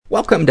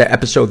Welcome to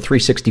episode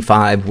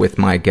 365 with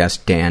my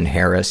guest, Dan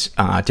Harris.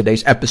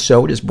 Today's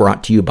episode is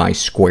brought to you by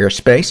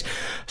Squarespace.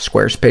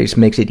 Squarespace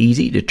makes it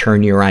easy to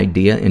turn your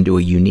idea into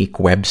a unique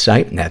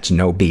website. That's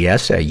no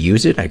BS. I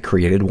use it. I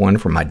created one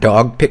for my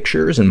dog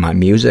pictures and my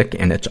music,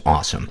 and it's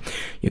awesome.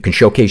 You can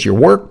showcase your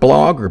work,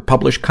 blog, or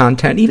publish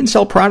content, even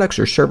sell products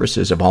or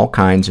services of all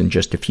kinds in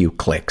just a few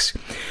clicks.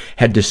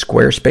 Head to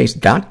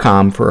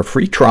squarespace.com for a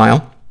free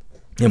trial,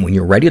 and when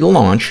you're ready to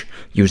launch,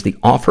 use the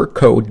offer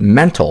code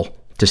MENTAL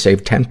to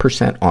save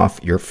 10% off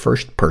your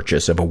first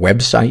purchase of a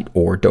website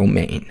or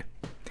domain.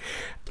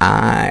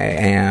 I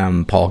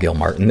am Paul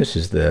Gilmartin. This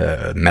is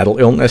the Mental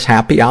Illness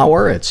Happy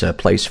Hour. It's a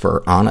place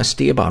for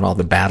honesty about all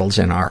the battles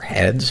in our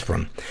heads,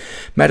 from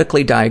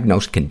medically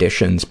diagnosed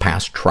conditions,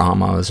 past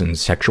traumas, and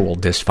sexual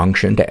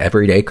dysfunction to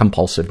everyday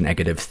compulsive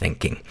negative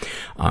thinking.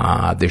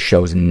 This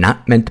show is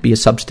not meant to be a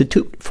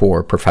substitute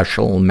for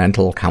professional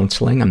mental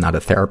counseling. I'm not a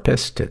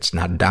therapist. It's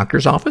not a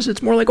doctor's office.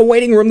 It's more like a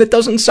waiting room that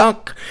doesn't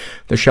suck.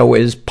 The show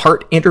is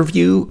part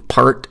interview,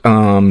 part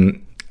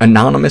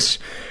anonymous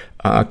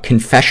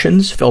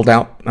confessions filled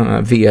out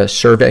via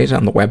surveys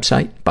on the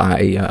website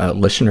by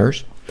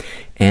listeners.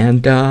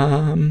 And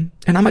I'm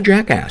a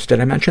jackass. Did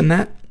I mention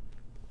that?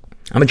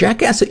 I'm a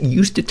jackass that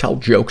used to tell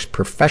jokes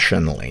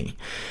professionally.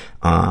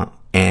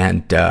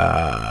 And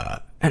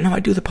now I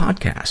do the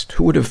podcast.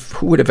 Who would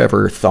have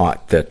ever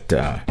thought that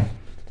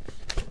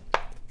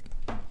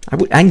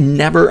I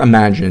never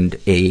imagined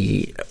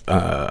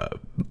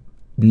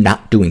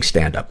not doing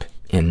stand-up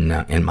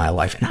in my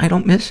life, and I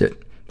don't miss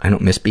it. I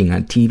don't miss being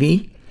on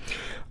TV.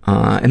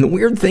 And the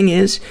weird thing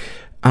is,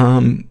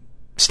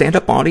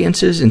 stand-up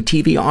audiences and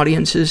TV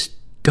audiences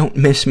don't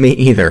miss me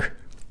either.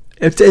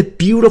 It's a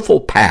beautiful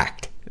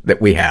pact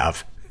that we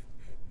have.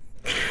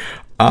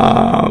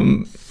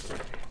 I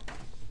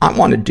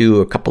want to do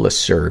a couple of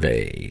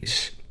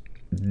surveys.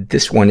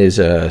 This one is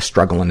a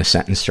struggle in a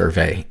sentence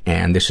survey,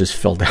 and this is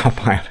filled out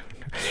by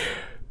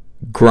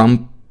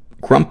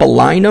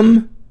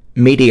Grumpelinum,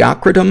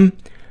 Mediocritum,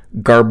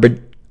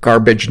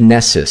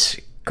 Garbagenessus,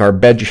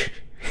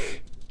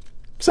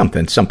 some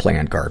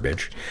planned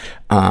garbage.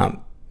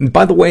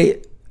 By the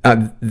way,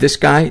 this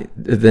guy,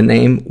 the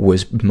name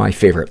was my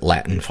favorite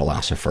Latin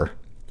philosopher.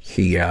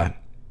 He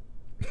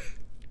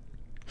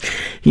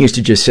used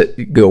to just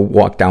go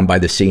walk down by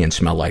the sea and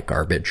smell like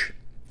garbage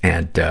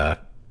and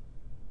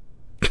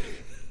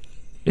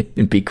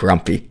and be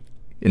grumpy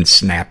and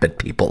snap at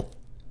people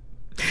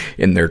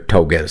in their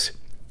togas.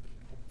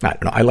 I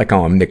don't know. I like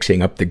how I'm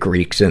mixing up the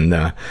Greeks and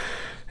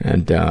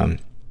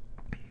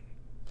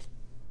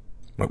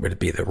what would it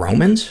be? The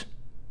Romans?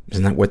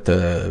 Isn't that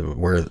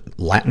where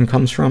Latin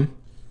comes from?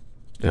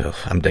 Ugh,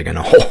 I'm digging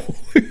a hole.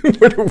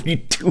 What are we,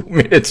 2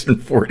 minutes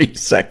and 40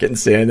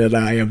 seconds in, and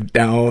I am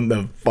down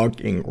the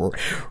fucking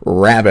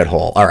rabbit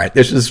hole. All right,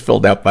 this is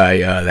filled out by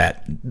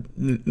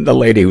the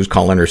lady who's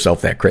calling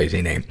herself that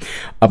crazy name.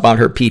 About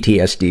her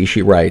PTSD,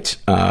 she writes,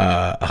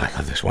 I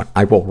love this one.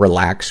 I will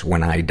relax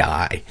when I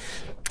die.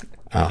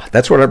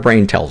 That's what our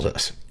brain tells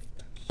us.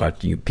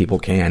 But people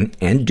can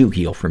and do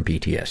heal from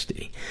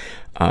PTSD.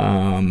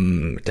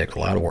 It takes a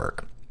lot of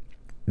work.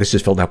 This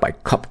is filled out by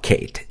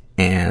Cupcake,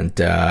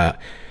 and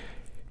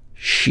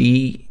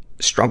she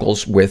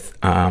struggles with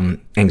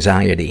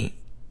anxiety,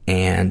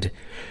 and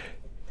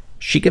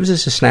she gives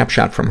us a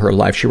snapshot from her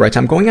life. She writes,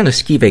 I'm going on a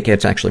ski vacation.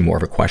 It's actually more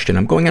of a question.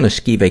 I'm going on a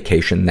ski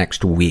vacation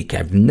next week.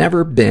 I've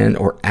never been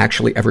or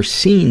actually ever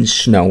seen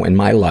snow in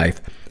my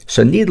life,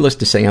 so needless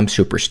to say, I'm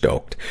super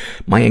stoked.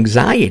 My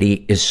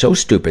anxiety is so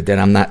stupid that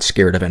I'm not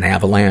scared of an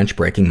avalanche,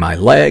 breaking my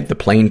leg, the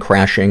plane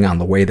crashing on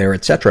the way there,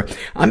 etc.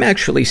 I'm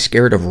actually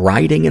scared of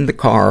riding in the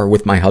car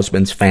with my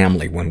husband's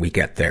family when we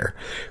get there.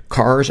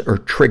 Cars are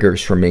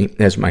triggers for me,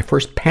 as my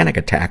first panic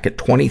attack at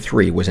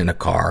 23 was in a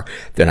car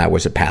that I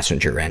was a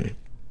passenger in.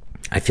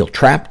 I feel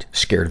trapped,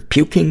 scared of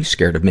puking,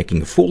 scared of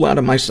making a fool out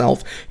of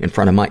myself in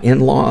front of my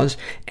in-laws.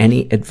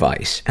 Any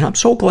advice? And I'm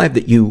so glad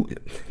that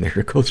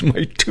there goes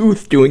my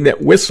tooth doing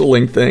that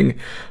whistling thing.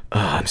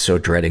 I'm so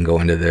dreading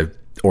going to the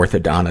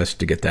orthodontist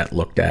to get that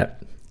looked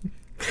at.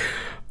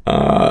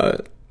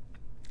 I'm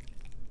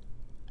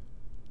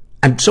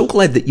so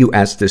glad that you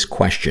asked this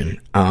question,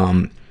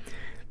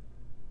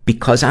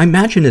 because I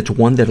imagine it's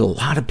one that a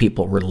lot of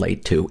people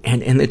relate to.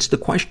 And it's the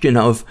question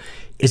of,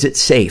 is it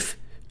safe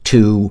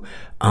to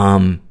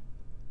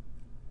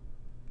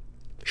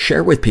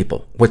share with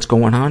people what's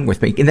going on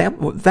with me? And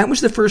that was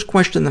the first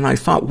question that I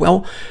thought,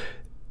 well,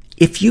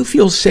 if you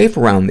feel safe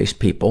around these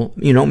people,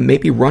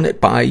 maybe run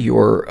it by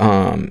your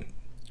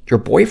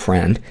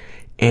boyfriend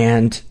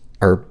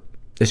or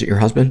is it your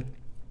husband?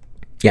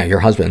 Yeah, your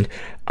husband.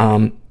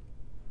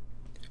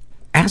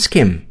 Ask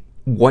him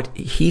what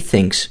he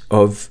thinks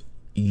of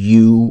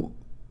you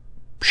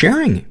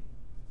sharing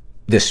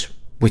this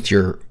with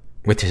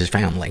his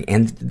family.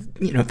 And,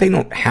 they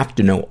don't have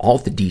to know all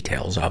the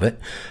details of it,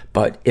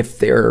 but if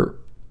they're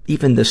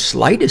even the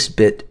slightest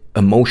bit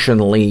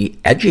emotionally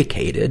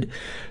educated,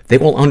 they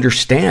will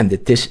understand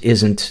that this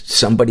isn't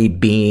somebody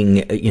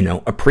being,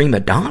 a prima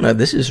donna.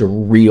 This is a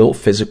real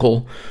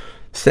physical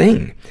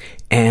thing.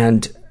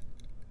 And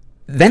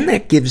then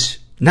that gives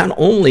not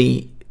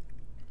only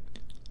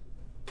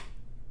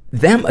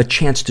them a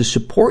chance to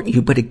support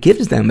you, but it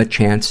gives them a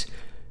chance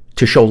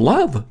to show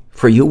love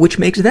for you, which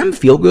makes them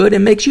feel good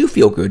and makes you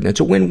feel good. And it's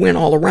a win-win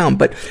all around.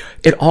 But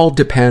it all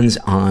depends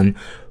on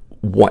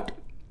what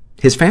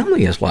his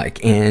family is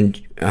like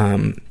and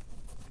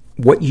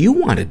what you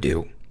want to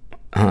do.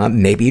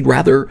 Maybe he'd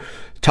rather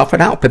tough it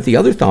out. But the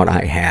other thought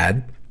I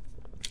had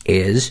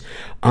is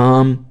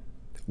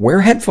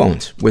wear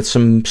headphones with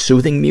some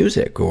soothing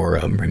music,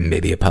 or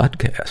maybe a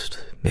podcast.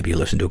 Maybe you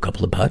listen to a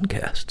couple of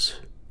podcasts.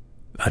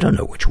 I don't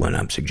know which one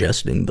I'm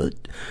suggesting, but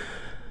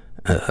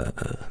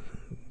a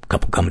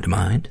couple come to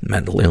mind.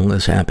 Mental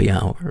Illness Happy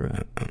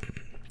Hour.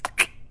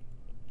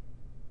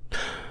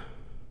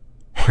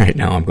 Right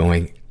now I'm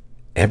going,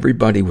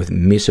 everybody with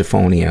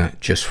misophonia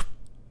just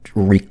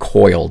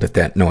recoiled at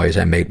that noise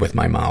I made with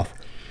my mouth.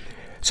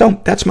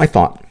 So that's my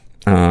thought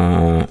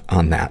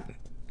on that.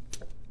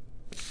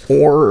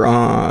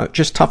 Or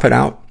just tough it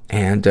out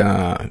and get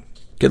a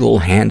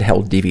little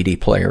handheld DVD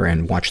player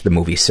and watch the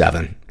movie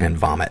Seven and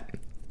vomit.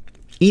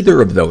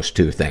 Either of those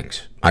two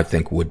things, I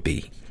think, would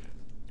be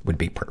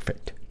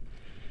perfect.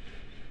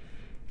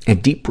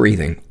 And deep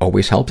breathing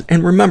always helps.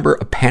 And remember,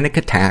 a panic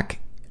attack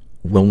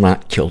will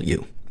not kill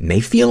you. It may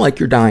feel like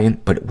you're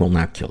dying, but it will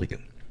not kill you.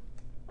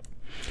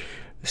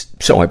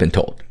 So I've been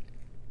told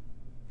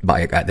by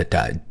a guy that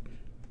died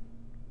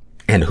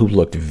and who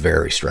looked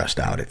very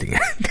stressed out at the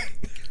end.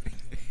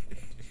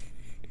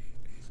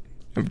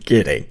 I'm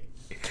kidding.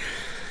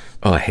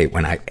 Oh, I hate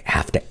when I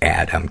have to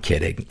add I'm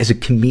kidding. As a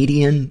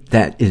comedian,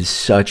 that is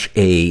such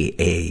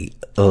a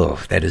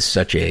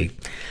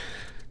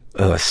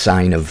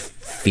sign of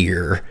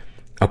fear.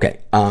 Okay,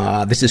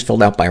 this is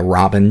filled out by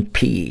Robin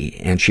P.,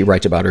 and she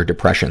writes about her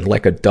depression.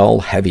 Like a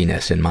dull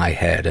heaviness in my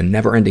head, a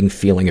never-ending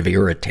feeling of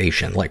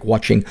irritation, like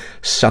watching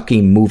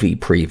sucky movie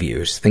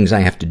previews, things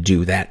I have to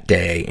do that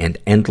day, and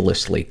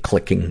endlessly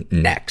clicking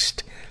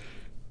next.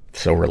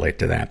 So relate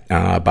to that.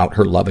 About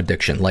her love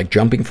addiction, like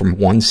jumping from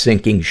one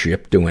sinking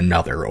ship to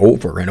another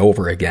over and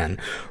over again,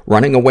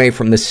 running away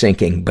from the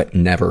sinking, but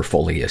never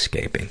fully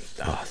escaping.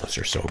 Oh, those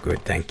are so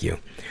good. Thank you.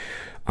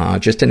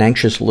 Just an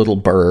anxious little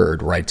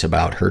bird writes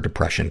about her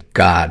depression.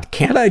 God,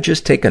 can't I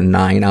just take a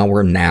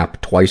 9-hour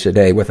nap twice a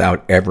day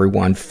without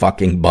everyone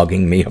fucking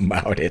bugging me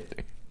about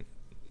it?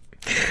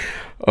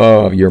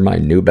 Oh, you're my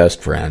new best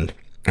friend.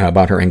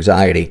 About her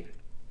anxiety.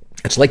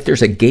 It's like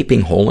there's a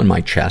gaping hole in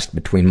my chest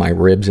between my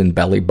ribs and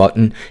belly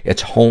button.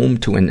 It's home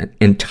to an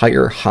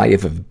entire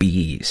hive of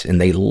bees, and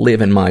they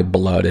live in my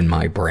blood and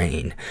my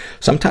brain.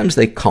 Sometimes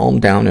they calm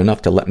down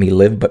enough to let me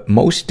live, but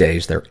most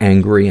days they're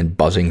angry and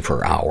buzzing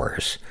for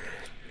hours.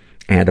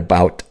 And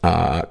about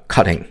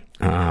cutting,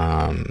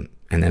 and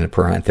then in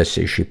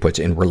parentheses she puts,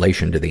 in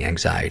relation to the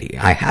anxiety.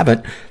 I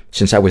haven't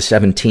since I was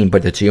 17,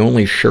 but it's the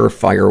only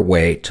surefire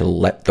way to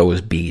let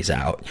those bees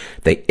out.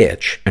 They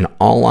itch, and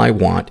all I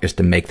want is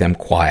to make them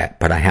quiet,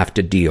 but I have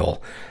to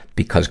deal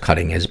because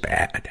cutting is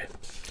bad.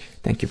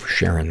 Thank you for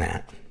sharing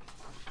that.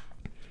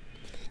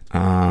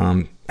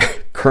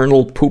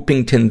 Colonel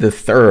Poopington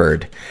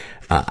III.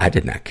 I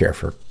did not care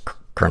for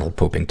Colonel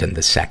Poopington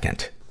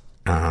II.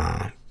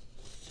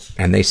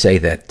 And they say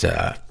that,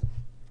 I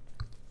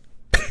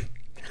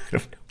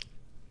don't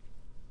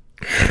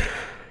know.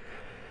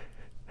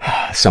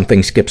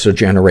 Something skips a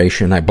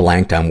generation. I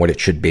blanked on what it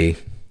should be.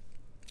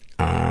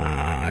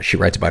 She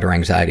writes about her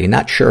anxiety.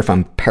 Not sure if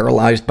I'm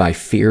paralyzed by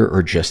fear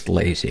or just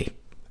lazy.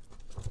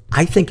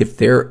 I think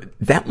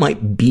that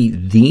might be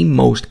the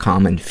most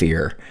common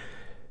fear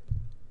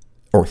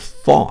or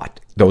thought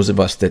those of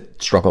us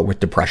that struggle with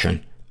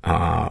depression,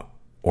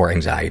 or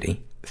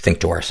anxiety think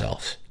to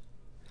ourselves.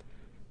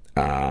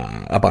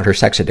 About her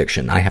sex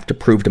addiction. I have to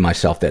prove to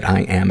myself that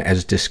I am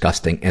as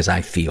disgusting as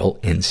I feel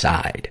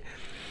inside.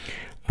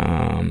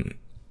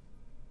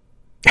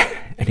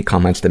 Any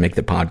comments to make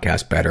the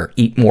podcast better?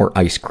 Eat more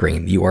ice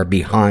cream. You are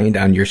behind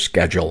on your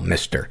schedule,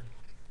 mister.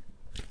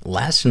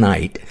 Last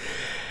night,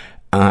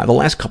 the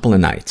last couple of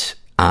nights,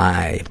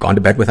 I've gone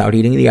to bed without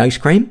eating the ice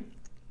cream.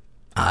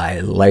 I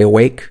lay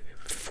awake.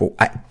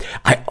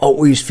 I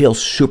always feel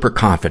super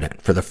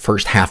confident for the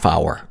first half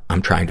hour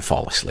I'm trying to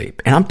fall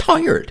asleep. And I'm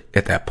tired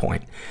at that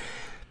point.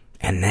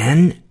 And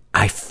then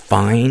I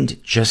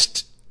find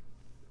just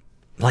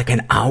like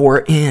an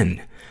hour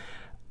in,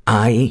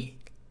 I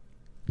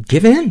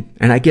give in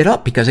and I get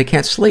up because I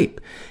can't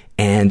sleep.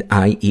 And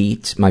I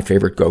eat, my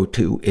favorite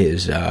go-to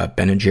is,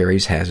 Ben &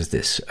 Jerry's has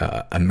this,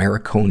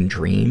 Americone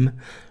Dream,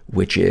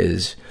 which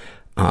is,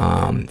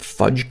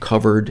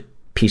 fudge-covered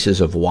pieces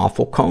of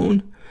waffle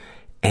cone.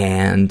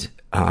 And,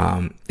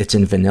 it's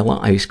in vanilla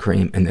ice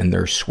cream, and then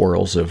there's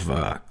swirls of,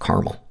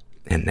 caramel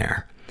in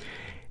there.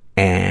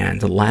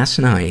 And last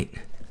night,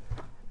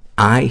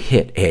 I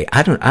hit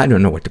I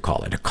don't know what to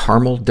call it, a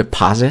caramel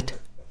deposit,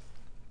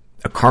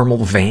 a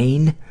caramel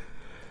vein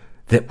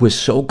that was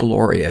so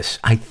glorious.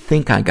 I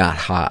think I got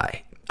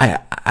high.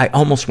 I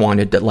almost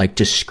wanted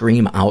to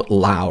scream out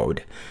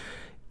loud.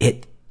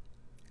 It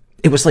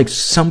was like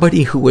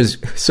somebody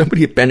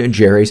at Ben &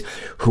 Jerry's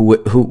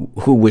who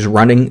was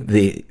running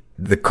the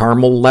the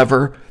caramel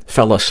lever,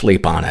 fell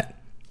asleep on it.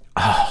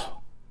 Oh.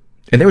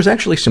 And there was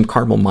actually some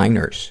caramel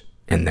miners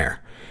in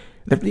there.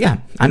 Yeah,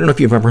 I don't know if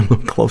you've ever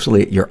looked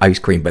closely at your ice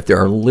cream, but there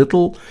are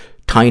little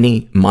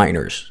tiny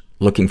miners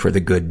looking for the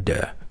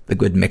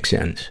good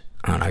mix-ins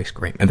on ice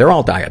cream. And they're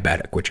all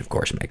diabetic, which of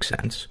course makes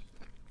sense.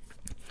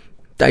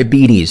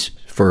 Diabetes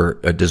for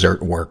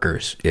dessert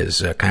workers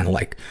is kind of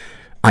like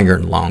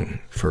iron lung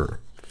for...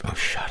 Oh,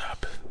 shut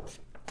up.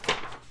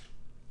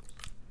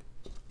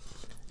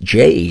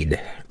 Jade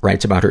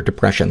writes about her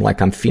depression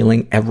like I'm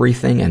feeling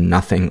everything and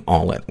nothing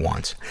all at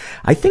once.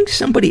 I think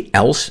somebody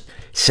else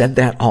said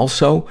that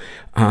also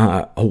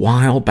a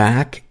while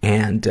back,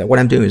 and what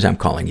I'm doing is I'm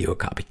calling you a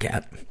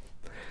copycat.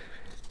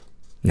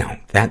 No,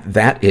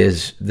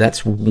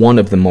 that's one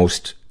of the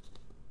most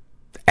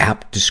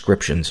apt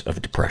descriptions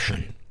of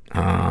depression.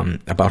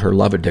 About her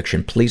love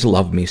addiction. Please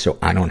love me so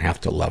I don't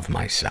have to love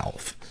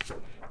myself.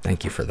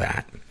 Thank you for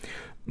that.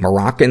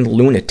 Moroccan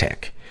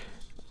Lunatic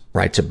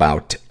writes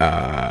about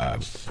her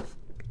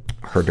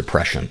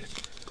depression.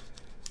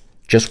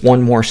 Just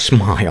one more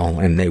smile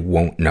and they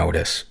won't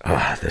notice.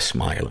 The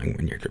smiling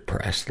when you're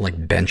depressed,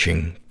 like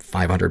benching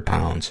 500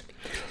 pounds.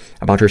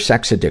 About her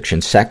sex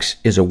addiction. Sex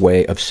is a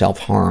way of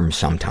self-harm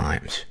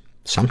sometimes.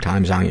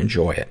 Sometimes I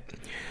enjoy it.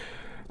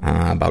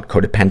 About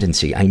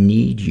codependency. I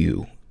need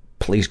you.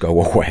 Please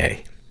go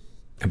away.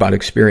 About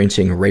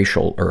experiencing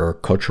racial or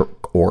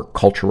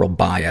cultural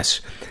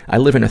bias. I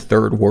live in a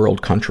third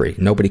world country.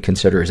 Nobody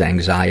considers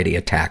anxiety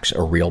attacks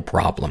a real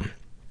problem.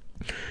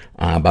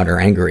 About her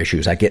anger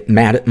issues. I get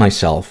mad at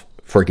myself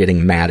for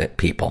getting mad at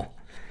people.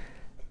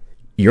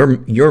 Your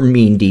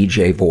mean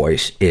DJ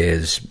voice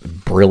is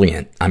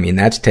brilliant. I mean,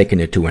 that's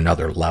taken it to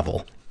another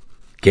level.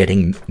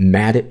 Getting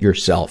mad at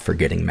yourself for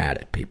getting mad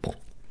at people.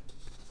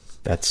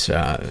 That's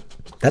some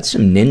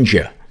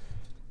ninja.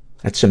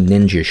 That's some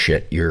ninja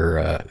shit.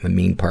 The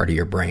mean part of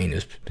your brain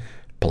is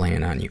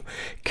playing on you.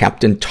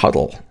 Captain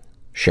Tuttle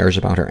shares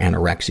about her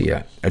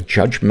anorexia, a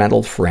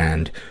judgmental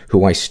friend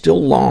who I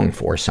still long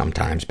for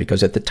sometimes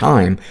because at the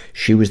time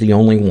she was the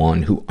only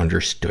one who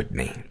understood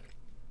me.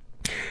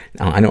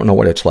 Now, I don't know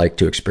what it's like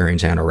to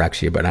experience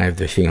anorexia, but I have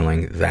the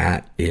feeling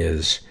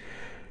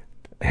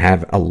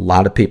have a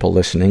lot of people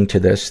listening to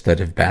this that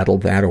have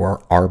battled that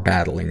or are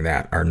battling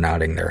that are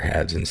nodding their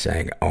heads and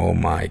saying, oh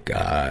my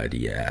God,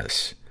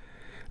 yes.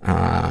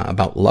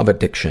 About love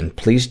addiction.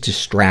 Please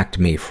distract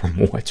me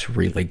from what's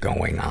really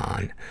going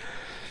on.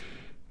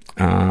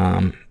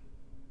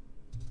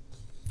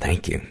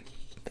 Thank you.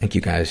 Thank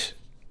you, guys.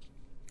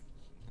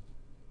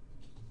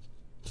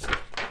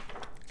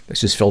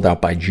 This is filled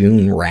out by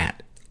June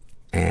Rat.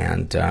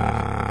 And,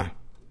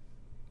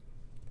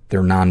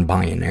 they're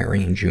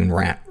non-binary. And June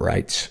Rat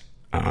writes,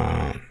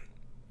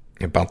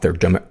 about their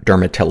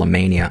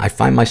dermatillomania. I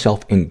find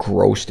myself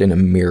engrossed in a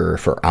mirror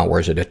for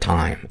hours at a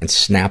time and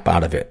snap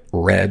out of it,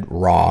 red,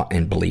 raw,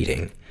 and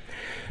bleeding.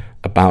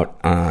 About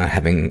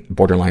having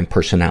borderline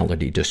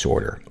personality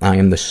disorder. I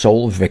am the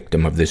sole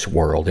victim of this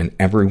world and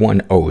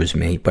everyone owes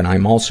me, but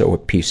I'm also a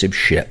piece of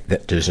shit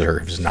that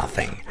deserves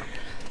nothing.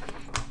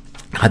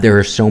 There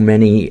are so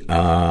many,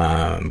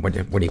 what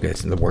do you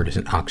guys, the word is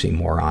an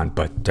oxymoron,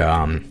 but,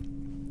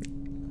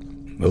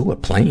 a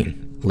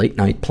plane, late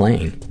night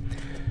plane.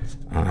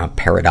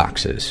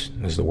 Paradoxes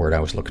is the word I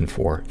was looking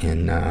for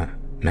in,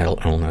 mental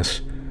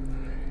illness.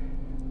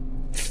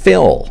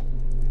 Phil.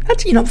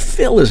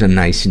 Phil is a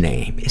nice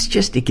name. It's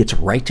just, it gets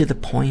right to the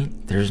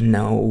point. There's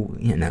no,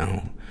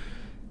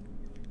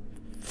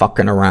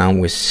 fucking around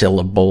with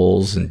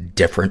syllables and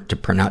different to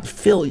pronounce.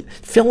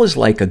 Phil is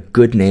like a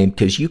good name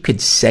because you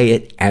could say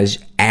it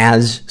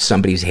as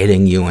somebody's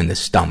hitting you in the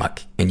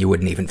stomach and you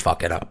wouldn't even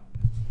fuck it up.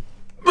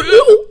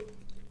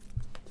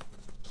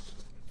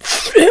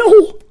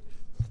 Phil!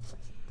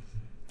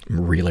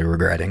 I'm really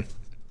regretting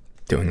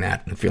doing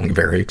that. I'm feeling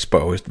very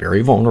exposed,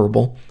 very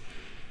vulnerable,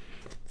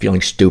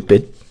 feeling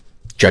stupid,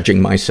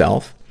 judging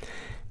myself,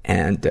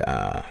 and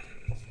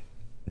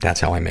that's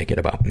how I make it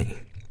about me.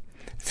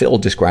 Phil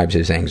describes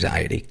his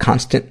anxiety.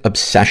 Constant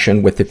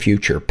obsession with the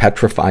future,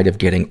 petrified of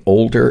getting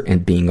older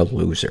and being a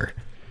loser.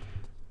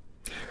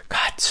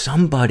 God,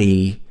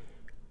 somebody...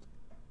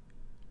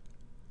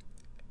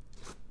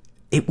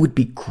 It would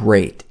be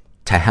great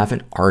to have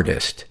an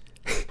artist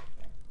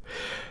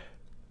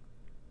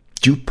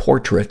do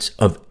portraits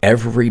of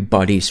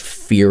everybody's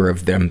fear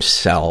of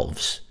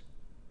themselves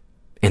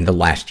in the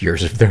last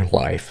years of their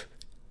life.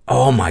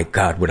 Oh my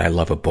God, would I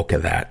love a book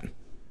of that.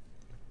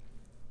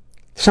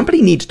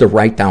 Somebody needs to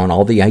write down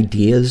all the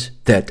ideas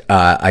that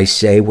I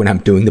say when I'm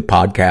doing the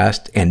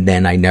podcast, and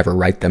then I never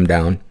write them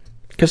down,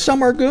 because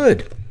some are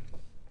good.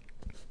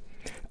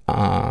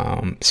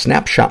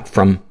 Snapshot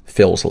from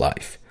Phil's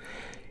life.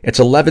 It's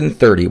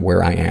 11:30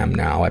 where I am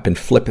now. I've been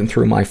flipping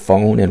through my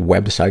phone and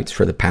websites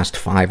for the past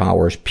 5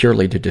 hours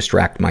purely to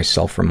distract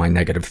myself from my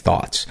negative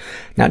thoughts.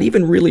 Not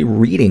even really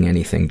reading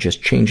anything,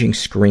 just changing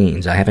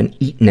screens. I haven't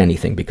eaten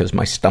anything because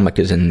my stomach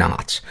is in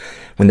knots.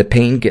 When the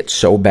pain gets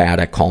so bad,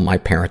 I call my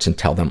parents and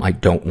tell them I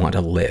don't want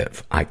to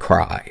live. I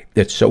cry.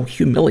 It's so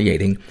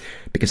humiliating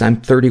because I'm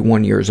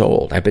 31 years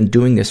old. I've been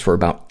doing this for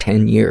about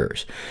 10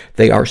 years.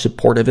 They are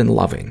supportive and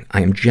loving.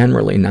 I am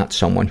generally not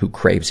someone who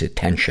craves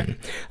attention.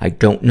 I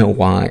don't know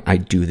why I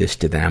do this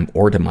to them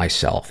or to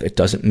myself. It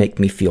doesn't make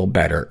me feel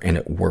better, and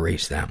it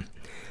worries them.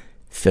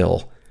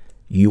 Phil,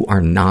 you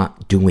are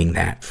not doing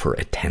that for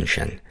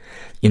attention.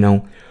 You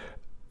know,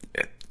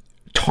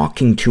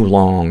 talking too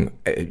long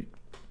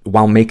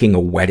while making a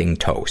wedding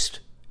toast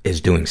is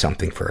doing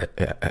something for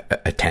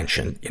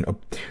attention. You know,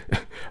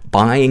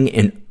 buying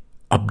an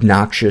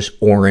obnoxious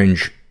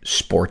orange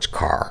sports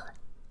car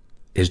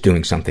is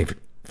doing something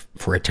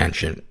for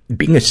attention.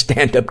 Being a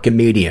stand-up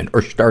comedian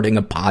or starting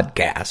a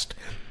podcast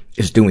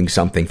is doing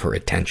something for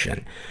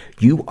attention.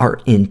 You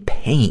are in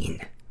pain,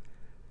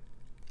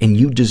 and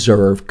you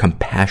deserve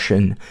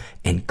compassion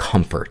and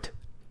comfort.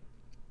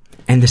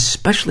 And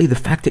especially the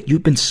fact that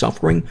you've been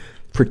suffering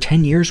for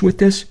 10 years with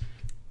this,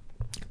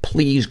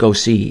 please go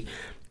see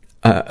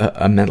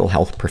a mental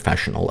health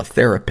professional, a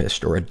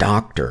therapist, or a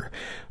doctor.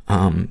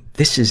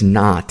 This is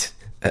not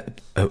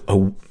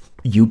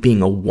you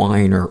being a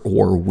whiner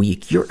or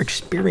weak. You're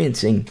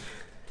experiencing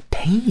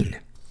pain.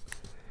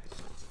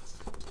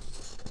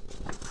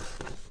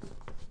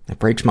 It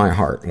breaks my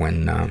heart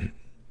when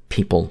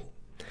people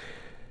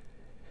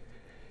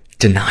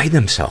deny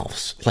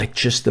themselves.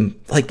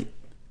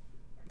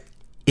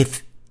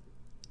 If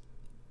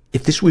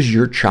this was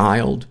your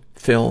child,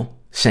 Phil,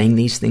 saying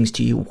these things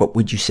to you, what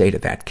would you say to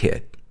that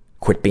kid?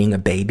 Quit being a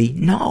baby?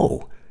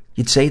 No.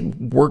 You'd say,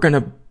 we're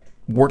gonna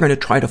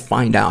try to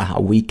find out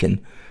how we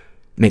can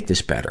make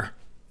this better.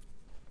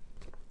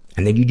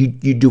 And then you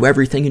do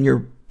everything in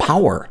your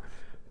power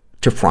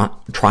to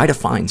try to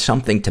find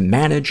something to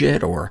manage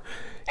it or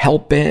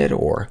help it,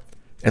 or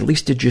at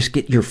least to just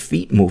get your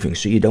feet moving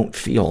so you don't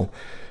feel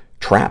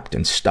trapped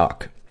and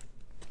stuck.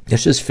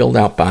 This is filled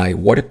out by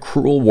What a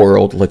Cruel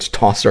World. Let's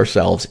toss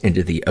ourselves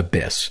into the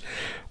abyss.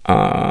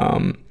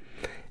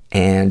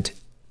 And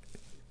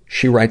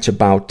she writes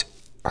about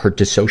her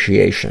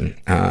dissociation.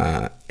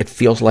 It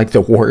feels like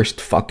the worst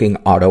fucking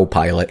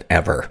autopilot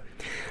ever.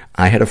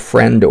 I had a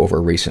friend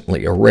over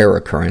recently, a rare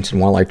occurrence, and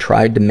while I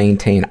tried to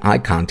maintain eye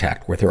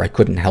contact with her, I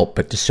couldn't help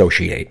but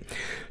dissociate.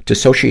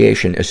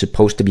 Dissociation is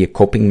supposed to be a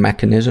coping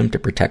mechanism to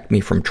protect me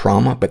from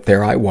trauma, but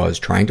there I was,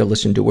 trying to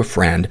listen to a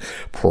friend,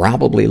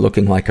 probably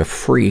looking like a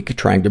freak,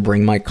 trying to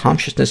bring my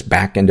consciousness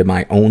back into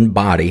my own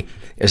body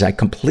as I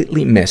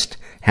completely missed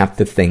half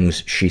the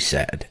things she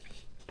said.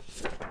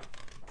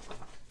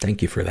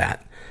 Thank you for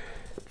that.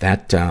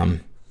 That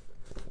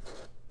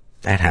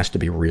has to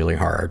be really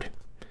hard.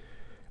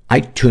 I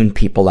tune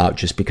people out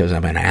just because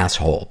I'm an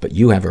asshole, but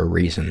you have a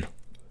reason.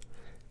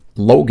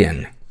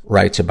 Logan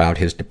writes about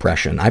his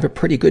depression. I have a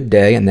pretty good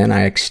day, and then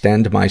I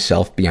extend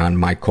myself beyond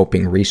my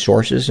coping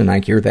resources, and I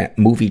hear that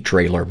movie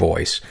trailer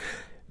voice,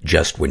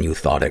 just when you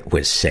thought it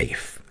was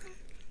safe.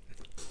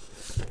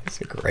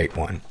 That's a great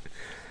one.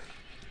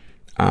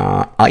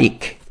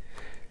 Ike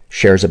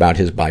shares about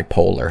his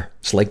bipolar.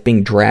 It's like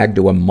being dragged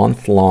to a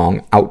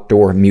month-long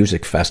outdoor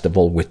music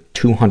festival with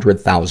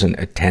 200,000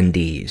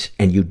 attendees,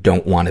 and you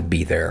don't want to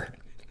be there.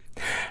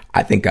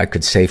 I think I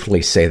could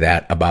safely say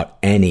that about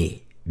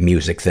any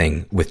music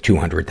thing with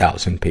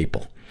 200,000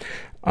 people.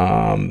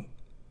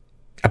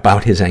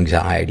 About his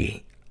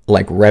anxiety.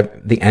 Like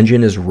the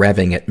engine is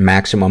revving at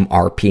maximum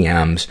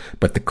RPMs,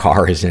 but the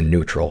car is in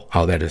neutral.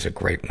 Oh, that is a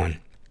great one.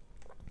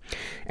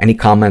 Any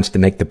comments to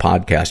make the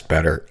podcast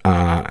better?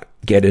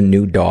 Get a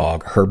new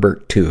dog,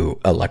 Herbert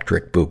 2,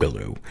 Electric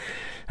Boogaloo.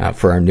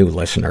 For our new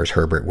listeners,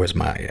 Herbert was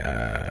my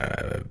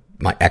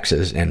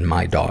ex's and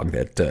my dog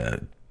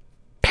that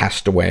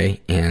passed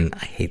away, and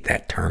I hate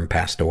that term,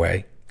 passed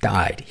away.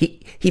 Died.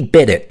 He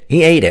bit it.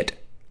 He ate it.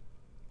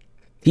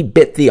 He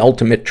bit the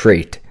ultimate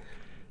treat.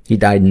 He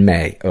died in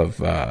May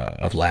of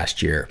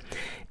last year.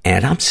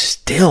 And I'm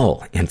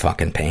still in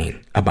fucking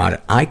pain about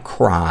it. I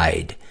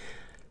cried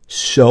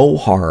so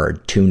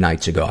hard 2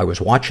 nights ago. I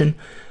was watching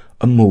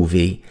a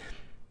movie,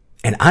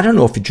 and I don't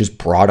know if it just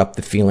brought up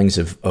the feelings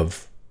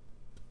of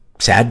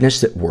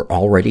sadness that were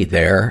already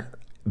there,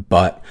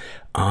 but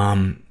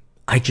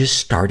I just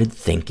started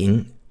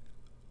thinking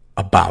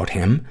about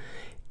him.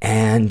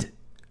 And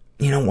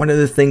you know, one of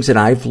the things that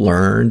I've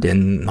learned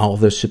in all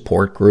the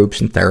support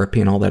groups and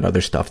therapy and all that other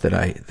stuff that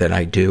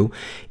I do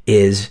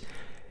is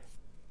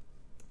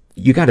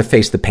you got to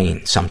face the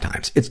pain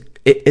sometimes.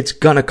 It's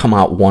gonna come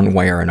out one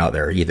way or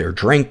another, either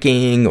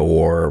drinking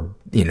or,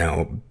 you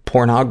know,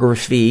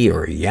 pornography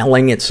or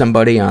yelling at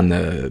somebody on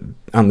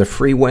the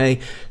freeway.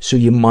 So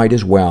you might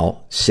as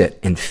well sit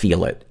and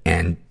feel it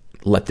and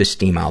let the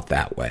steam out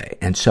that way.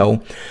 And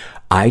so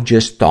I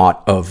just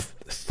thought of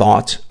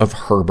thoughts of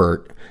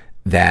Herbert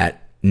that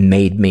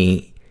made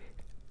me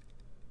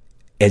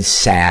as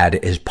sad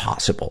as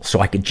possible,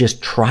 so I could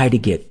just try to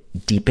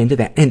get deep into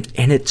that.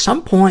 And at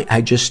some point,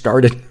 I just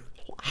started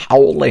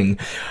howling,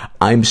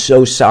 "I'm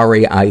so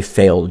sorry I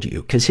failed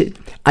you," because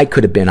I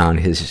could have been on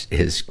his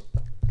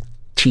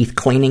teeth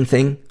cleaning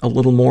thing a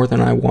little more than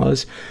I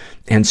was.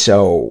 And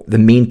so the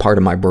mean part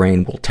of my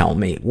brain will tell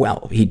me,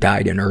 well, he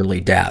died an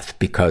early death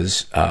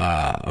because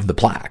of the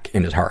plaque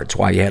in his heart. It's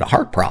why he had a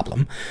heart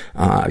problem.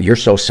 You're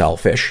so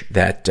selfish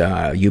that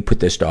you put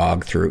this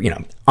dog through,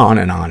 on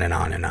and on and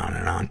on and on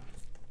and on.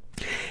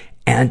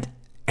 And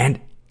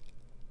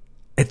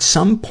at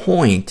some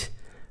point,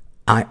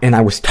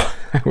 I was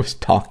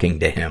talking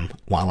to him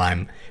while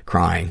I'm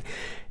crying,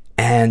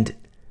 and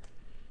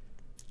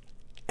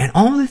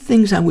all the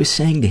things I was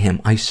saying to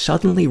him, I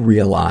suddenly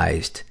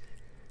realized,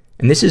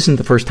 and this isn't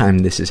the first time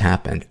this has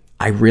happened,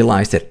 I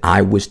realized that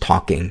I was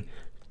talking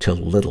to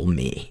little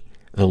me.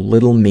 The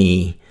little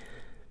me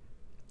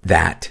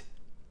that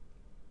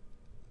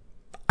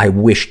I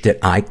wished that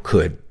I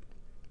could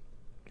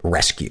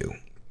rescue,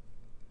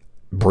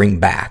 bring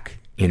back,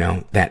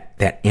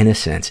 that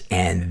innocence.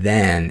 And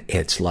then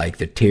it's like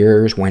the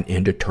tears went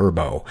into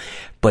turbo.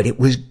 But it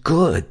was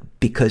good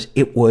because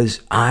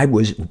I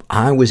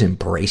was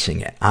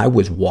embracing it. I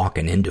was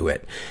walking into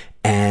it.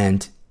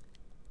 And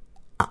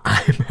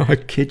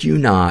I kid you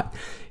not,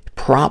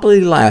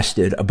 probably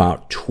lasted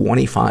about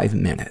 25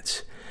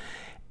 minutes.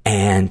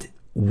 And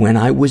when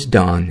I was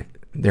done,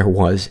 there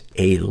was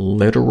a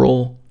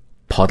literal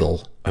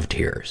puddle of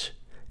tears.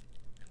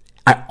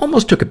 I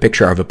almost took a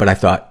picture of it, but I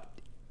thought,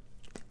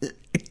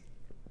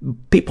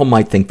 people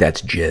might think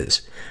that's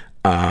jizz.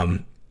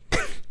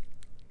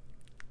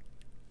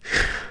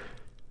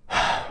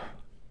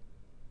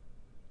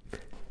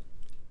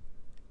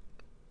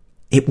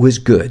 It was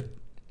good.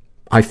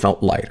 I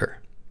felt lighter.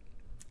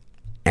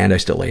 And I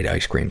still ate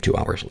ice cream 2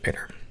 hours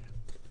later.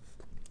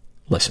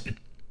 Listen,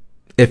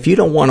 if you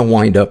don't want to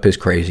wind up as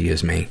crazy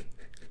as me,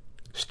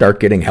 start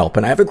getting help.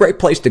 And I have a great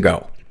place to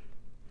go.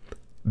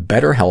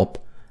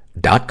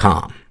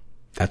 BetterHelp.com.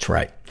 That's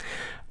right.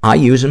 I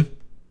use them.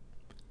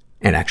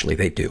 And actually,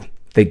 they do.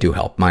 They do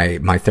help.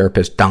 My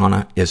therapist,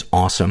 Donna, is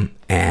awesome.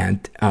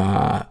 And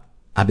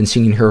I've been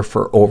seeing her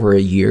for over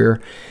a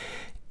year.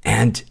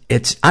 And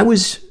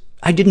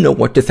I didn't know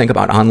what to think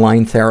about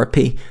online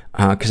therapy,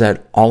 because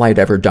all I'd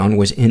ever done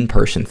was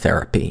in-person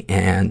therapy.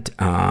 And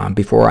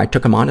before I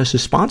took him on as a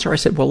sponsor, I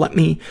said, well, let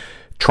me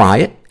try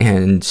it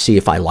and see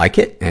if I like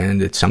it.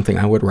 And it's something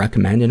I would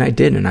recommend. And I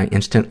did. And I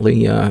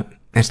instantly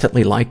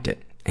liked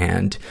it.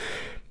 And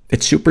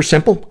it's super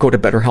simple. Go to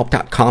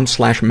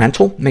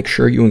betterhelp.com/mental. Make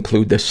sure you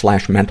include the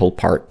 /mental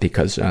part,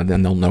 because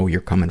then they'll know you're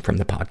coming from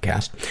the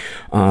podcast.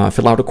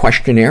 Fill out a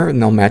questionnaire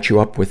and they'll match you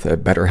up with a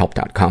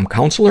betterhelp.com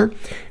counselor.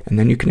 And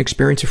then you can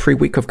experience a free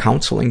week of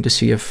counseling to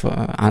see if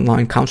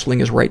online counseling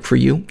is right for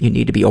you. You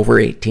need to be over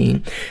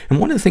 18. And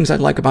one of the things I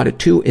like about it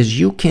too is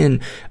you can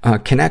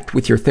connect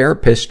with your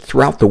therapist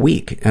throughout the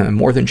week,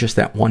 more than just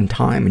that one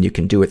time. And you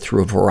can do it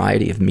through a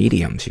variety of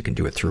mediums. You can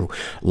do it through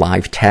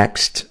live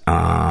text,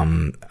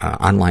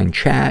 online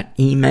chat,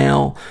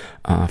 email,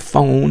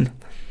 phone,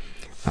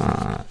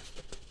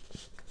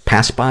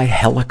 pass by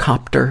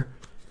helicopter,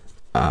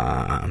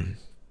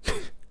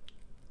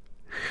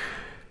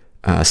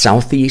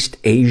 Southeast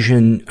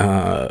Asian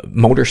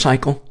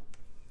motorcycle.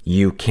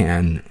 You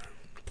can.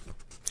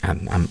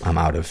 I'm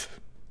out of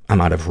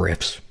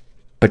riffs,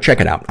 but check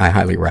it out. I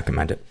highly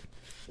recommend it.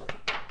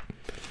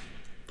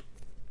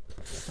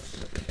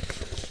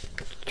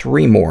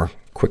 3 more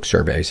quick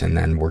surveys, and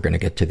then we're going to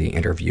get to the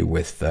interview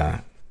with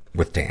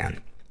Dan.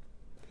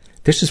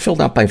 This is filled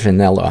out by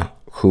Vanilla,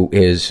 who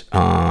is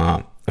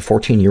a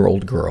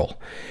 14-year-old girl.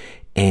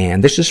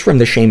 And this is from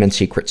the Shame and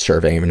Secret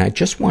survey, and I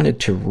just wanted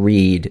to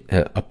read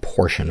a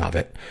portion of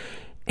it.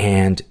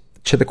 And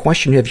to the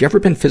question, have you ever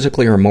been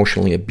physically or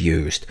emotionally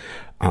abused?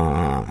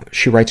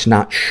 She writes,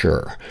 not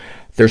sure.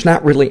 There's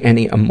not really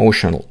any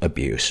emotional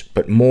abuse,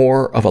 but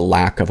more of a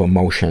lack of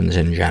emotions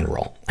in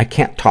general. I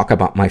can't talk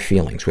about my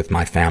feelings with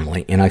my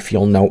family, and I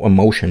feel no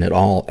emotion at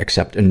all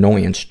except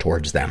annoyance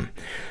towards them.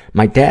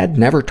 My dad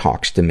never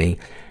talks to me.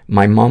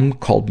 My mom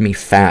called me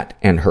fat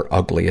and her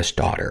ugliest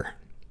daughter.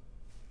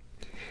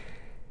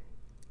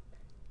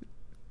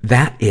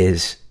 That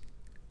is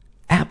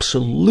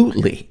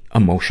absolutely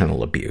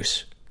emotional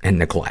abuse and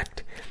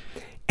neglect.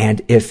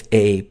 And if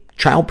a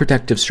Child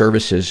Protective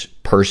Services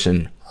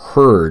person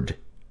heard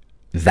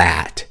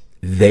that,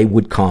 they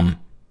would come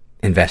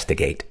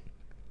investigate.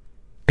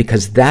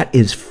 Because that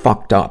is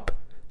fucked up.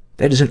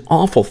 That is an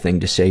awful thing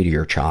to say to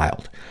your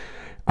child.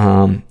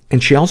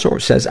 And she also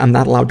says, I'm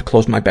not allowed to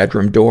close my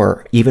bedroom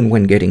door even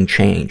when getting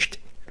changed.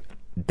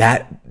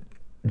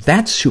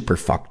 That's super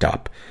fucked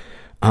up.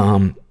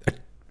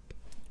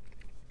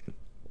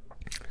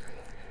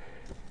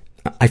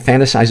 I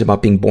fantasize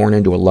about being born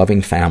into a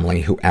loving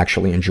family who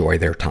actually enjoy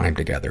their time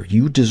together.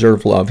 You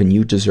deserve love and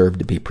you deserve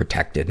to be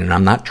protected. And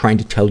I'm not trying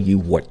to tell you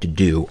what to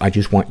do. I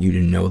just want you to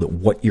know that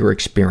what you're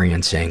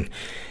experiencing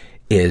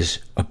is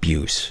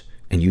abuse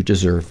and you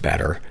deserve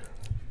better.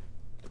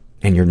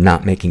 And you're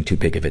not making too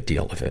big of a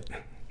deal of it.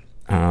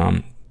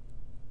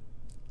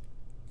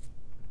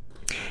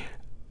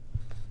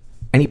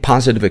 Any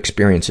positive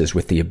experiences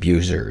with the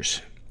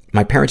abusers?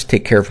 My parents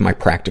take care of my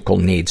practical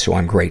needs, so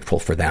I'm grateful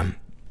for them.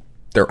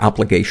 their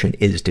obligation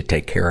is to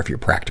take care of your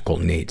practical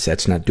needs.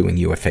 That's not doing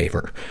you a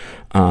favor.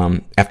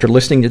 After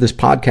listening to this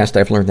podcast,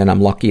 I've learned that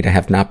I'm lucky to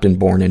have not been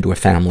born into a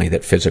family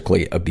that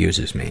physically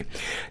abuses me.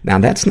 Now,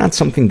 that's not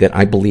something that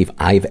I believe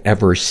I've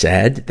ever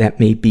said. That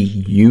may be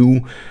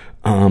you,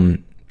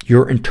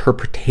 your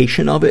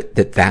interpretation of it,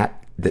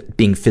 that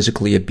being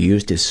physically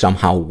abused is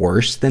somehow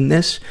worse than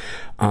this,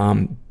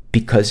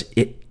 because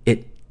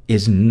it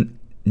is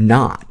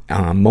not.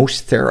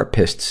 Most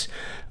therapists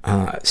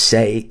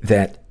say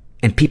that,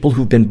 and people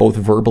who've been both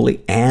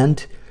verbally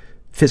and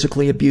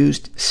physically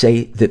abused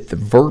say that the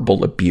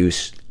verbal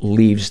abuse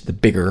leaves the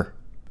bigger,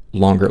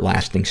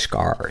 longer-lasting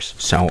scars.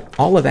 So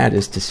all of that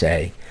is to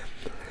say,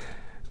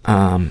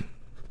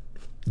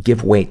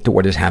 give weight to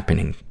what is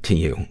happening to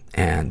you.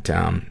 And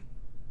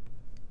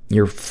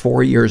you're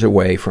 4 years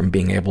away from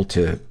being able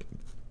to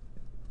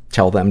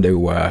tell them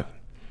to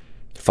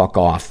fuck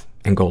off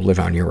and go live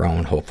on your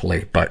own,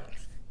 hopefully. But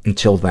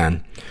until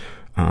then,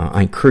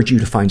 I encourage you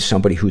to find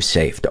somebody who's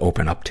safe to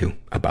open up to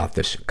about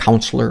this. A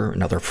counselor,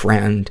 another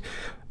friend,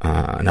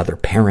 another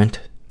parent.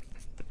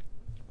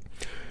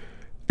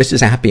 This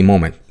is a happy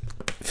moment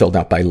filled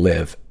out by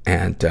Liv.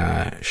 And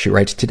she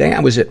writes, today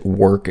I was at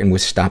work and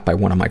was stopped by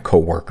one of my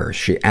coworkers.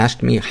 She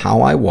asked me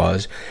how I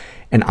was,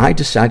 and I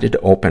decided to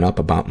open up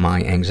about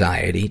my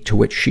anxiety, to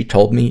which she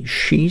told me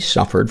she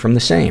suffered from the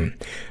same.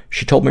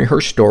 She told me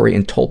her story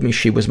and told me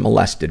she was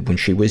molested when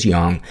she was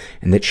young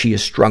and that she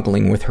is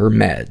struggling with her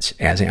meds,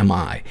 as am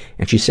I.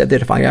 And she said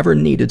that if I ever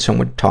needed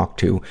someone to talk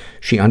to,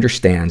 she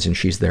understands and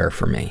she's there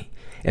for me.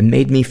 It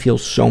made me feel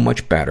so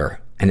much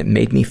better, and it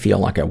made me feel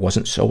like I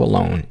wasn't so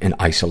alone and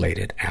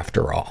isolated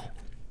after all.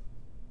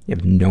 You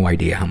have no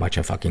idea how much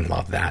I fucking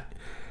love that.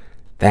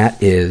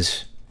 That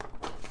is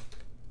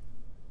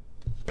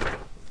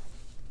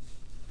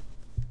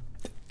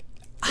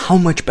how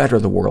much better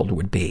the world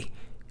would be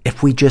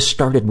if we just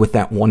started with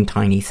that one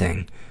tiny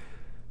thing.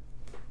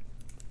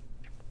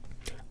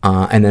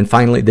 And then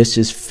finally, this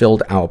is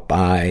filled out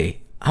by,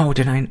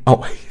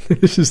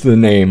 this is the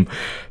name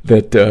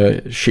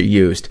that she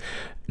used.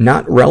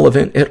 Not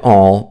relevant at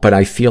all, but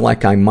I feel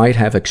like I might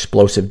have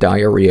explosive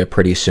diarrhea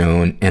pretty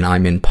soon, and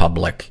I'm in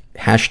public.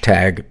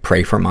 Hashtag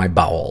pray for my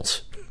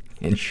bowels.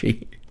 And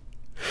she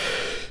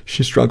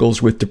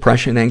struggles with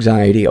depression,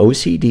 anxiety,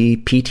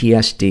 OCD,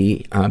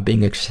 PTSD,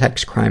 being a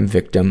sex crime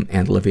victim,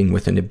 and living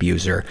with an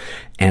abuser.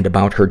 And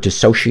about her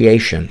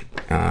dissociation,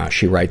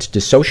 she writes,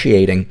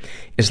 dissociating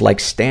is like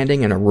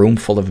standing in a room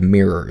full of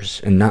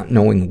mirrors and not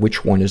knowing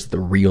which one is the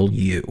real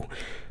you.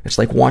 It's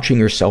like watching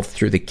yourself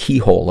through the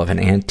keyhole of an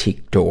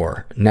antique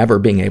door, never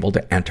being able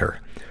to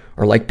enter.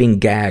 Or like being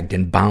gagged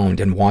and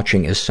bound and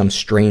watching as some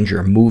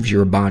stranger moves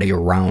your body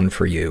around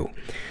for you.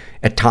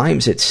 At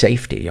times, it's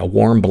safety, a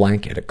warm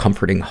blanket, a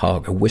comforting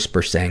hug, a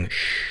whisper saying,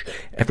 shh,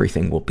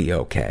 everything will be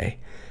okay.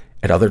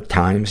 At other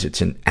times,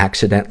 it's an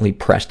accidentally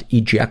pressed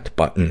eject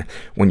button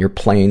when your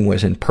plane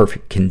was in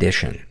perfect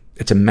condition.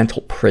 It's a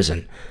mental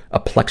prison, a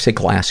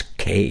plexiglass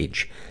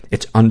cage.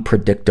 It's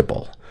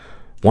unpredictable.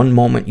 One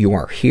moment you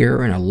are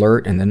here and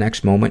alert, and the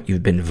next moment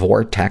you've been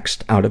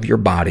vortexed out of your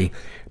body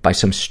by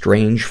some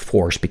strange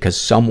force because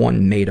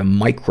someone made a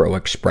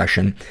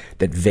micro-expression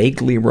that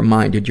vaguely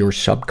reminded your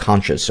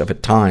subconscious of a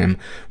time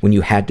when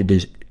you had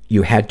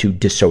to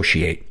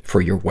dissociate for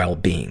your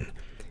well-being.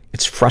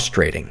 It's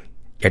frustrating,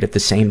 yet at the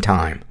same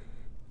time,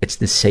 it's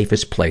the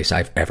safest place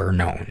I've ever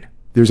known.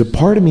 There's a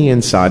part of me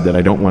inside that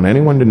I don't want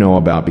anyone to know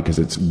about because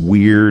it's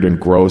weird and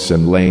gross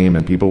and lame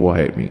and people will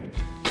hate me.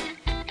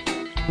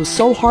 It was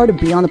so hard to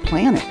be on the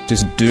planet.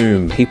 Just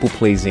doom,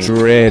 people-pleasing,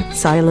 dread.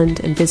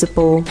 Silent,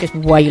 invisible, just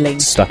wailing.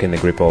 Stuck in the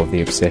grip of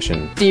the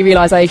obsession.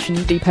 Derealization,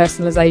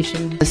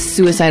 depersonalization. A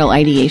suicidal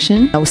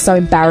ideation. I was so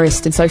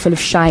embarrassed and so full of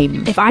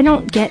shame. If I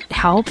don't get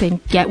help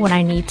and get what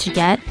I need to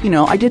get,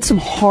 I did some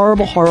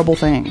horrible, horrible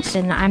things.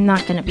 then I'm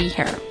not going to be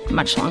here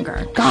much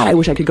longer. God, I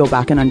wish I could go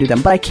back and undo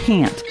them, but I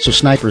can't. So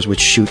snipers would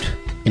shoot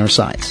in our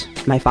sides.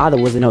 My father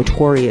was a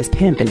notorious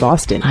pimp in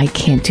Boston. I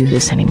can't do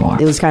this anymore.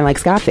 It was kind of like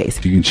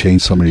Scarface. You can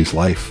change somebody's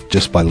life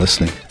just by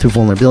listening. Through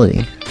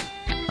vulnerability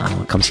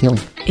comes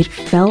healing. It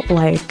felt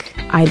like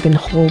I'd been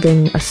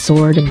holding a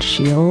sword and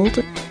shield,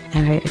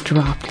 and I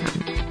dropped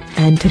them.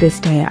 And to this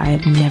day, I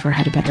have never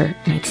had a better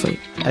night's sleep.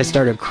 I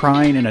started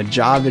crying in a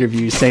job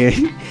interview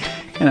saying,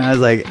 and I was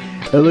like,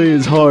 LA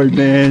is hard,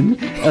 man.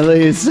 LA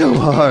is so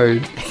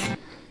hard.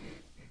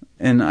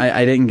 And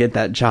I didn't get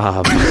that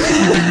job.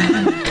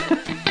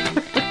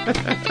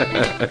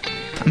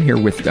 I'm here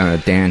with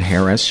Dan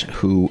Harris,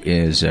 who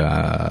is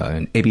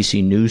an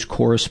ABC News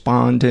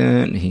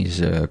correspondent. He's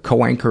a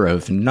co-anchor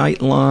of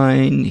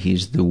Nightline.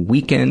 He's the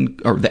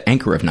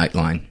anchor of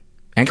Nightline.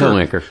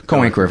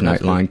 Co-anchor of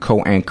Nightline.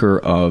 Co-anchor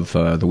of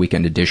the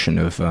weekend edition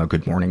of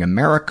Good Morning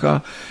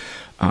America.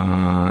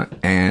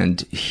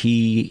 And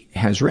he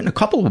has written a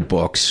couple of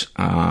books,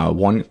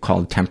 one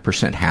called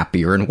 10%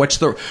 Happier. And what's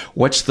the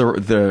one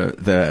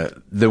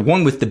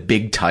with the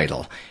big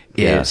title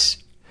is...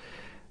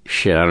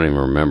 Shit, I don't even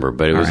remember,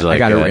 but it was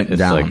like... I got it written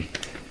down.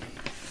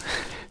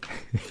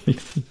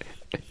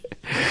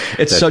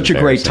 It's such a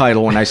great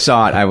title. When I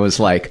saw it, I was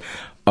like,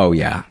 oh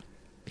yeah,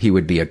 He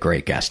would be a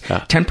great guest.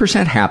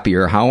 10%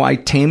 Happier, How I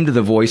Tamed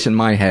the Voice in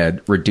My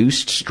Head,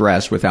 Reduced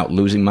Stress Without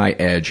Losing My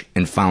Edge,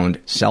 and Found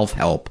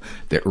Self-Help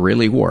That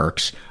Really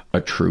Works, a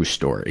True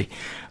Story.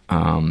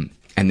 And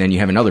then you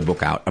have another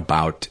book out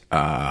about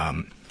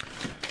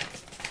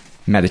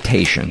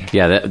meditation.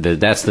 Yeah,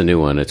 that's the new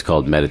one. It's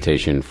called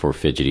Meditation for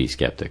Fidgety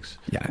Skeptics.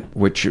 Yeah,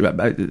 which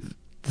the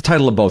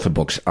title of both the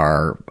books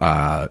are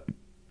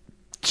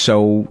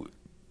so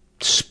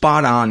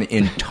spot on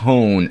in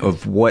tone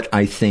of what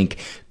I think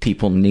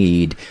people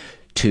need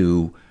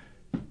to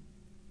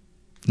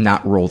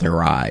not roll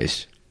their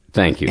eyes.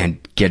 Thank you.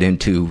 And get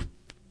into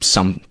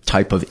some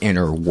type of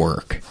inner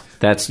work.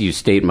 You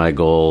state my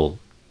goal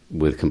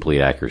with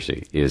complete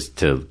accuracy, is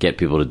to get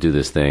people to do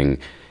this thing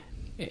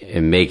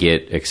and make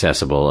it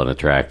accessible and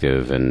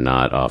attractive and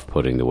not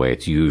off-putting the way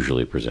it's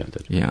usually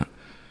presented. Yeah.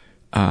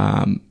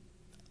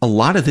 A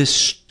lot of this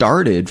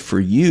started for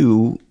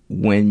you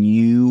when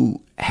you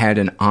had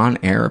an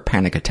on-air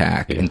panic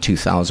attack in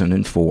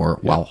 2004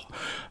 while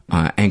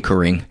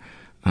anchoring.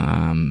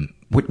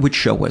 Which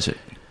show was it?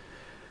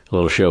 A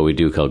little show we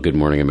do called Good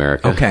Morning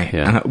America. Okay.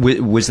 Yeah.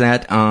 Was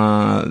that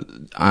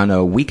on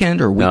a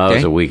weekend or weekday? No, it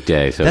was a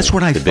weekday. So that's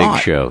what I thought. The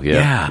big show.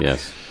 Yeah.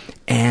 Yes.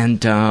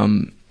 And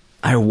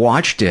I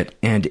watched it,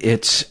 and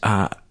it's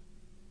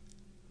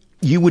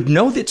you would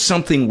know that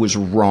something was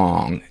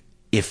wrong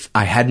if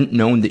I hadn't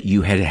known that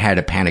you had had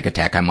a panic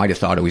attack. I might have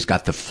thought, he's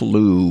got the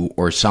flu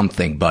or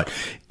something, but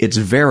it's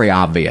very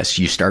obvious.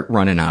 You start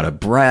running out of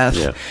breath.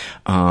 Yeah.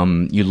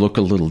 You look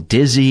a little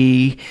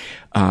dizzy.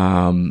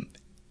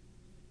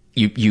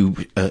 You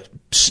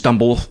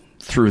stumble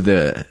through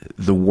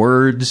the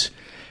words.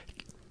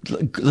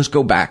 Let's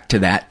go back to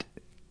that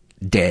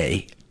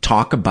day.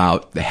 Talk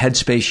about the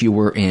headspace you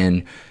were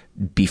in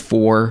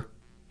before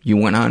you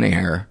went on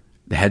air,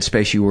 the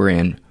headspace you were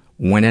in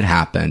when it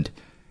happened,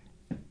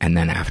 and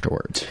then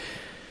afterwards.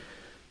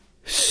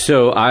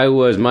 So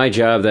my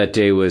job that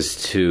day was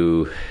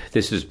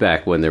this was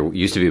back when there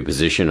used to be a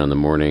position on the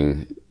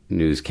morning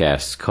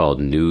newscasts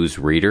called news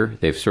reader.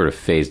 They've sort of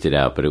phased it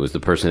out, but it was the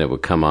person that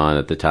would come on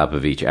at the top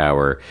of each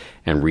hour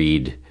and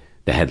read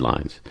the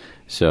headlines.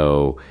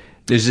 So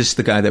is this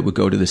the guy that would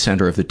go to the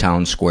center of the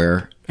town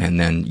square and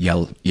then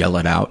yell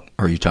it out?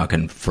 Or are you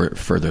talking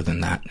further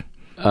than that?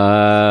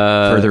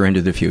 Further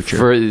into the future?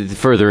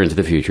 Further into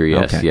the future,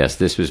 yes. Okay. Yes,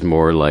 this was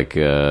more like,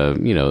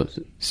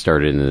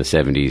 started in the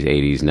 70s,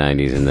 80s,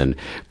 90s, and then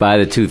by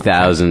the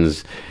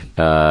 2000s,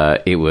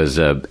 it was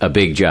a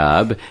big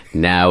job.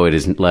 Now it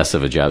is less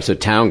of a job. So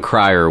Town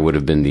Crier would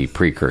have been the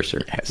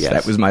precursor. Yes.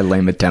 That was my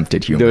lame attempt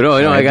at humor.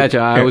 No, I got you.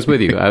 I was with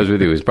you.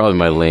 It was probably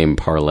my lame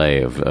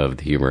parlay of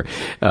the humor.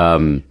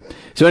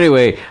 So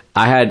anyway,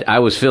 I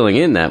was filling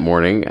in that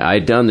morning.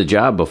 I'd done the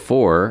job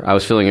before. I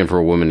was filling in for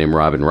a woman named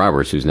Robin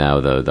Roberts, who's now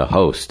the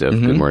host of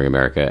Good Morning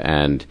America.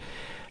 And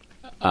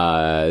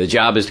the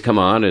job is to come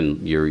on,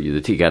 and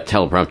you got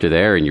teleprompter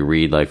there, and you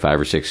read like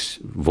 5 or 6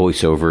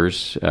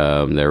 voiceovers.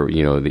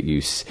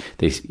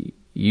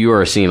 You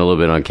are seen a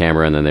little bit on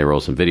camera, and then they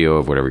roll some video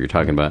of whatever you're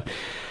talking about.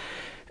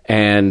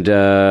 And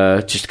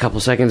just a couple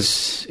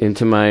seconds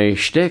into my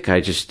shtick, I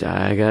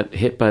got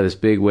hit by this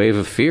big wave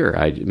of fear.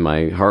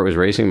 My heart was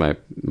racing,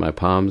 my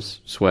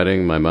palms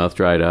sweating, my mouth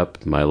dried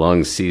up, my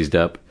lungs seized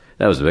up.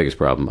 That was the biggest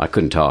problem. I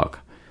couldn't talk,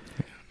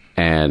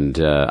 and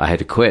I had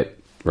to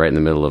quit right in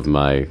the middle of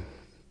my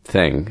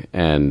thing,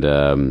 and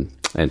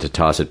to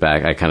toss it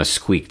back, I kind of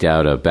squeaked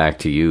out a "back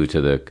to you" to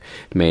the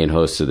main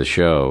host of the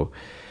show.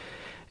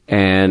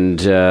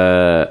 And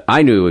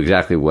I knew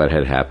exactly what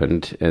had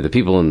happened. The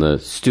people in the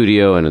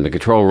studio and in the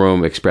control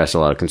room expressed a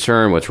lot of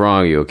concern. What's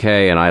wrong? Are you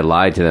okay? And I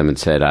lied to them and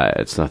said,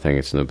 it's nothing.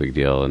 It's no big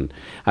deal. And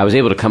I was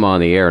able to come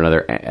on the air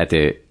at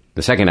the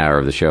second hour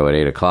of the show at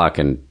 8 o'clock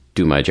and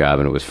do my job,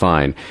 and it was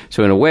fine.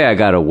 So in a way, I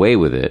got away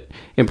with it.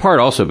 In part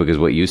also because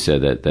what you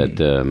said,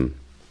 that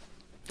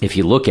if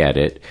you look at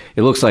it,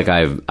 it looks like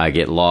I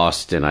get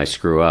lost and I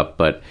screw up,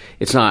 but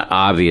it's not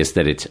obvious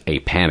that it's a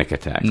panic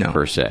attack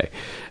per se.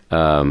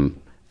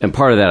 And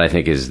part of that, I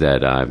think, is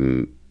that I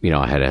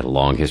had a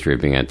long history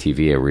of being on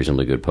TV, a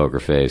reasonably good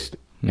poker face,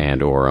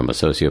 or I'm a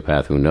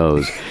sociopath, who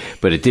knows?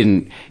 But it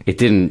didn't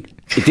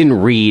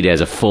read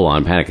as a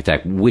full-on panic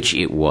attack, which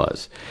it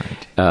was.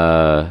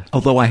 Right.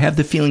 Although I have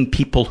the feeling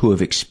people who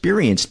have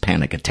experienced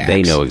panic attacks,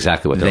 they know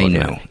exactly what they're looking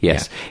at.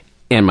 Yes.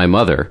 Yeah. And my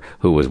mother,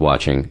 who was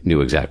watching,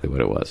 knew exactly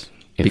what it was.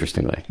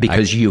 Interestingly,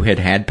 because you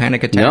had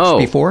panic attacks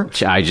before?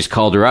 I just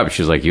called her up.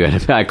 She was like,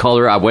 I called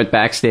her up. I went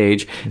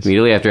backstage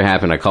immediately after it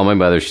happened. I called my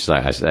mother. She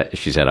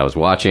said I was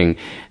watching.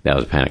 That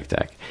was a panic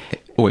attack.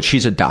 Well,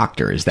 she's a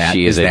doctor.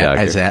 She is a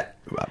doctor.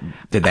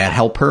 Did that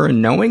help her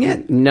in knowing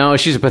it? No,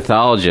 she's a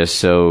pathologist,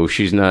 so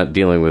she's not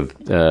dealing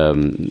with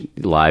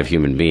live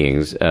human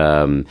beings.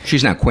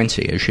 She's not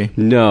Quincy, is she?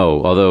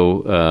 No,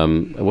 although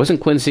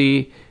wasn't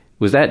Quincy.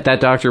 Was that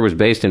doctor was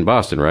based in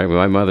Boston, right?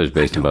 My mother's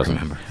based in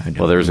Boston.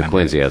 Well, there's a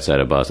Quincy outside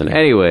of Boston. Yeah.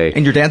 Anyway,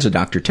 and your dad's a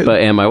doctor too.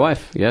 And my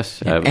wife,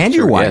 yes, and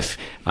your wife.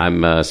 Yes.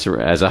 I'm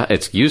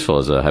it's useful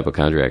as a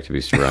hypochondriac to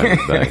be surrounded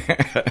by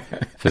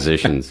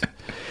physicians.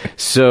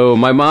 So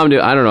my mom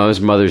knew. I don't know. It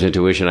was mother's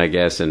intuition, I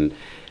guess, and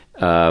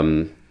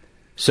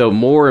So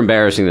more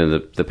embarrassing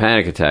than the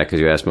panic attack,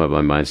 because you asked me about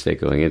my mind state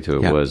going into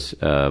it,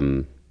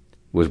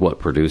 was what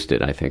produced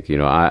it, I think. You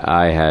know,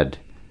 I had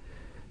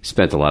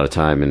spent a lot of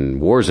time in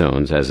war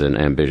zones as an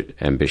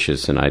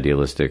ambitious and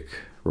idealistic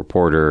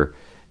reporter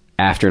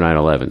after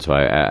 9/11. So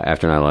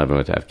after 9/11, I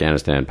went to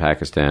Afghanistan,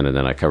 Pakistan, and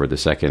then I covered the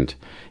second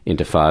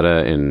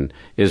Intifada in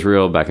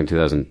Israel back in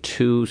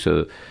 2002.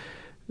 So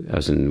I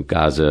was in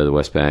Gaza, the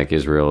West Bank,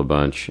 Israel a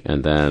bunch,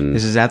 and then...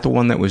 Is that the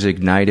one that was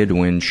ignited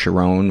when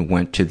Sharon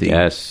went to the...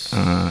 Yes,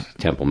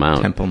 Temple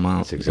Mount. Temple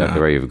Mount. That's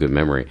exactly right. You have a good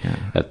memory.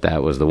 Yeah.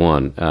 That was the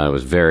one. It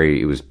was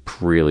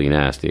really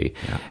nasty.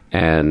 Yeah.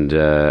 And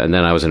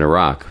then I was in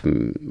Iraq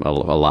a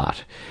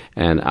lot.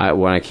 And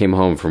when I came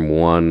home from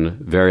one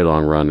very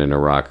long run in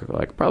Iraq,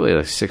 like probably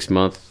a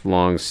 6-month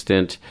long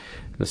stint,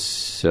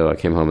 so I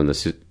came home in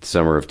the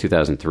summer of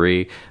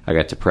 2003, I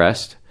got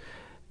depressed.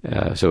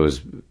 So it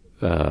was...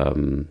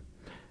 the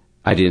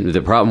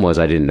problem was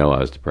I didn't know I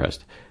was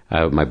depressed.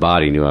 My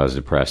body knew I was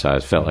depressed. I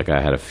felt like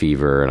I had a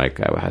fever and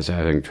I was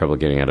having trouble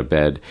getting out of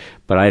bed,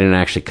 but I didn't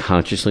actually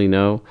consciously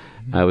know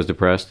I was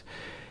depressed.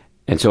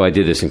 And so I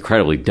did this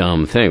incredibly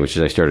dumb thing, which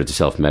is I started to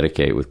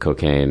self-medicate with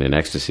cocaine and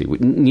ecstasy,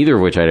 neither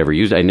of which I'd ever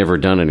used. I'd never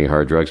done any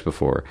hard drugs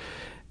before.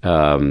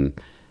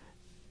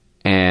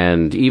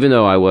 And even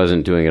though I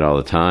wasn't doing it all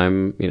the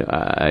time, you know,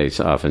 I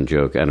often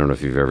joke, I don't know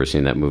if you've ever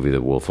seen that movie,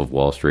 The Wolf of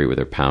Wall Street, where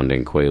they're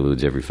pounding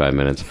Quaaludes every 5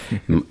 minutes.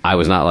 I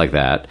was not like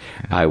that.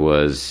 My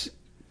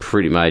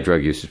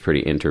drug use was pretty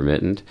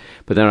intermittent.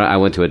 But then I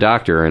went to a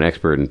doctor, an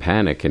expert in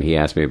panic, and he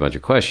asked me a bunch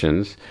of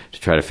questions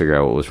to try to figure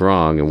out what was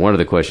wrong. And one of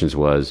the questions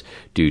was,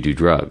 do you do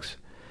drugs?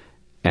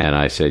 And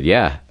I said,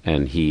 yeah.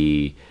 And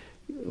he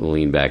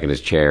leaned back in his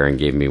chair and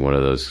gave me one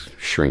of those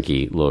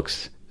shrinky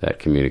looks that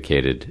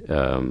communicated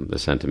the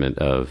sentiment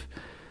of,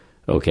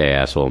 okay,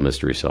 asshole,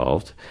 mystery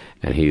solved.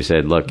 And he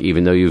said, look,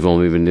 even though you've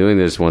only been doing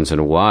this once in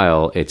a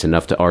while, it's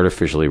enough to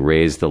artificially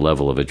raise the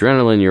level of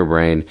adrenaline in your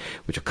brain,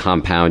 which will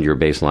compound your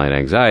baseline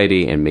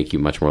anxiety and make you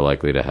much more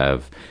likely to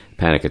have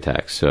panic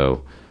attacks.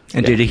 So,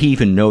 and did he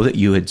even know that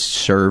you had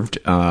served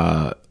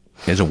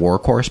as a war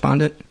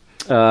correspondent?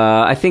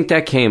 I think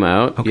that came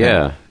out.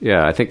 Okay.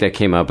 Yeah, I think that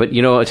came out. But,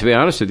 you know, to be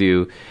honest with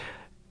you,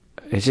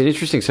 it's an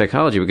interesting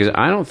psychology because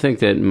I don't think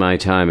that my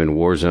time in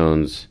war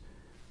zones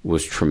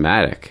was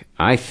traumatic.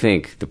 I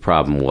think the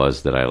problem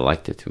was that I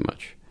liked it too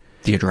much.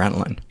 The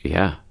adrenaline.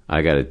 Yeah.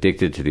 I got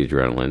addicted to the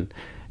adrenaline.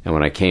 And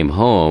when I came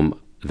home,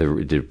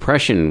 the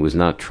depression was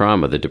not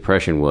trauma. The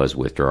depression was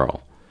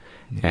withdrawal.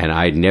 Yeah. And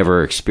I'd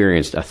never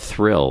experienced a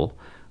thrill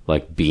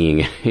like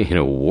being in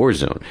a war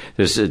zone.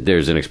 There's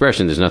an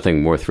expression, there's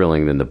nothing more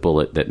thrilling than the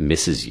bullet that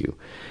misses you.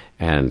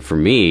 And for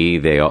me,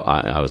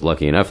 I was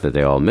lucky enough that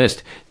they all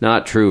missed.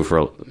 Not true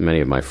for many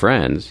of my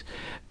friends.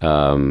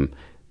 But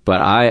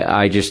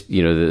I just,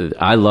 you know,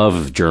 I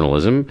love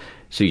journalism.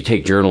 So you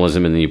take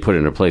journalism and then you put it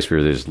in a place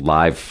where there's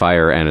live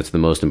fire and it's the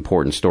most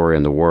important story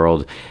in the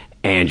world.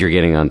 And you're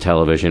getting on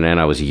television. And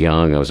I was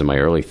young. I was in my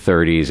early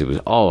 30s. It was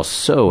all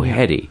so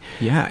heady.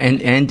 Yeah.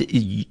 And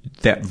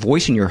that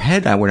voice in your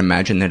head, I would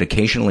imagine, that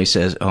occasionally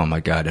says, oh, my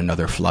God,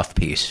 another fluff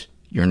piece.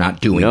 You're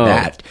not doing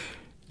that.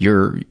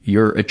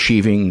 You're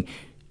achieving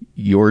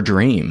your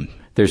dream.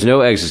 There's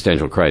no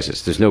existential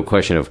crisis. There's no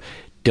question of,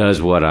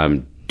 does what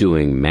I'm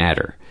doing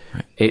matter?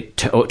 Right. It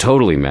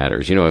totally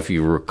matters. You know, if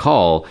you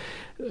recall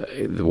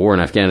the war in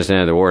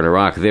Afghanistan, the war in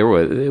Iraq,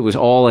 it was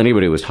all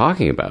anybody was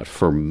talking about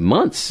for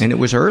months. And it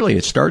was early.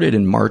 It started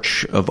in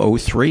March of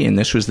 2003, and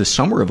this was the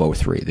summer of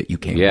 2003 that you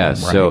came home, right?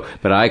 So,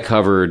 but I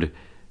covered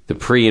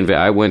the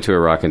I went to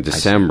Iraq in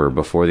December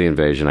before the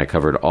invasion. I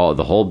covered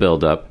the whole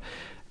build-up,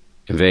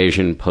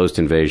 invasion,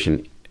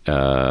 post-invasion,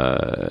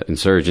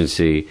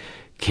 insurgency.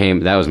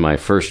 That was my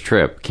first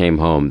trip, came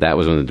home. That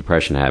was when the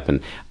depression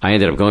happened. I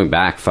ended up going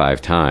back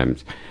 5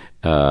 times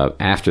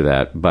after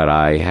that, but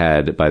I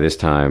had, by this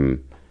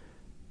time,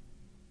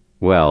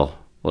 well,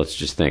 let's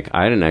just think.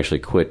 I didn't actually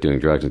quit doing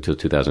drugs until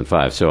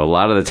 2005. So a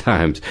lot of the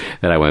times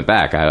that I went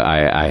back,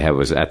 I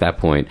was at that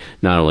point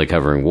not only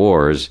covering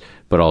wars,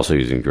 but also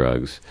using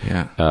drugs.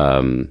 Yeah.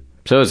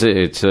 So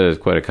it's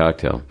quite a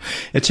cocktail.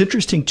 It's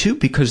interesting too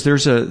because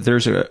there's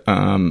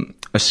a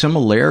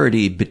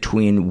similarity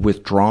between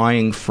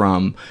withdrawing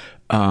from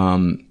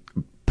addictive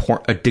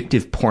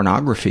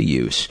pornography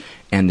use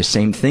and the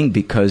same thing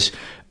because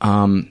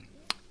for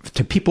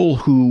people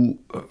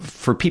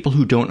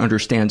who don't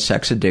understand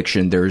sex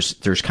addiction,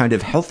 there's kind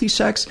of healthy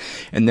sex,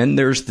 and then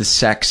there's the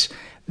sex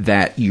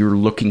that you're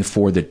looking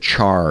for the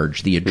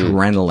charge, the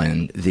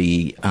adrenaline,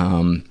 the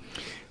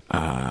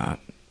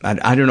I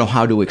don't know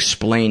how to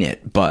explain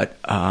it, but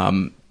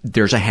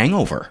there's a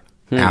hangover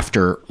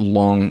after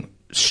long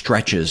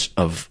stretches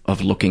of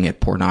looking at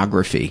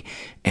pornography,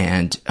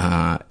 and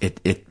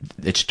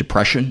it's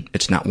depression.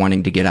 It's not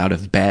wanting to get out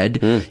of bed.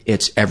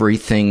 It's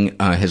everything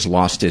has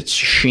lost its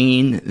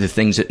sheen. The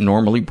things that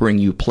normally bring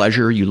you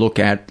pleasure, you look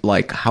at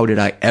like, how did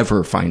I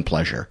ever find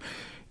pleasure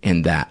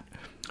in that?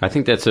 I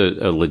think that's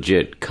a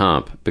legit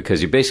comp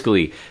because you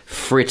basically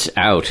fritz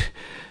out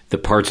the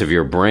parts of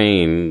your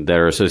brain that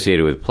are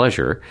associated with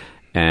pleasure,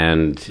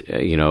 and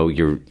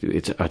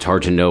it's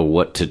hard to know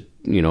what to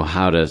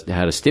how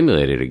to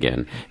stimulate it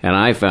again. And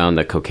I found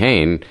that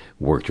cocaine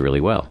worked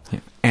really well. Yeah.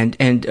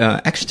 And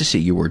ecstasy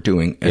you were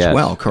doing as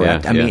well,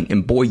 correct? I mean,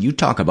 and boy, you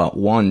talk about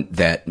one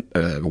that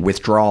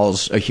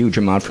withdraws a huge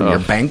amount from your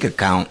bank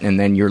account, and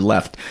then you're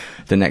left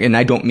the next. And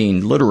I don't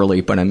mean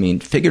literally, but I mean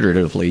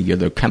figuratively. You're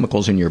the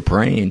chemicals in your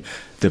brain.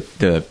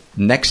 The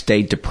next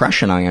day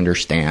depression, I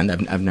understand.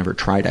 I've never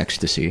tried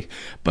ecstasy,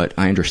 but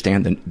I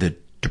understand the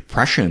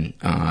depression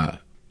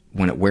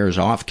when it wears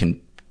off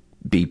can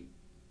be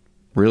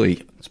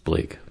really it's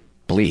bleak.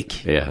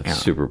 Yeah, it's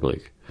super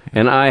bleak.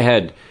 And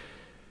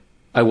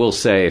I will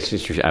say,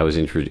 I was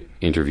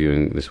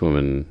interviewing this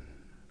woman,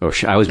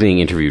 I was being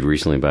interviewed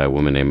recently by a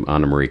woman named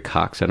Anna Marie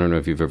Cox. I don't know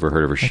if you've ever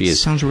heard of her.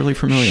 Sounds really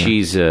familiar.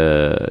 She's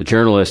a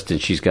journalist,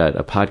 and she's got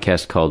a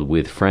podcast called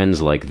With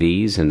Friends Like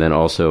These, and then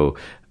also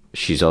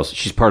she's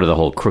part of the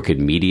whole Crooked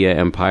Media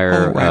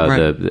empire.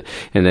 Right.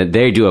 And then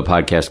they do a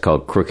podcast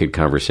called Crooked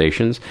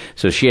Conversations.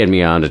 So she had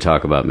me on to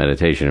talk about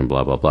meditation and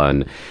blah, blah, blah.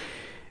 And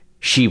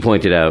she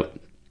pointed out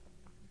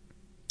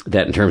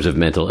that in terms of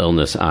mental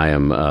illness, I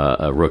am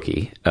a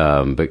rookie.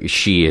 But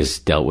she has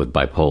dealt with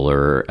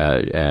bipolar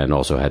and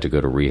also had to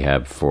go to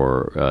rehab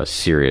for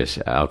serious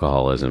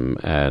alcoholism.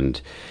 And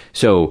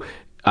so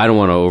I don't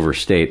want to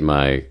overstate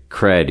my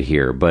cred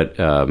here, but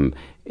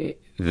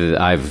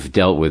I've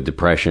dealt with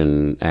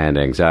depression and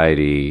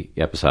anxiety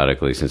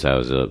episodically since I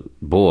was a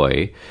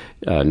boy.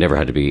 Never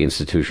had to be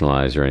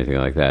institutionalized or anything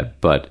like that.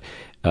 But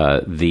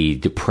the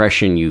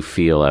depression you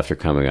feel after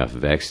coming off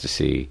of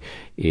ecstasy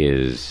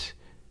is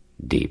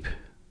deep,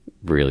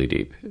 really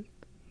deep.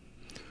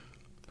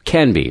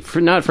 Can be,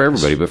 not for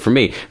everybody, but for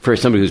me, for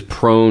somebody who's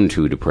prone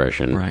to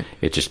depression,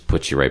 it just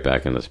puts you right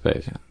back into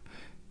space. Yeah.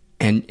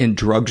 And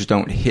drugs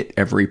don't hit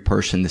every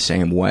person the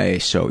same way.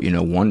 So,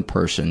 one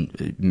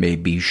person may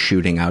be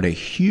shooting out a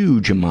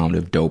huge amount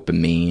of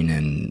dopamine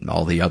and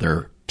all the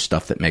other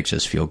stuff that makes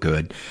us feel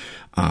good,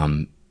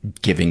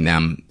 giving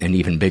them an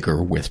even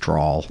bigger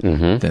withdrawal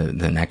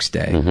the next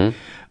day.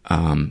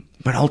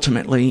 But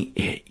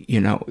ultimately,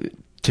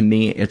 to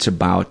me, it's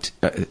about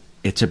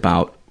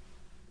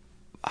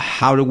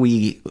how do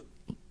we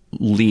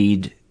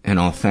lead an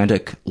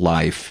authentic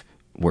life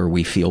where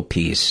we feel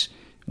peace,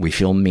 we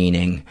feel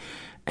meaning,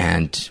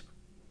 and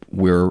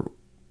we're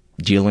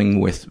dealing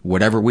with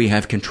whatever we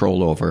have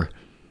control over.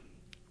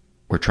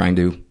 We're trying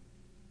to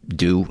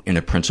do in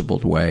a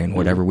principled way, and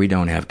whatever we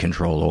don't have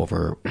control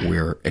over,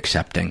 we're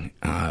accepting,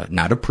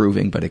 not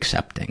approving, but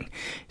accepting.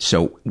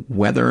 So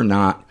whether or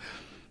not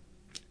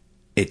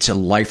it's a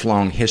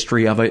lifelong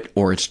history of it,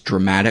 or it's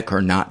dramatic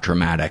or not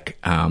dramatic,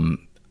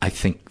 I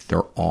think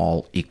they're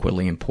all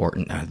equally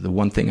important. The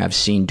one thing I've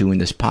seen doing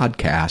this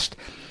podcast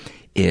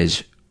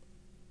is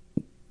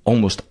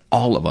almost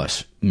all of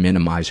us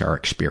minimize our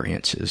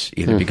experiences,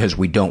 either because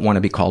we don't want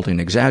to be called an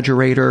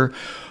exaggerator,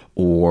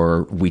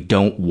 or we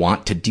don't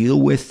want to deal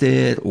with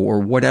it, or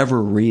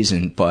whatever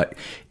reason. But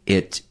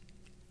it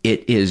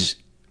is,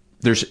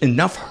 there's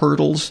enough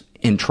hurdles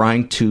in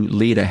trying to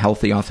lead a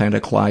healthy,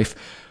 authentic life.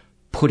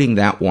 Putting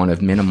that one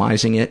of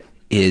minimizing it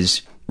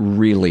is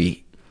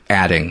really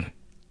adding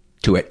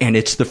to it. And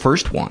it's the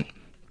first one,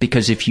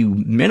 because if you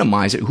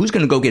minimize it, who's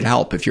going to go get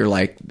help if you're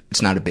like,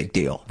 it's not a big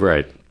deal?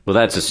 Right. Well,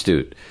 that's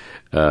astute.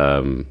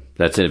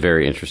 That's a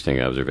very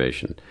interesting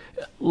observation.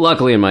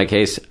 Luckily, in my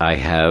case, I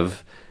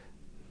have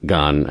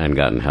gone and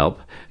gotten help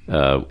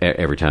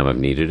every time I've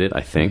needed it,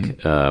 I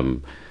think.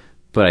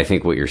 But I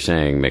think what you're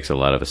saying makes a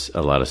lot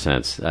of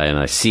sense. And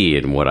I see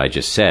in what I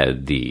just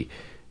said,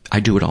 I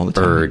do it all the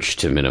time. Urge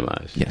to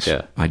minimize. Yes,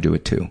 yeah. I do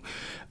it too.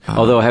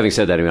 Although, having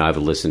said that, I mean, I've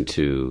listened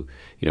to,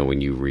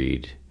 when you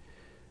read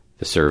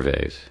the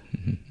surveys,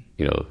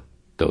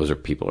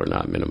 people are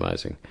not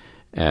minimizing.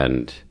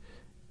 And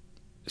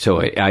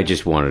so I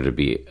just wanted to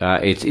be,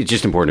 it's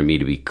just important to me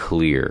to be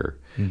clear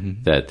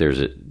that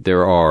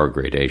there are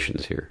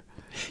gradations here.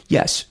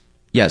 Yes,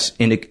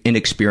 in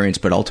experience,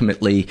 but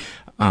ultimately,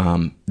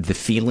 the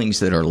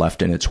feelings that are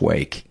left in its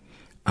wake,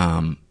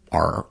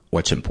 are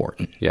what's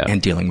important,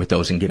 and dealing with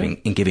those and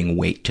giving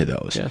weight to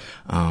those,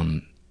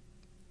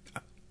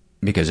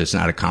 because it's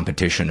not a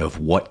competition of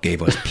what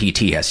gave us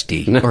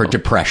PTSD or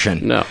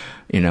depression,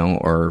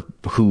 or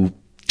who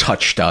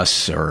touched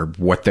us or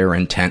what their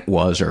intent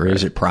was, or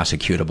is it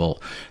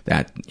prosecutable.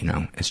 That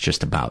it's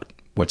just about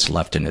what's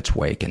left in its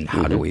wake, and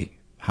how do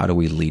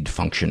we lead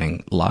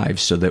functioning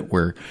lives so that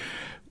we're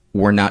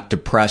not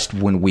depressed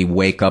when we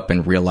wake up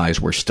and realize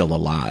we're still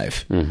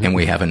alive and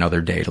we have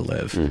another day to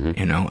live.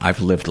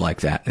 I've lived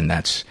like that, and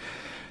that's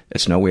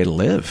no way to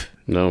live.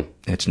 No.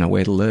 It's no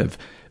way to live.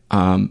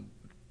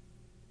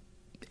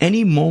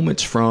 Any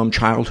moments from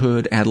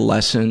childhood,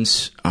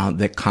 adolescence,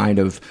 that kind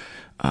of,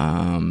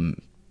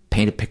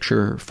 paint a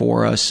picture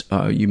for us?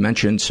 You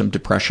mentioned some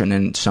depression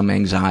and some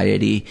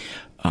anxiety.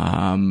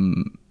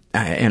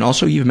 And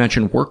also you've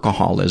mentioned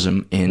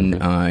workaholism in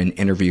an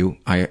interview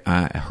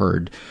I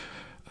heard.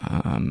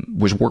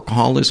 Was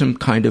workaholism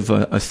kind of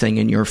a thing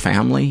in your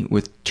family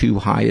with two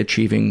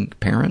high-achieving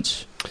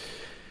parents?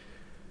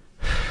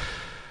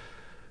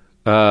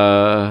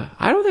 I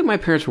don't think my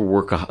parents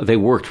were they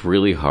worked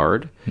really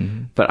hard,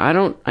 but I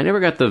never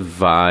got the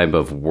vibe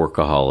of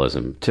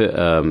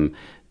workaholism.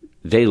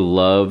 They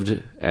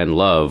loved and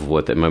love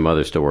my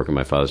mother's still working,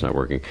 my father's not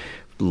working.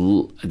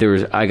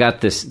 I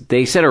got this,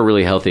 they set a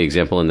really healthy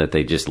example in that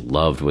they just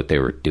loved what they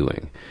were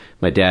doing.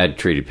 My dad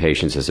treated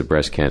patients as a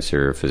breast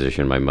cancer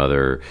physician. My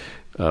mother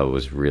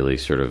was really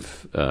sort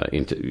of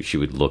she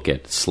would look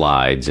at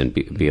slides and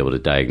be able to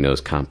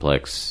diagnose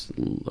complex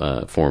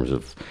forms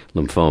of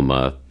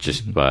lymphoma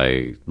just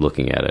by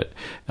looking at it.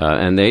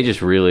 And they just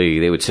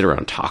they would sit around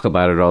and talk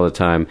about it all the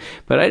time.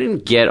 But I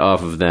didn't get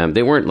off of them.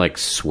 They weren't like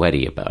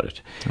sweaty about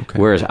it. Okay.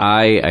 Whereas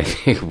I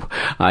think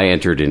I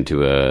entered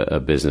into a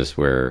business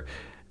where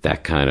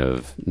that kind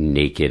of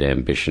naked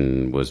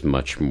ambition was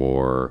much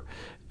more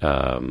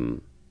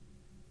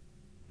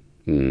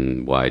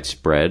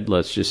widespread,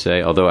 let's just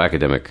say, although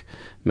academic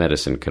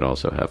medicine can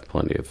also have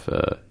plenty of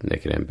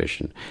naked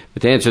ambition.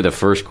 But to answer the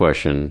first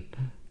question,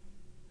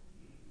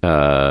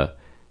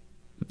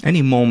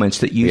 any moments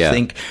that you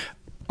think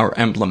are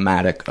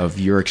emblematic of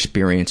your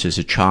experience as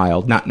a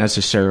child, not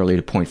necessarily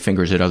to point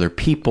fingers at other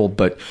people,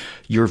 but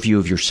your view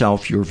of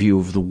yourself, your view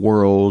of the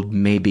world,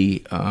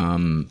 maybe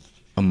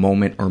a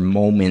moment or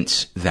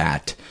moments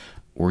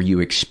where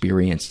you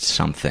experienced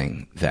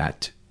something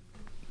that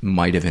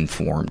might have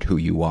informed who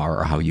you are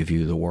or how you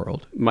view the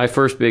world. My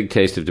first big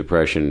taste of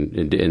depression,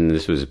 and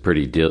this was a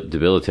pretty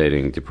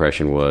debilitating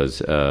depression,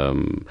 was, I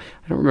don't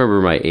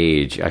remember my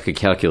age. I could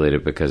calculate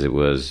it because it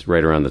was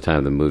right around the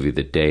time the movie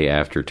The Day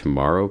After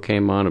Tomorrow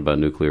came on about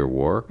nuclear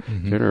war.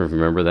 Mm-hmm. Do you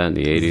remember that in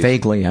the 80s?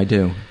 Vaguely, I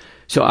do.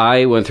 So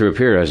I went through a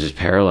period, I was just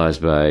paralyzed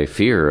by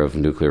fear of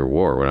nuclear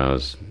war when I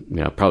was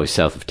probably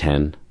south of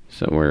 10,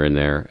 somewhere in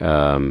there.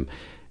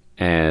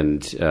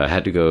 And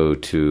had to go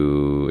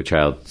to a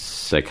child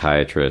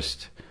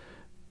psychiatrist,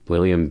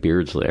 William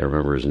Beardsley, I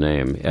remember his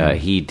name.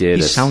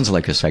 He sounds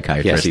like a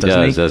psychiatrist, yes, he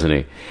does, doesn't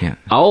he? Yeah.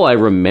 All I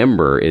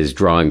remember is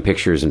drawing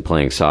pictures and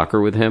playing soccer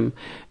with him.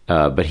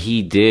 But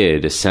he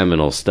did a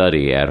seminal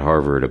study at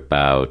Harvard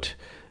about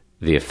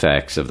the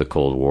effects of the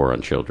Cold War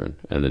on children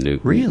and the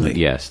nuclear. Really?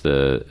 Yes.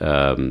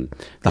 The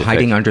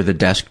hiding under the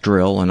desk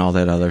drill and all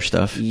that other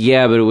stuff.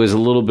 Yeah, but it was a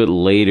little bit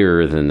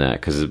later than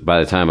that, because by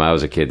the time I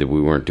was a kid, that we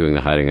weren't doing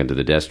the hiding under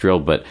the desk drill.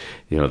 But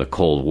the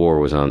Cold War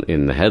was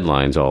in the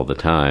headlines all the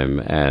time,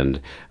 and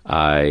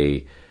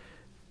I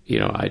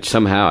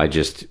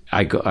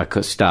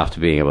stopped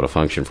being able to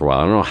function for a while.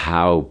 I don't know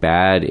how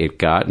bad it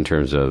got in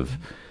terms of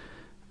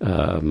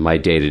my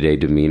day-to-day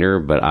demeanor,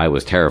 but I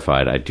was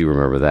terrified. I do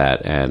remember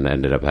that, and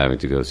ended up having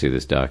to go see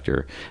this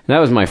doctor. And that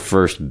was my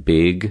first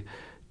big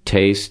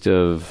taste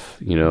of,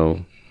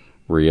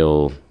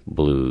 real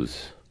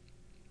blues.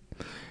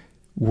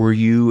 Were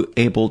you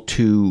able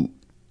to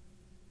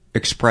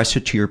express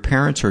it to your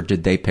parents, or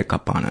did they pick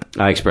up on it?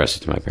 I expressed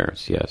it to my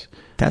parents, yes.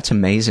 That's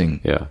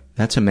amazing. Yeah.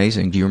 That's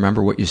amazing. Do you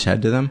remember what you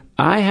said to them?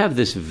 I have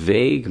this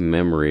vague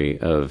memory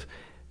of,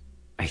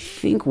 I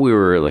think we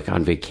were like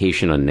on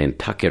vacation on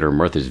Nantucket or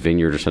Martha's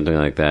Vineyard or something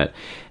like that.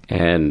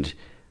 And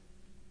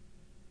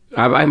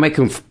I might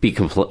be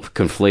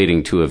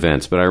conflating two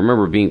events, but I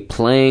remember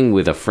playing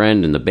with a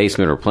friend in the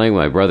basement or playing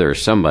with my brother or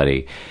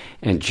somebody,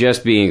 and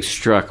just being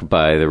struck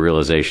by the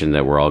realization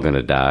that we're all going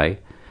to die,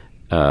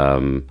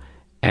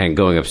 and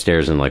going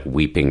upstairs and like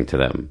weeping to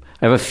them.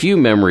 I have a few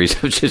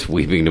memories of just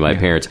weeping to my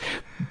parents,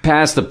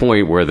 past the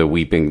point where the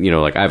weeping,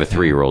 like I have a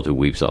 3-year-old who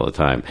weeps all the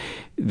time.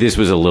 This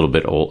was a little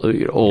bit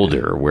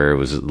older, where it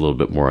was a little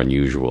bit more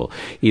unusual,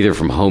 either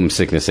from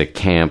homesickness at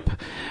camp,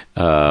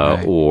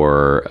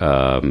 or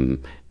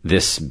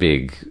this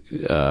big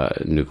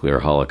nuclear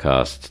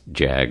holocaust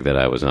jag that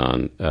I was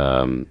on.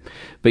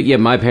 But yeah,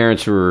 my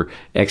parents were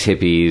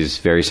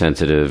ex-hippies, very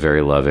sensitive,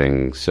 very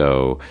loving.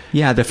 So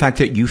yeah, the fact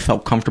that you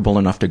felt comfortable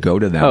enough to go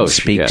to them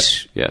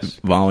speaks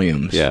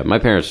volumes. Yeah, my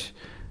parents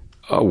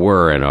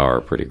were and are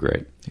pretty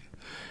great.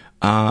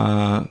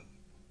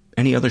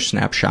 Any other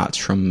snapshots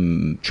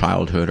from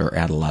childhood or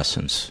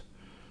adolescence?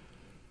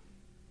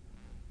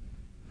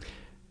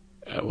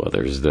 Well,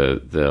 there's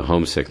the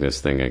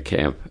homesickness thing at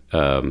camp.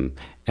 And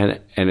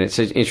it's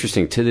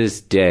interesting, to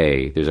this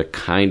day, there's a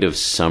kind of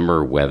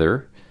summer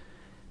weather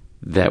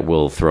that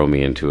will throw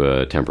me into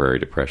a temporary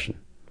depression.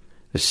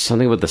 There's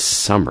something about the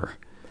summer.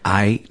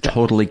 I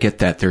totally get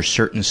that. There's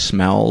certain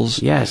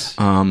smells. Yes.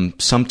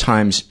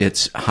 Sometimes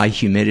it's high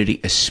humidity,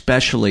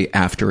 especially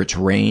after it's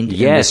rained.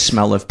 Yes. And the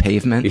smell of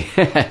pavement.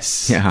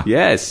 Yes. Yeah.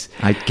 Yes.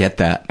 I get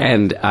that.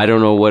 And I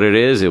don't know what it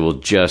is. It will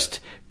just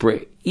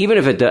bring, even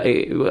if it does,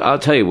 I'll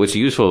tell you what's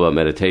useful about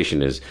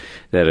meditation is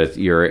that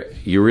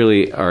you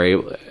really are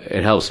able,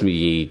 it helps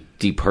me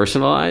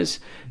depersonalize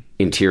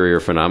interior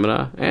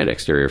phenomena and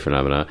exterior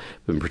phenomena,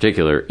 but in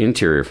particular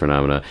interior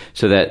phenomena,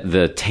 so that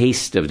the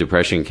taste of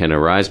depression can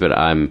arise, but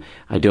I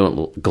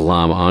don't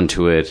glom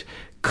onto it,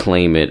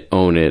 claim it,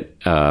 own it,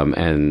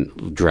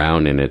 and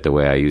drown in it the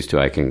way I used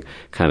to. I can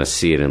kind of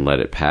see it and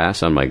let it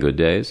pass on my good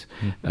days.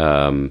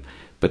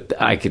 But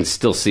I can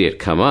still see it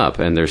come up,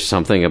 and there's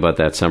something about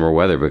that summer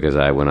weather, because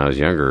when I was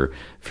younger,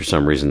 for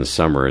some reason the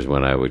summer is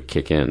when I would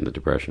kick in the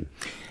depression.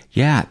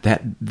 Yeah,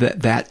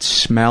 that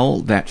smell,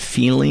 that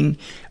feeling,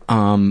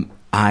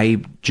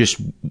 I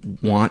just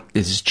want,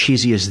 as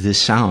cheesy as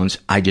this sounds,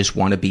 I just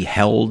want to be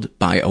held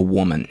by a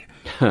woman.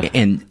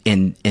 And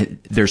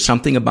there's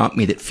something about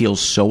me that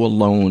feels so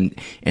alone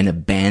and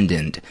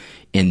abandoned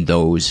in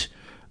those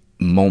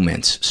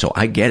moments. So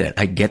I get it.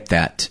 I get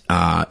that.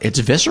 It's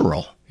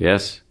visceral.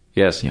 Yes.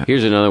 Yeah.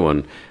 Here's another one.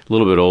 A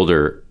little bit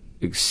older,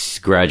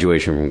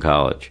 graduation from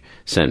college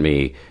sent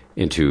me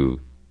into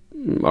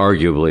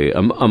arguably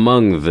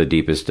among the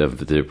deepest of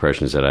the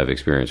depressions that I've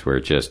experienced, where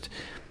it just,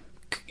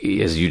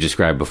 as you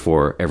described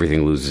before,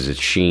 everything loses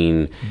its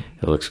sheen.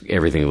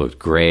 Everything looked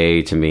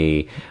gray to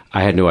me.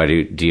 I had no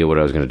idea what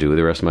I was going to do with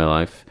the rest of my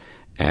life,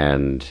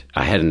 and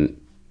I hadn't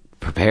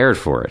prepared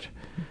for it.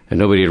 And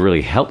nobody had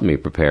really helped me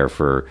prepare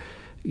for,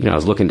 I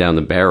was looking down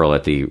the barrel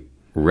at the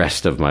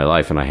rest of my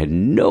life, and I had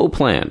no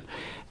plan.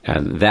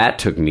 And that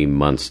took me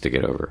months to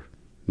get over.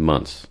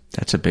 Months.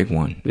 That's a big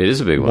one. It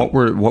is a big one.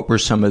 What were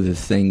some of the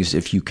things,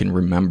 if you can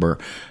remember,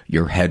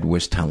 your head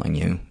was telling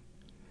you?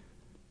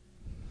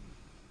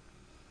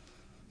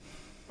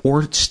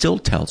 Or it still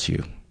tells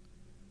you?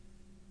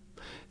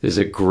 There's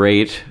a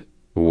great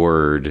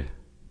word.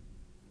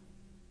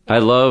 I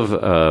love,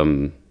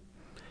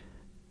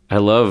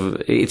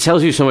 it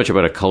tells you so much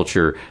about a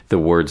culture, the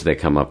words they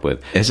come up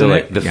with. Isn't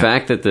it? The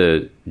fact that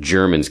the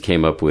Germans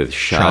came up with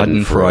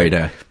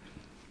Schadenfreude,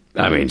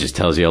 just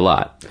tells you a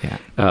lot. Yeah.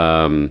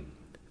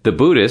 The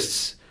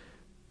Buddhists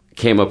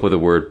came up with a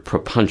word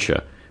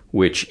prapancha,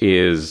 which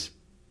is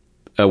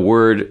a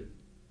word.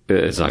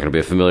 It's not going to be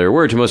a familiar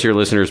word to most of your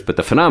listeners, but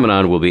the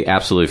phenomenon will be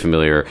absolutely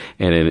familiar.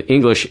 And in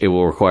English, it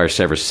will require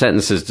several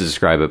sentences to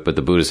describe it, but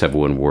the Buddhists have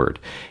one word.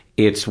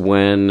 It's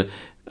when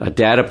a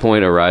data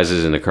point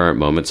arises in the current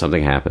moment,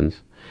 something happens,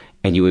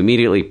 and you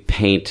immediately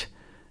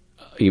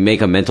you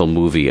make a mental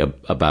movie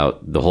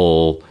about the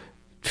whole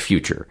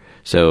future.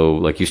 So,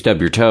 like, you stub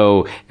your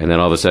toe, and then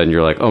all of a sudden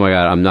you're like, oh my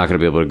God, I'm not going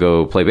to be able to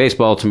go play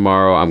baseball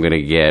tomorrow. I'm going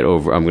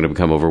to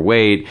become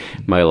overweight.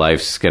 My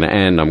life's going to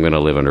end. I'm going to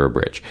live under a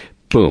bridge.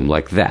 Boom,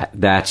 like that.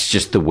 That's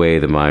just the way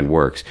the mind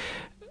works.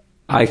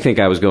 I think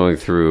I was going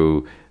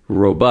through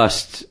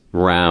robust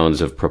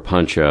rounds of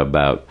prapancha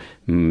about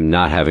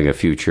not having a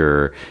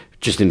future,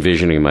 just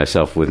envisioning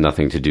myself with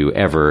nothing to do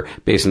ever,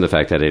 based on the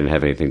fact that I didn't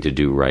have anything to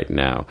do right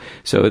now.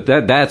 So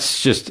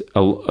that's just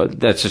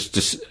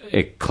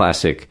a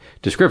classic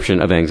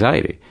description of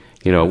anxiety.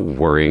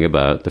 Worrying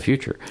about the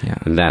future. Yeah.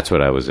 And that's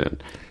what I was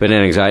in. But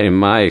in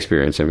my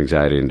experience,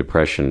 anxiety and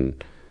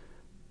depression,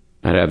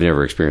 I've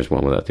never experienced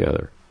one without the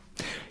other.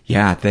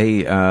 Yeah,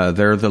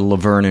 they're the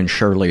Laverne and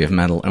Shirley of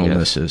mental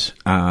illnesses.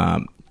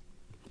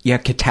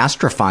 Yes.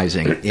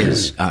 Catastrophizing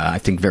is, I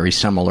think, very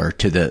similar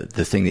to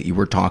the thing that you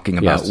were talking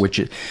about, which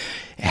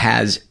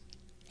has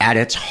at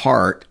its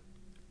heart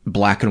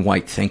black and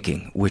white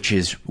thinking, which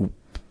is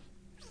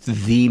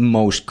the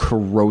most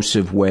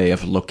corrosive way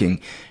of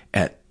looking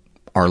at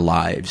our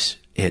lives.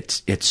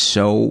 It's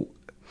so.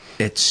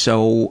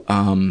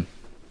 Can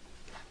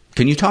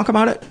you talk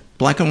about it?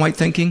 Black and white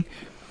thinking.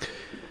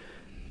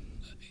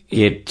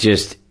 It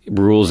just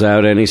rules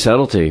out any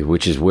subtlety,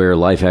 which is where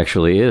life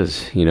actually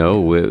is.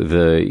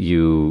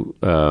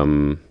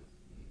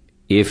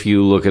 If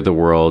you look at the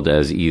world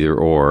as either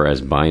or, as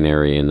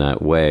binary in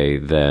that way,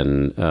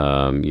 then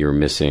you're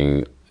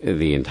missing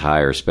the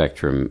entire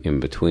spectrum in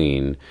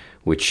between,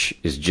 which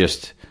is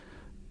just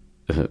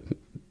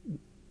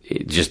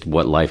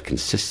what life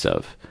consists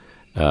of.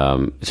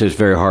 So it's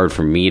very hard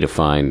for me to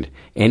find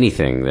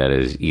anything that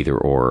is either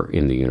or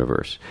in the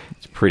universe.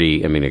 It's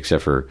pretty,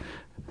 except for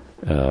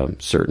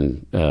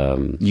certain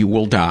you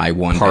will die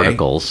one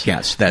particles. Day.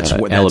 Yes, that's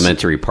what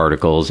elementary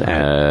particles,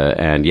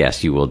 and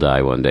yes, you will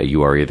die one day.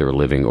 You are either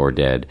living or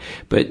dead.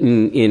 But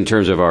in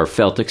terms of our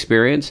felt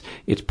experience,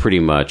 it's pretty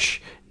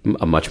much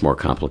a much more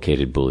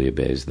complicated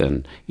bouillabaisse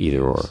than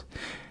either or.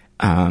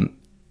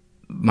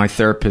 My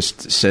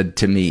therapist said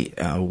to me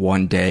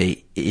one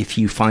day, if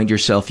you find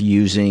yourself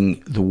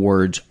using the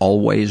words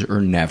always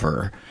or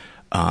never,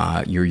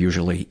 you're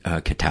usually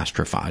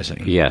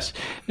catastrophizing. Yes.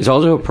 There's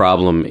also a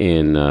problem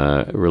in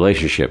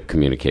relationship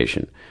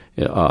communication.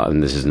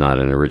 And this is not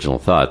an original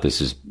thought.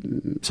 This is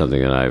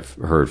something that I've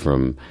heard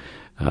from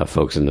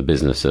folks in the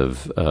business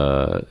of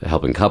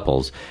helping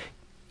couples.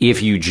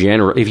 If you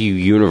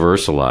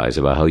universalize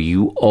about how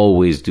you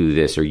always do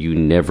this or you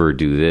never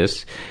do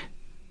this,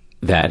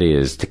 that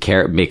is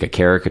to make a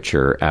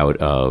caricature out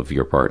of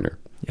your partner.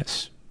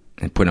 Yes.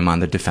 And put them on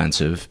the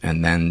defensive,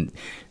 and then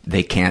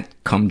they can't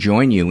come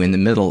join you in the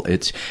middle.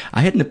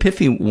 I had an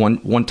epiphany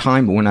one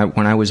time when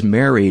I was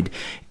married,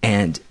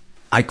 and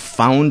I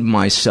found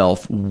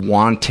myself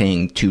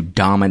wanting to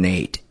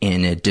dominate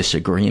in a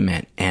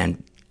disagreement.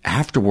 And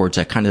afterwards,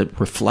 I kind of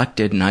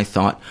reflected, and I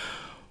thought,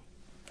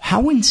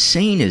 how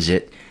insane is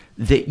it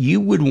that you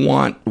would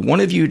want one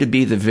of you to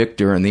be the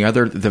victor and the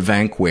other the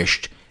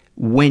vanquished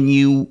when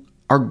you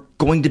are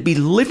going to be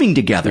living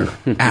together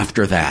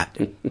after that?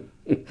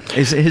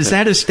 Is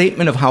that a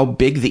statement of how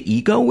big the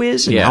ego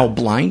is and how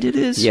blind it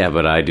is? Yeah,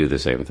 but I do the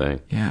same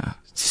thing. Yeah.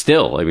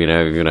 Still, I mean,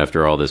 even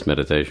after all this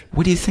meditation.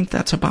 What do you think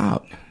that's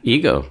about?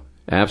 Ego.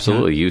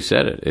 Absolutely. Yeah. You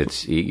said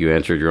it. You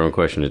answered your own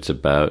question. It's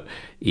about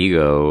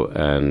ego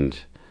and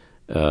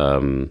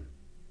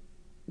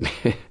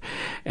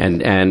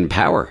and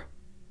power.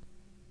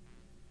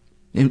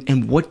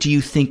 And what do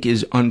you think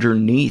is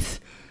underneath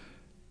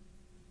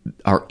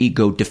our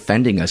ego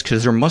defending us?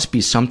 Because there must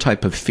be some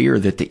type of fear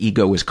that the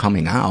ego is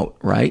coming out,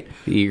 right?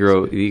 The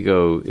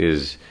ego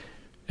is,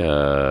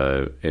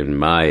 in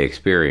my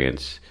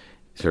experience,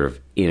 sort of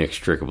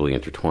inextricably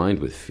intertwined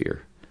with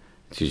fear.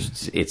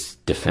 It's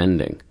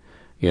defending.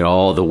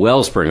 All the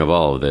wellspring of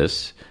all of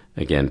this,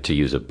 again, to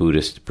use a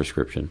Buddhist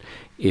prescription,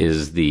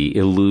 is the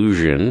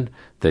illusion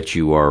that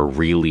you are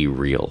really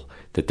real,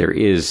 that there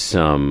is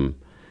some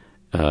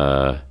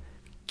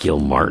Gil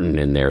Martin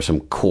in there, some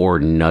core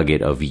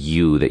nugget of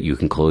you that you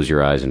can close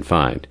your eyes and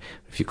find.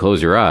 If you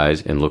close your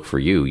eyes and look for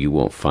you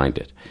won't find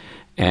it.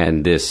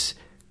 And this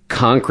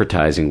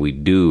concretizing we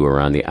do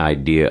around the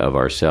idea of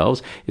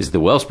ourselves is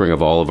the wellspring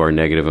of all of our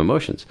negative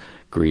emotions: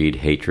 greed,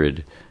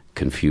 hatred,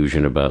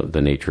 confusion about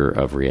the nature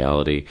of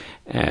reality.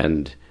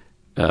 And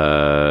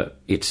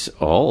it's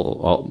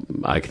all,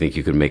 I think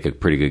you could make a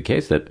pretty good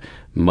case that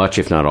much,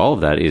 if not all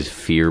of that, is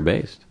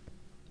fear-based.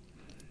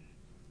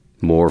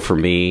 More for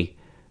me,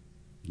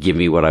 give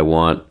me what I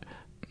want,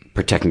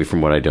 protect me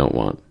from what I don't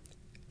want.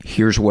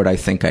 Here's what I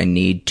think I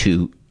need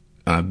to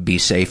be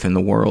safe in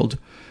the world.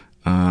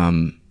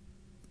 Kind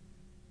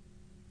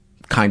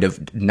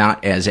of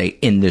not as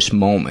in this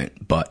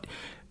moment, but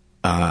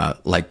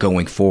like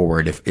going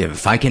forward.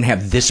 If I can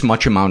have this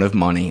much amount of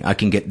money, I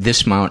can get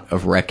this amount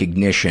of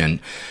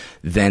recognition,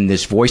 then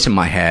this voice in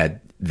my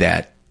head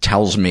that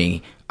tells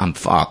me I'm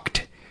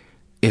fucked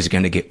is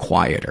going to get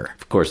quieter.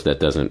 Of course, that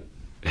doesn't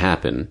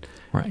happen.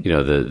 Right.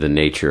 The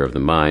nature of the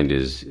mind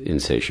is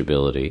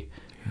insatiability.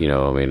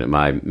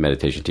 My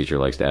meditation teacher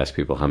likes to ask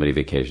people, how many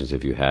vacations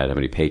have you had? How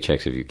many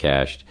paychecks have you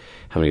cashed?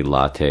 How many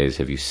lattes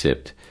have you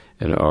sipped?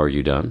 And are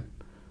you done?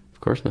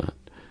 Of course not.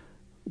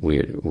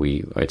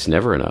 It's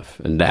never enough.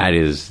 And that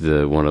is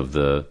one of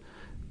the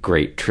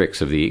great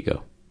tricks of the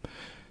ego.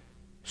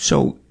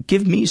 So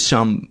give me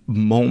some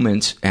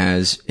moments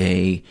as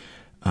a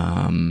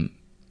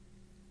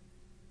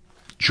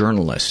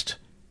journalist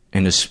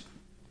and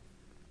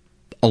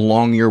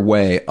along your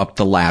way up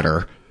the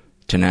ladder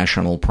to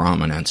national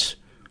prominence,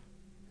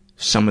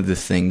 some of the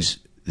things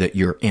that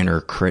your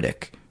inner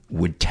critic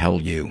would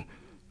tell you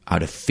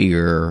out of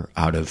fear,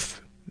 out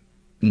of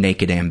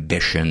naked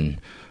ambition,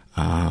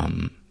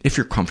 if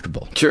you're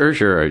comfortable. Sure.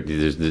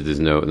 There's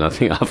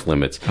nothing off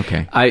limits.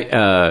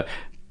 Okay.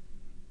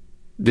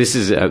 This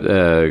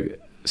is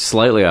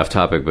slightly off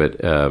topic, but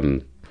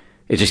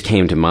it just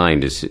came to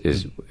mind as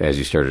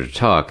you started to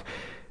talk,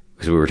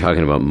 because we were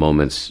talking about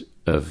moments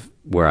of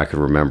where I could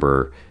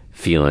remember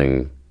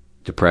feeling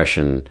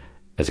depression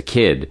as a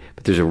kid,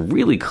 but there's a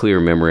really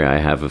clear memory I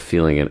have of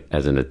feeling it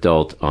as an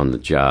adult on the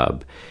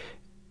job.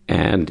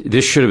 And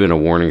this should have been a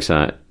warning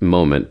sign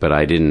moment, but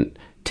I didn't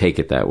take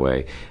it that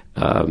way.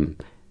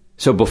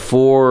 So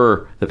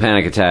before the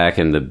panic attack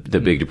and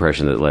the big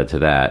depression that led to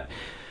that,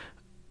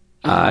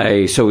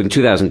 so in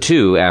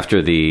 2002,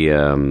 after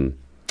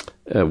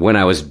when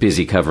I was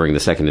busy covering the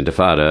Second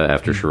Intifada,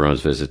 after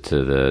Sharon's visit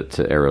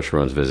to Ariel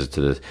Sharon's visit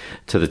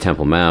to the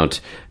Temple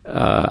Mount,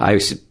 I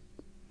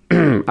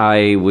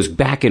was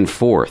back and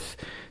forth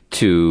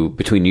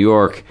between New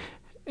York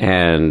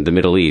and the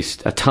Middle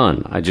East a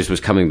ton. I just was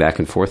coming back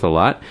and forth a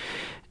lot.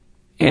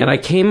 And I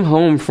came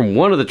home from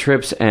one of the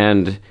trips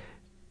and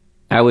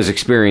I was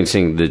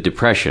experiencing the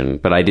depression,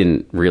 but I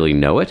didn't really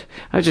know it.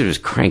 I just was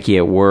cranky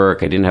at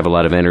work. I didn't have a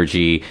lot of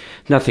energy.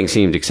 Nothing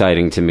seemed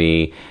exciting to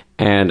me.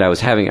 And I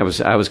was kind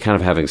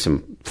of having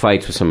some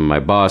fights with some of my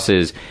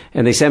bosses,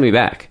 and they sent me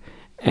back.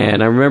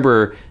 And I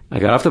remember I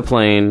got off the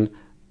plane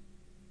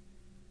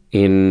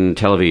in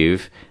Tel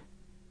Aviv.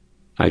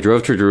 I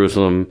drove to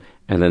Jerusalem,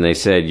 and then they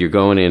said, you're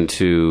going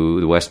into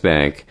the West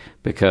Bank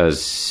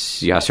because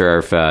Yasser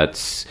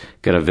Arafat's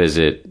going to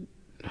visit,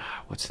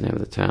 what's the name of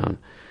the town?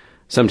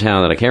 Some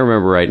town that I can't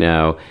remember right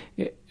now,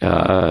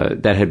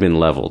 that had been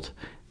leveled.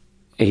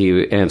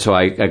 And so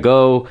I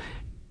go,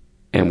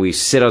 and we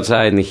sit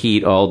outside in the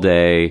heat all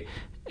day,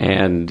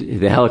 and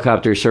the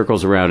helicopter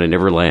circles around and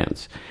never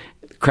lands.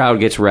 The crowd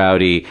gets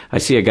rowdy. I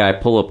see a guy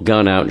pull a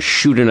gun out and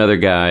shoot another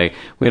guy.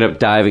 We end up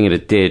diving in a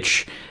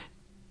ditch.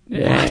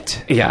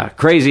 What? Yeah,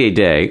 crazy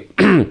day.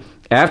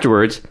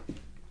 Afterwards,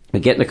 we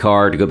get in the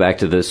car to go back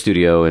to the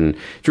studio in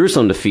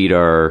Jerusalem to feed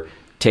our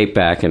tape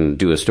back and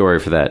do a story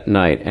for that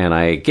night. And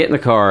I get in the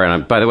car,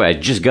 and by the way,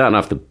 I'd just gotten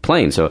off the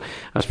plane, so I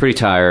was pretty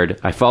tired.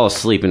 I fall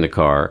asleep in the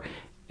car.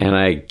 And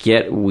I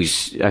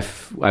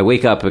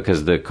wake up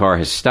because the car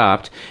has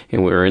stopped,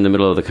 and we're in the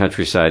middle of the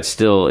countryside,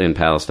 still in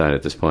Palestine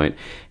at this point,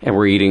 and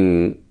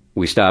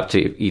we stopped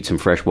to eat some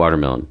fresh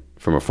watermelon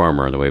from a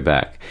farmer on the way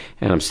back.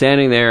 And I'm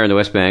standing there in the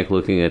West Bank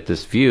looking at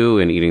this view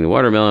and eating the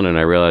watermelon, and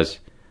I realize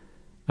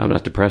I'm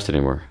not depressed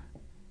anymore.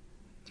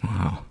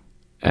 Wow.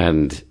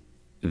 And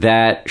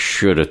that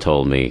should have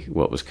told me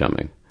what was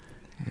coming,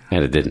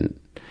 and it didn't.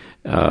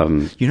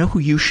 You know who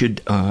you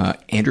should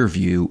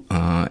interview,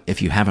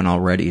 if you haven't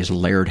already, is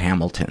Laird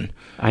Hamilton.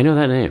 I know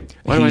that name.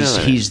 Why do I know that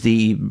name? He's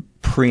the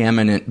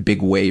preeminent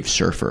big wave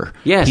surfer.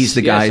 Yes, he's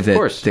the guy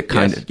that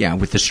kind yes.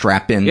 of with the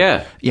strap in.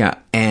 Yeah,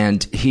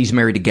 and he's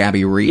married to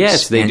Gabby Reese.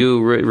 Yes, they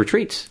do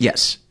retreats.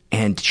 Yes.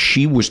 And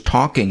she was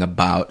talking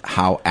about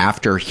how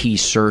after he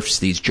surfs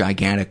these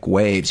gigantic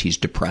waves, he's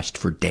depressed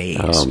for days.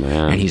 Oh,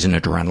 man. And he's an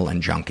adrenaline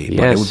junkie. Yes.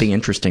 But it would be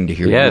interesting to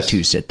hear you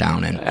two sit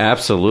down and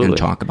absolutely and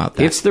talk about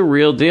that. It's the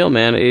real deal,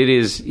 man. It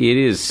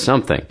is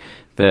something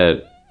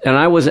that, and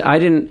I wasn't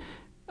an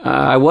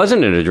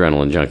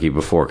adrenaline junkie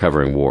before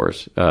covering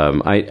wars.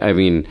 I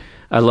mean,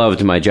 I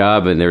loved my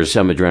job and there's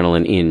some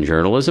adrenaline in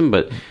journalism,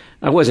 but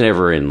I wasn't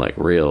ever in like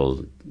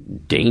real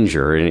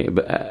danger.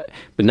 But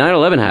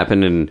 9/11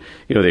 happened, and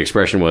the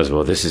expression was,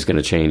 well, this is going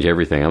to change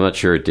everything. I'm not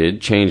sure it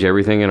did change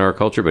everything in our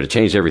culture, but it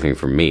changed everything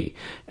for me.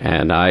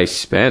 And I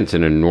spent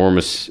an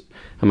enormous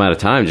amount of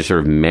time just sort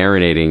of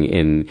marinating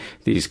in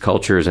these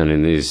cultures and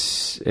in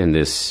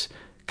this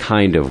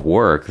kind of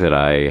work that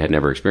I had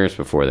never experienced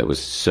before. That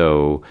was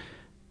so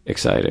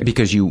exciting.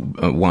 Because you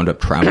wound up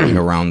traveling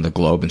around the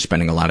globe and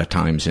spending a lot of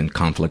times in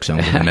conflict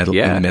zones in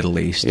the Middle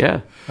East.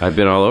 Yeah, I've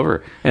been all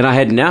over. And I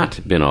had not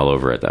been all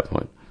over at that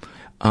point.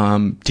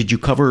 Did you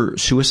cover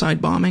suicide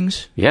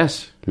bombings?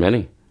 Yes,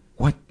 many.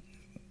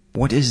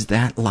 What is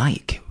that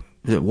like?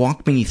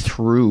 Walk me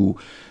through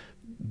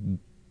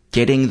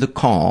getting the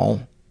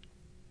call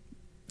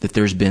that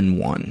there's been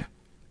one.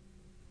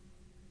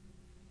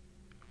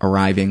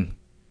 Arriving,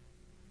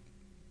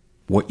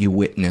 what you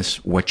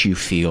witness, what you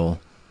feel.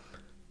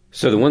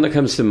 So the one that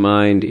comes to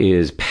mind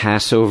is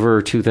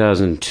Passover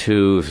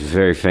 2002, a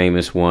very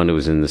famous one. It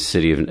was in the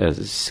city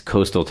of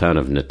coastal town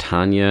of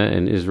Netanya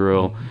in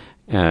Israel. Mm-hmm.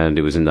 And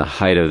it was in the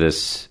height of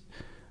this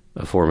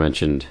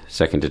aforementioned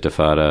Second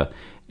Intifada.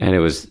 And it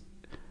was,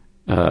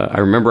 I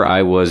remember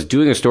I was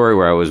doing a story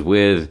where I was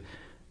with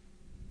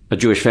a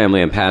Jewish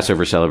family in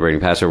Passover, celebrating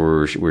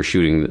Passover. We're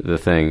shooting the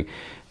thing.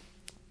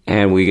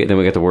 And we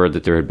got the word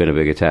that there had been a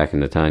big attack in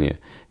Netanya,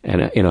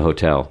 and in a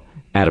hotel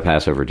at a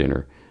Passover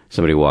dinner.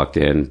 Somebody walked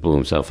in, blew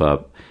himself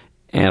up.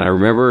 And I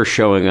remember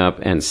showing up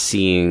and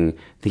seeing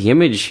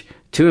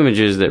two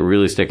images that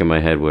really stick in my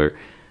head were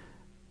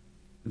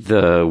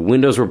the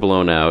windows were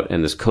blown out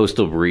and this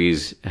coastal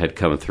breeze had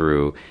come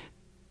through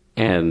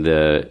and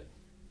the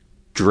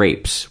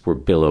drapes were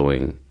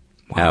billowing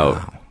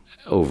out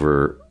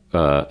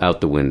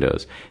the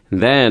windows.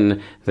 And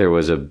then there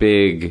was a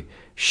big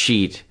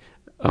sheet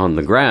on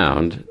the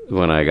ground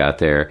when I got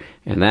there,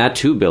 and that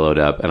too billowed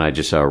up, and I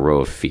just saw a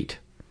row of feet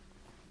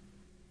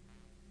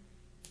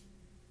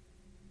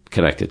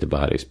connected to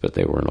bodies, but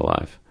they weren't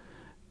alive.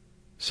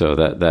 So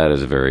that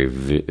is a very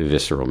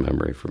visceral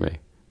memory for me.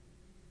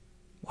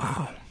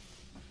 Wow.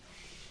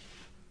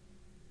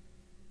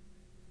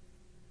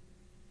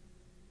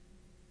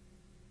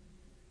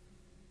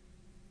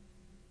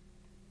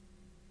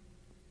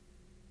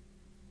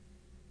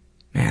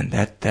 Man,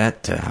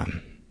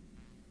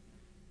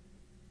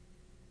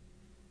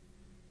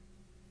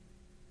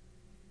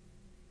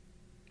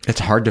 it's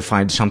hard to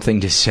find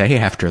something to say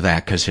after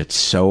that because it's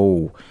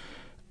so...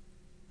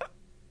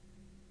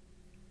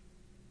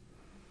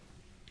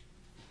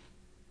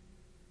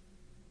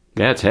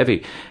 Yeah, it's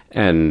heavy.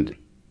 And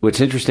what's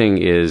interesting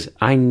is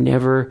I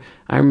remember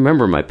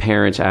my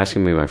parents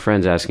asking me, my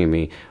friends asking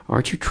me,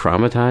 aren't you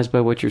traumatized by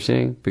what you're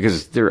seeing?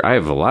 Because I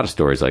have a lot of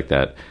stories like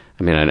that.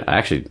 I mean, I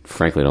actually,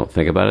 frankly, don't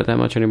think about it that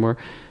much anymore.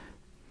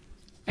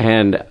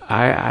 And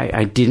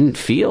I didn't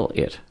feel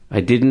it.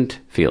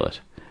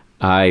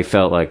 I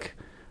felt like,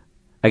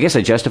 I guess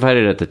I justified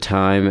it at the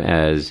time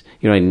as,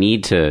 I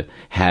need to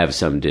have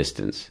some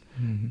distance.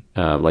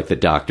 Mm-hmm. Like the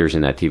doctors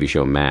in that TV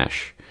show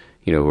MASH,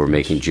 who are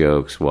making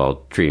jokes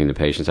while treating the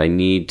patients. I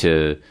need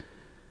to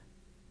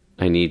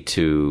be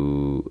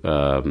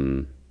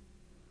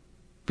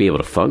able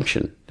to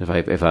function.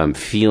 If I'm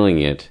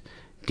feeling it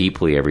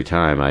deeply every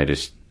time, I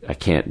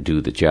can't do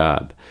the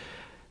job.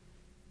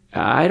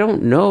 I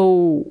don't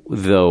know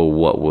though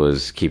what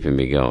was keeping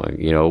me going.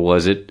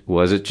 Was it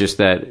just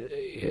that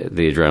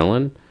the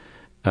adrenaline?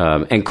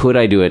 And could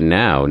I do it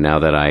now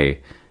that I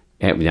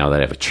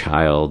have a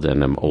child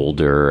and I'm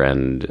older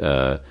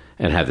and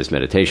have this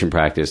meditation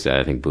practice that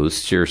I think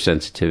boosts your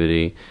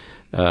sensitivity?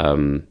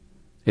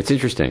 It's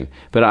interesting.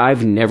 But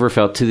I've never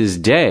felt, to this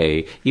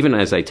day, even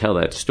as I tell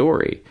that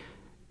story,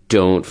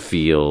 don't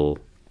feel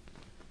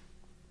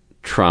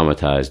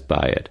traumatized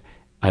by it.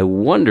 I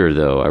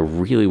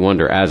really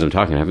wonder, as I'm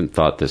talking, I haven't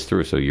thought this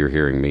through, so you're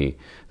hearing me.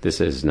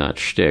 This is not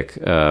shtick.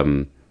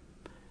 I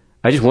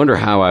just wonder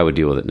how I would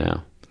deal with it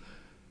now.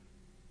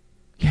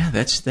 Yeah,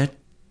 that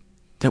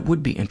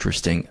would be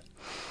interesting.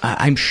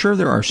 I'm sure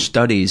there are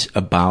studies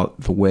about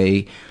the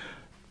way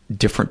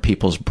different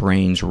people's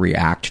brains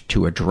react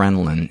to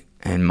adrenaline,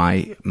 and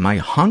my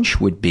hunch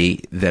would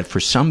be that for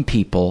some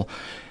people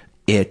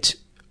it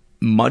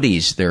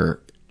muddies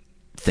their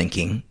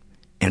thinking,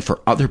 and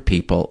for other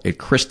people it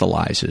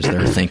crystallizes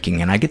their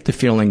thinking. And I get the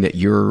feeling that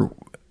you're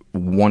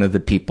one of the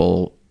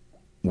people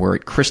where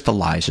it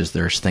crystallizes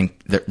their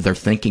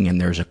thinking,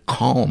 and there's a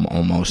calm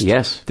almost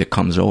that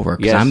comes over.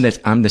 Because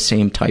I'm the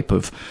same type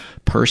of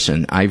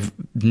person. I've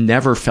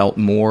never felt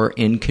more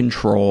in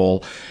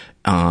control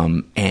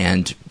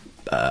and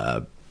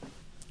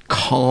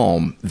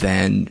calm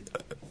than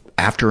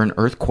after an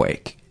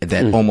earthquake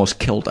that almost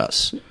killed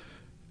us.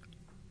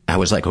 I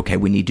was like, okay,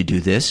 we need to do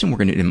this, and we're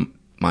going to.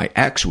 My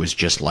ex was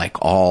just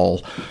like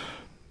all,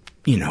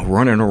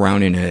 running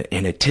around in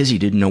a tizzy,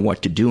 didn't know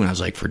what to do. And I was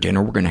like, for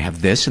dinner, we're going to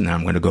have this, and then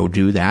I'm going to go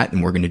do that,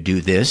 and we're going to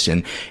do this.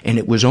 And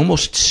it was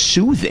almost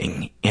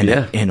soothing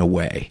in a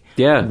way.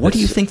 Yeah. What do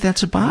you think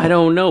that's about? I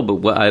don't know,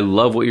 but I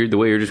love the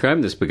way you're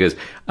describing this, because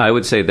I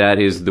would say that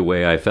is the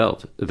way I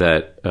felt,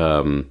 that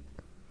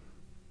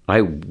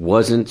I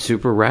wasn't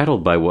super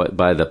rattled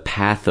by the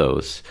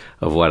pathos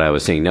of what I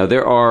was seeing. Now,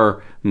 there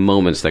are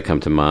moments that come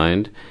to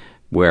mind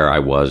where I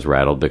was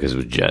rattled because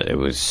it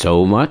was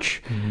so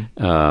much.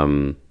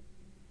 Mm-hmm.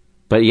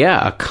 But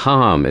yeah, a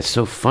calm. It's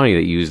so funny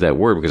that you use that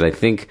word, because I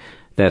think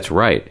that's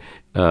right.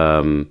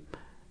 And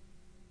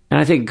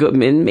I think,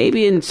 and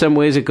maybe in some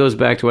ways it goes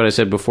back to what I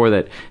said before,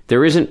 that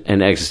there isn't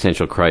an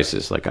existential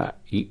crisis. Like,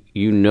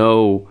 you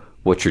know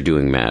what you're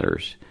doing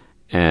matters,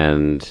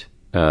 and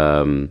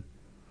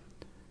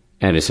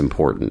it's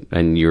important.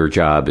 And your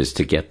job is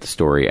to get the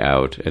story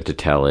out and to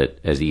tell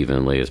it as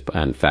evenly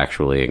and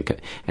factually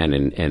and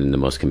in the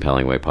most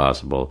compelling way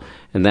possible.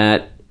 And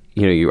that,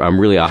 I'm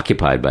really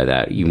occupied by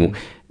that.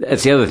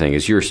 That's the other thing,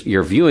 is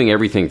you're viewing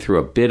everything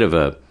through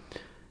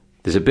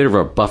there's a bit of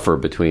a buffer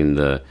between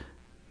the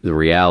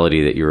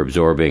reality that you're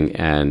absorbing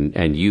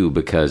and you,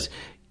 because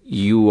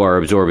you are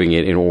absorbing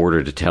it in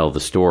order to tell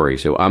the story.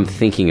 So I'm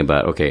thinking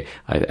about, okay,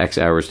 I have X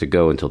hours to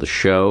go until the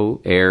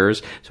show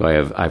airs. So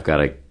I've got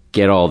to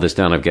get all this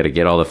done. I've got to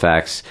get all the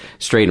facts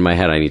straight in my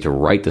head. I need to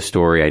write the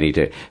story. I need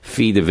to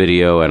feed the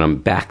video, and I'm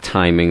back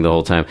timing the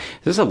whole time.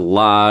 There's a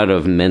lot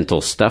of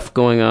mental stuff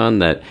going on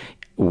that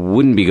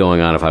wouldn't be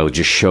going on if I would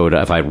just showed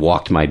up, if I'd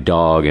walked my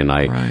dog and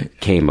I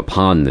came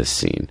upon this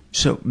scene.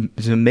 So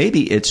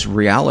maybe it's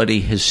reality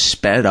has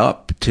sped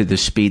up to the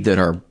speed that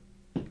our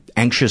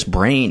anxious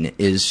brain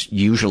is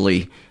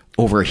usually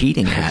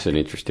overheating at. That's an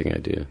interesting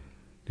idea.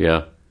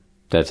 Yeah.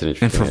 That's an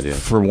interesting idea.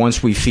 For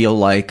once we feel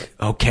like,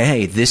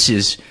 okay, this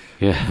is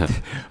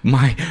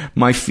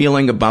my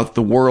feeling about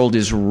the world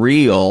is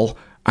real.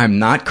 I'm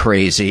not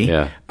crazy.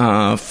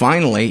 Yeah.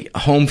 Finally,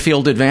 home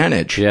field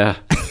advantage. Yeah.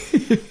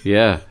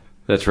 Yeah,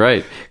 that's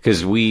right.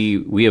 Because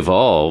we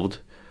evolved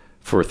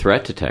for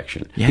threat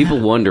detection. Yeah. People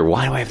wonder,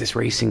 why do I have this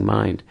racing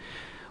mind?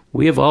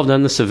 We evolved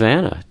on the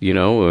savannah,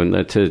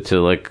 and to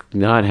like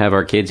not have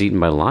our kids eaten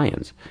by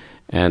lions.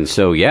 And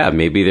so, yeah,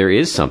 maybe there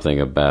is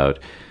something about.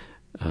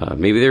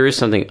 Maybe there is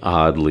something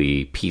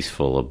oddly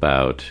peaceful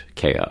about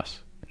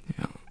chaos.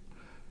 Yeah.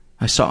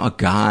 I saw a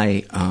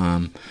guy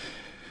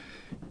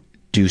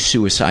do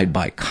suicide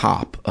by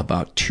cop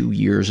about 2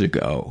 years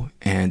ago,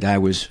 and I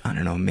was,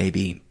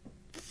 maybe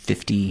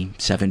 50,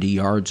 70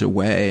 yards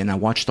away, and I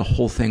watched the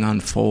whole thing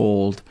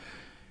unfold,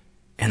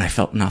 and I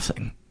felt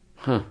nothing.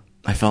 Huh.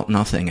 I felt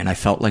nothing, and I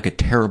felt like a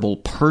terrible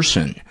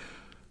person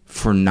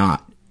for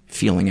not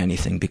feeling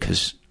anything,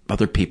 because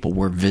other people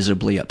were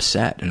visibly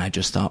upset, and I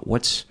just thought,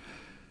 what's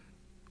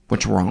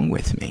wrong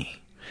with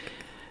me?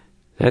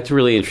 That's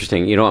really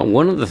interesting.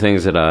 One of the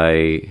things that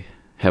I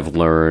have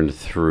learned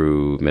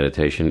through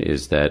meditation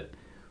is that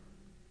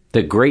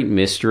the great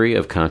mystery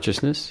of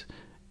consciousness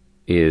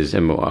is,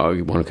 and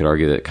one could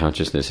argue that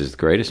consciousness is the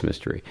greatest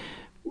mystery.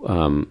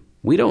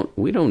 We don't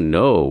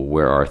know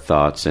where our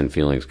thoughts and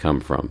feelings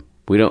come from.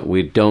 We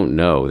don't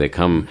know. They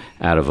come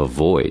out of a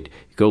void.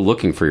 You go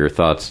looking for your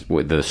thoughts,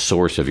 the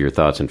source of your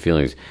thoughts and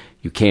feelings.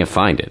 You can't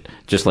find it,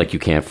 just like you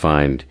can't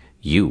find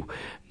you.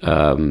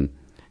 And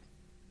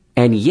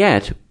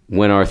yet,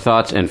 when our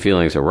thoughts and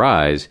feelings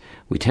arise,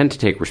 we tend to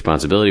take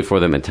responsibility for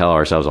them and tell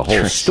ourselves a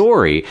whole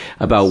story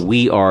about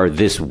we are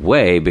this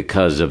way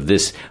because of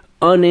this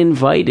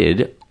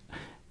uninvited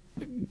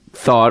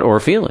thought or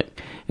feeling.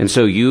 And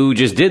so you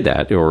just did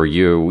that, or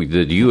you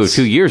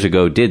 2 years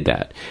ago did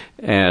that.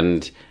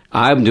 And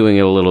I'm doing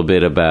it a little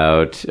bit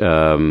about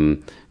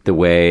the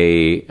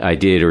way I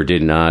did or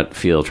did not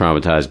feel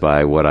traumatized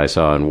by what I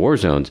saw in war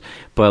zones.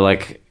 But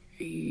like,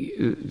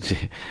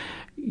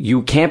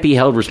 you can't be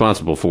held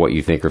responsible for what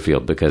you think or feel,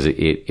 because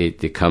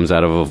it comes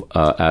out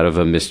of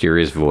a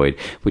mysterious void.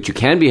 What you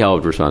can be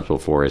held responsible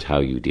for is how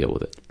you deal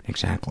with it.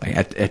 Exactly.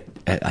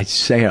 I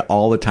say it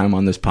all the time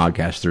on this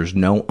podcast. There's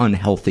no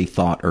unhealthy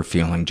thought or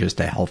feeling, just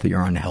a healthy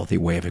or unhealthy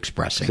way of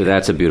expressing it. So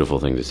that's a beautiful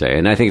thing to say.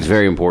 And I think it's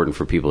very important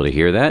for people to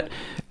hear that,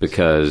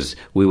 because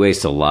we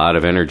waste a lot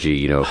of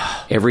energy.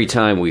 Every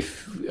time we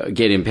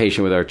get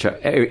impatient with our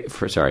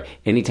child,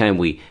 anytime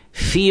we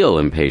feel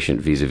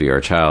impatient vis-a-vis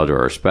our child or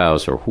our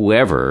spouse or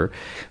whoever,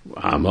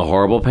 I'm a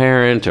horrible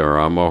parent or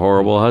I'm a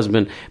horrible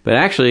husband. But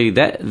actually,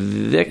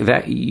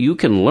 that you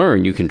can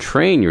learn, you can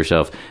train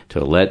yourself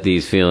to let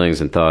these feelings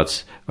and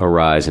thoughts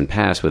arise and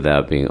pass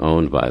without being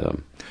owned by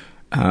them.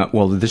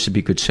 Well, this would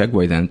be a good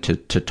segue then to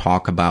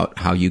talk about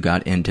how you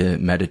got into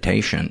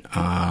meditation.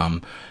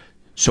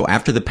 So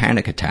after the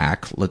panic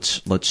attack,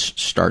 let's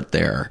start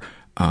there.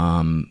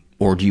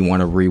 Or do you want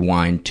to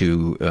rewind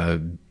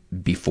to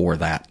before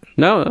that?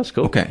 No, that's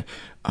cool. Okay.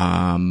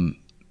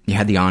 You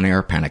had the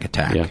on-air panic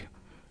attack. Yeah.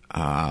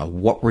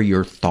 What were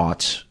your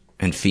thoughts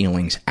and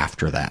feelings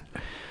after that?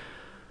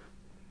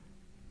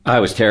 I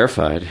was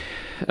terrified.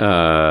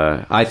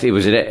 Did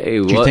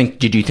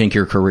you think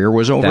your career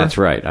was over? That's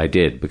right. I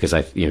did, because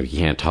you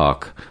can't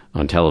talk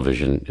on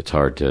television. It's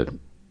hard to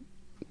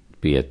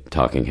be a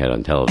talking head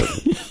on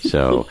television.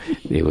 So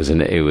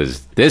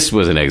this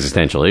was an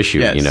existential issue.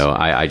 Yes.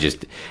 I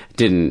just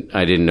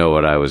didn't know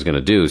what I was going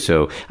to do.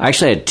 So I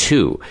actually had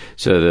two.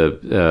 So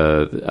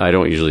I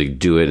don't usually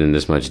do it in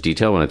this much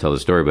detail when I tell the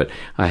story, but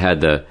I had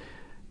the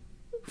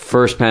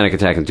first panic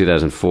attack in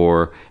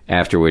 2004,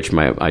 after which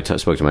I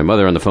spoke to my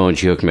mother on the phone.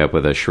 She hooked me up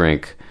with a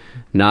shrink,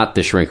 not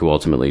the shrink who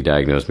ultimately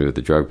diagnosed me with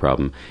the drug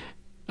problem,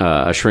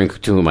 a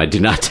shrink to whom I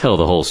did not tell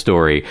the whole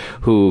story,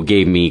 who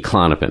gave me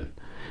Klonopin.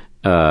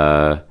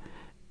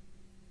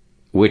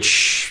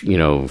 Which,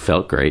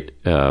 felt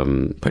great.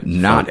 But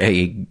not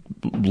a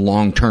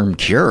long-term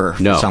cure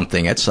for No.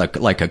 something. It's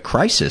like a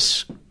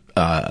crisis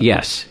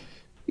Yes.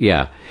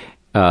 Yeah.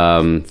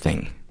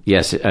 thing.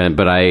 Yes,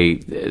 but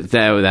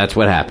that's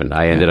what happened.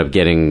 I ended up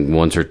getting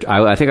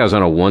I think I was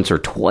on a once or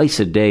twice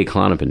a day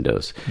Klonopin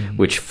dose,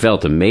 which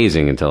felt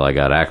amazing until I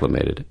got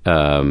acclimated.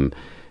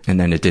 And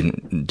then it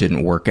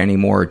didn't work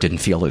anymore. It didn't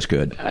feel as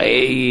good.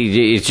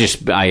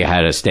 I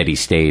had a steady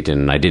state,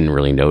 and I didn't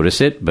really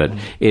notice it, but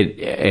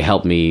it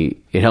helped me.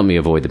 It helped me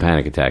avoid the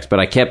panic attacks. But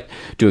I kept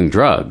doing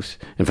drugs.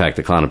 In fact,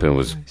 the Klonopin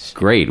was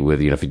great. With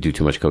if you do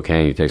too much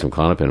cocaine, you take some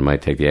Klonopin, it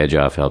might take the edge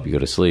off, help you go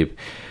to sleep.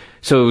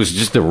 So it was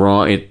just the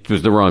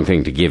wrong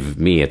thing to give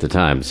me at the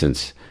time,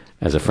 since,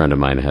 as a friend of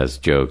mine has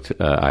joked,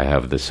 I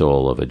have the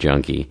soul of a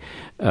junkie.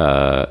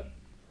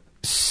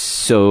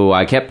 So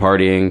I kept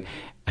partying.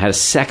 Had a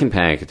second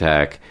panic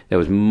attack that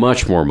was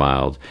much more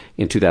mild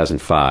in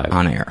 2005.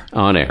 On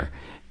air.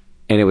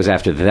 And it was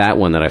after that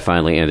one that I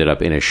finally ended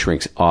up in a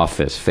shrink's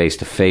office,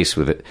 face-to-face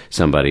with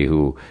somebody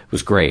who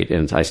was great.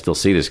 And I still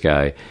see this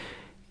guy.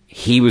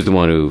 He was the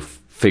one who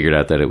figured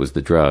out that it was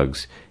the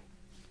drugs.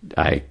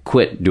 I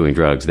quit doing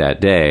drugs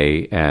that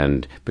day,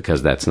 and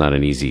because that's not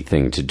an easy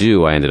thing to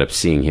do, I ended up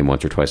seeing him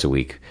once or twice a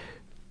week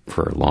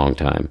for a long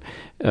time.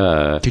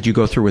 Did you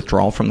go through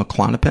withdrawal from the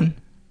Klonopin?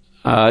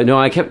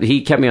 No,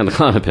 he kept me on the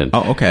Klonopin.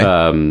 Oh, okay.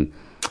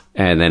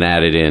 And then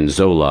added in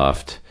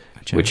Zoloft,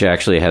 which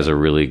actually has a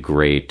really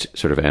great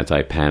sort of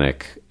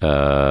anti-panic.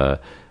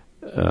 It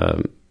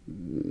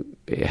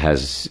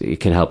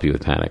can help you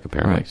with panic,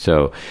 apparently. Right.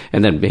 So,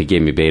 and then he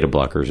gave me beta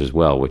blockers as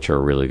well, which are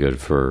really good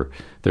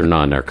they're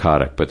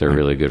non-narcotic, but they're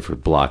really good for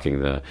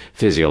blocking the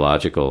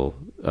physiological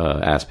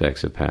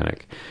aspects of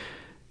panic.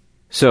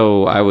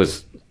 So there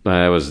was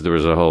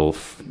a whole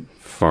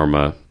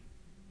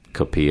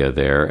pharmacopoeia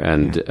there,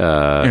 and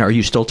are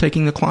you still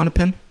taking the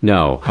Klonopin?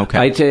 No. Okay.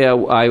 I tell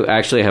you, I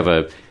actually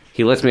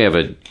he lets me have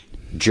a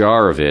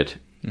jar of it.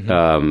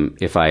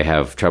 If I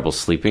have trouble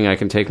sleeping, I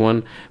can take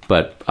one,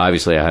 but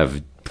obviously I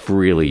have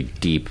really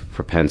deep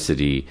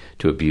propensity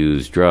to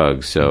abuse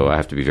drugs, so I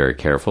have to be very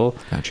careful.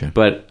 Gotcha.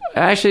 But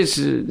actually,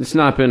 it's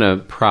not been a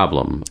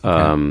problem.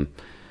 Okay.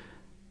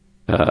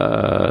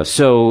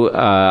 So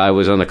I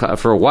was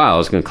for a while. I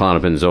was on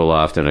Klonopin,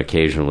 Zoloft, and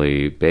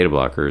occasionally beta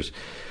blockers.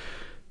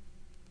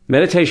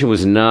 Meditation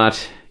was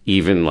not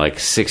even like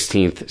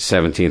 16th,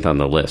 17th on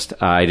the list.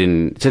 I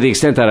didn't, to the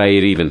extent that I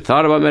had even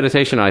thought about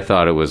meditation, I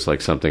thought it was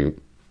like something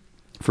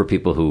for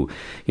people who,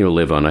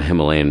 live on a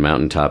Himalayan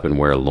mountaintop and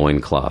wear a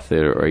loincloth,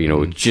 or,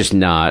 just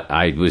not,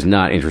 I was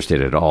not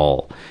interested at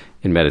all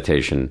in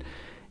meditation.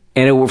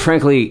 And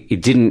frankly,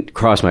 it didn't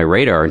cross my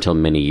radar until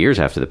many years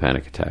after the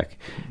panic attack.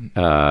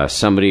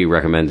 Somebody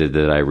recommended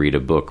that I read a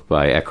book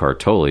by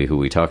Eckhart Tolle, who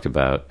we talked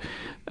about.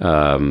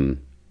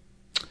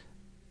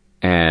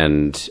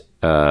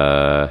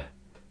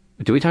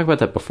 Did we talk about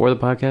that before the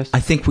podcast?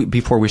 I think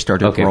before we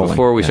started rolling. Okay,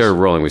 before we started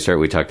rolling,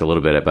 we talked a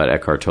little bit about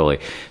Eckhart Tolle.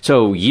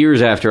 So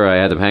years after I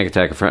had the panic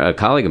attack, a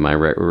colleague of mine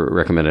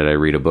recommended I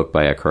read a book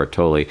by Eckhart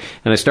Tolle.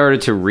 And I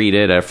started to read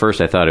it. At first,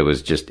 I thought it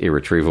was just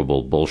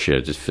irretrievable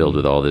bullshit, just filled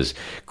with all this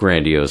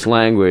grandiose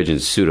language and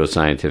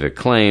pseudoscientific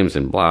claims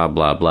and blah,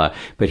 blah, blah.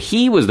 But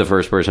he was the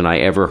first person I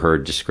ever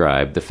heard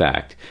describe the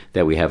fact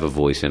that we have a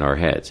voice in our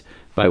heads,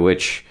 by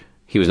which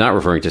he was not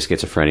referring to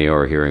schizophrenia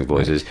or hearing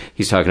voices.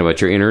 He's talking about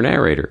your inner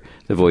narrator,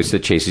 the voice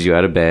that chases you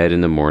out of bed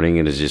in the morning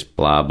and is just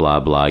blah, blah,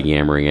 blah,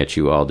 yammering at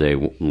you all day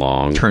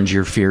long. Turns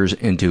your fears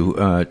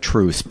into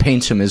truth,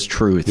 paints them as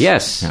truth.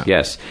 Yes, yeah.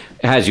 Yes.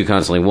 It has you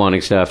constantly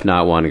wanting stuff,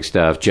 not wanting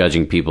stuff,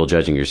 judging people,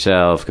 judging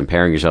yourself,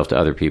 comparing yourself to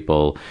other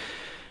people.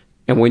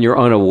 And when you're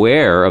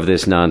unaware of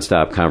this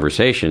nonstop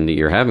conversation that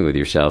you're having with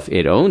yourself,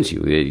 it owns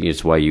you.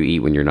 It's why you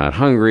eat when you're not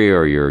hungry,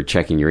 or you're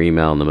checking your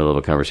email in the middle of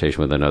a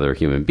conversation with another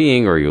human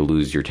being, or you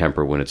lose your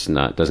temper when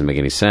doesn't make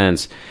any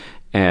sense.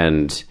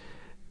 And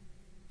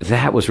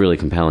that was really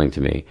compelling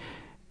to me.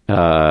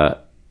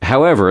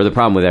 However, the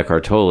problem with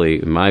Eckhart Tolle,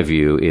 in my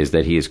view, is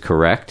that he is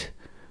correct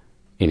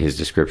in his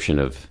description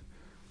of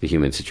the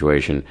human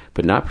situation,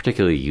 but not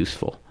particularly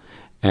useful.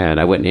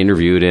 And I went and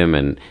interviewed him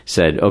and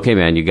said, okay,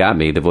 man, you got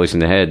me. The voice in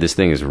the head, this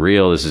thing is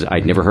real.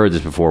 I'd never heard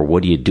this before.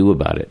 What do you do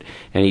about it?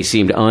 And he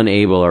seemed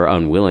unable or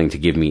unwilling to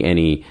give me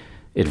any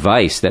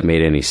advice that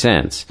made any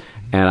sense.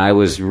 And I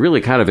was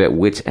really kind of at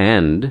wit's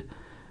end.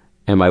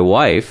 And my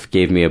wife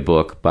gave me a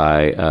book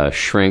by a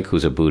shrink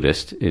who's a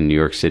Buddhist in New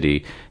York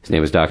City. His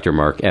name is Dr.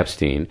 Mark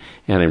Epstein.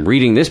 And in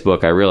reading this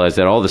book, I realized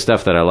that all the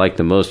stuff that I liked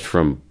the most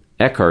from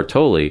Eckhart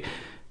Tolle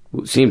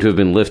seemed to have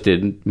been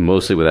lifted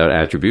mostly without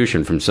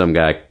attribution from some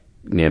guy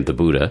named the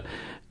Buddha,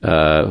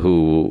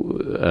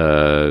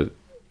 who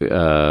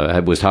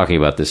was talking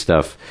about this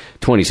stuff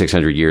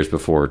 2,600 years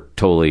before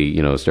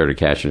Tolle, started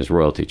cashing his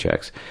royalty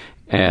checks.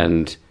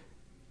 And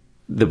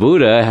the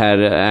Buddha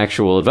had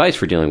actual advice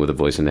for dealing with a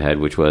voice in the head,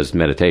 which was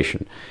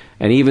meditation.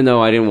 And even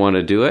though I didn't want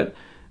to do it,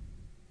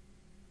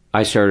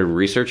 I started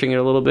researching it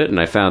a little bit, and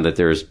I found that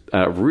there's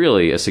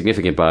really a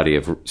significant body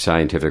of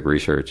scientific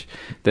research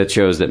that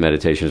shows that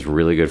meditation is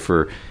really good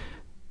for.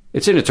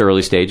 It's in its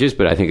early stages,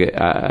 but I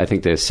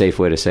think the safe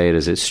way to say it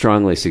is it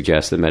strongly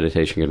suggests that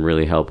meditation can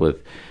really help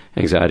with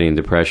anxiety and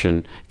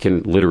depression,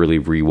 can literally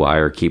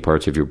rewire key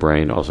parts of your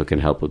brain, also can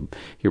help with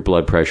your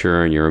blood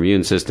pressure and your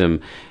immune system.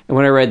 And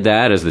when I read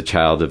that as the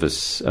child of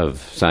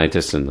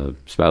scientists and the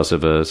spouse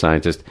of a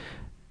scientist,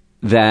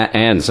 that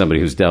and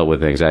somebody who's dealt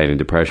with anxiety and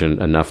depression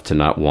enough to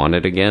not want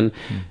it again,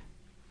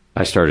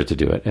 I started to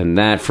do it. And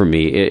that, for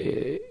me,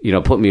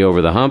 it, put me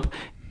over the hump.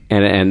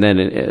 And then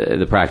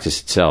the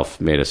practice itself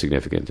made a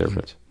significant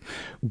difference.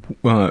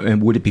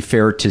 And would it be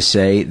fair to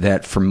say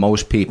that for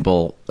most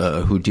people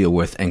who deal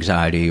with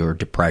anxiety or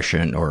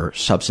depression or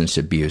substance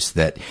abuse,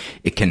 that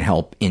it can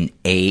help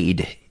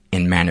aid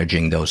in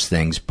managing those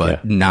things,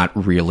 but not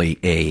really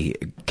a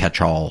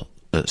catch-all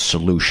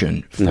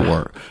solution for?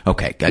 No.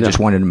 Okay, I just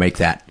wanted to make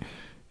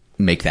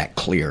that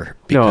clear.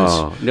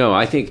 Because No.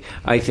 I think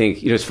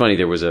it's funny.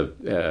 There was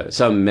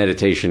some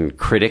meditation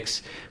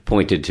critics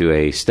pointed to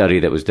a study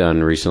that was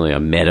done recently, a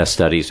meta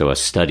study, so a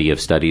study of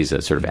studies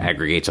that sort of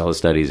aggregates all the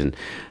studies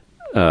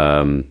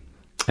and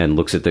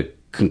looks at the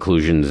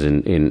conclusions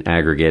in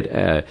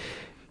aggregate.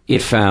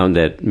 It found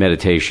that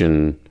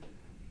meditation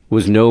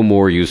was no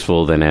more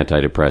useful than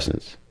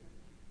antidepressants,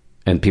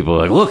 and people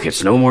are like, "Look,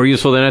 it's no more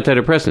useful than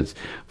antidepressants."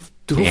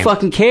 Who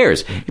fucking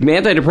cares?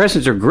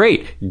 Antidepressants are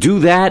great. Do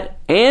that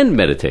and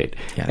meditate.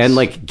 Yes.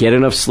 And get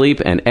enough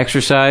sleep and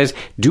exercise.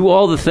 Do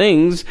all the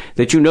things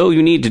that you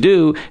need to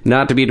do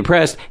not to be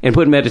depressed, and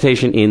put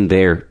meditation in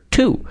there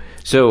too.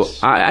 So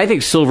I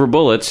think silver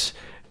bullets,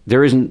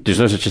 there's no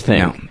such a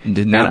thing.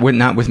 No,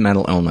 not with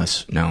mental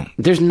illness. No.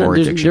 There's no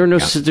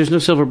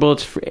silver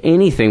bullets for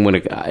anything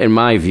in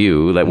my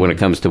view, when it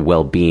comes to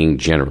well-being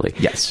generally.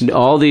 Yes.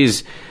 All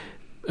these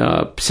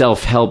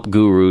self-help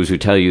gurus who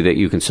tell you that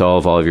you can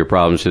solve all of your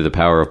problems through the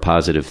power of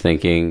positive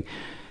thinking.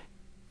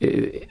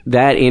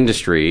 That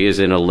industry is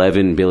an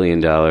 $11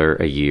 billion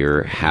a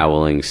year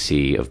howling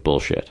sea of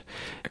bullshit.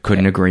 I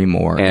couldn't agree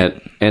more.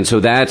 And so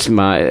that's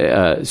my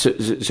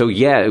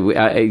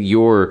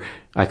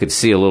I could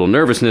see a little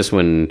nervousness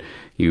when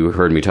you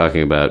heard me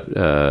talking about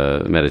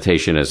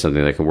meditation as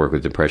something that can work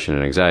with depression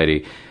and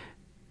anxiety.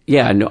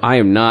 Yeah, no, I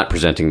am not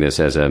presenting this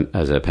as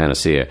a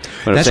panacea.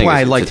 That's why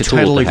I like the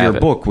title of your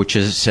book, which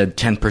is said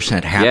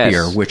 10%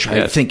 Happier, which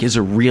I think is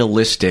a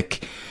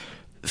realistic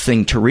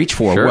thing to reach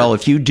for. Sure. Well,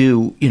 if you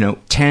do,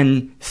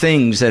 10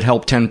 things that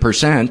help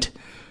 10%,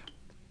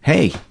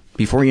 hey,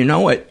 before you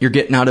know it, you're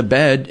getting out of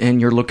bed and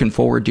you're looking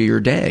forward to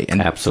your day.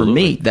 And absolutely. For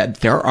me, that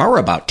there are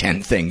about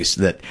 10 things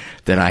that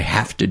I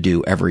have to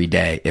do every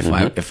day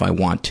if I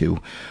want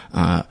to.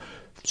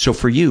 So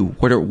for you,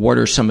 what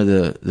are some of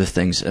the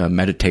things?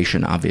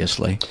 Meditation,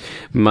 obviously.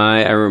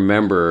 I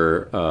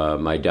remember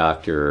my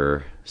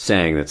doctor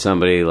saying that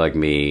somebody like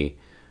me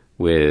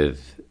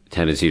with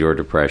tendency toward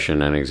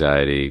depression and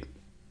anxiety,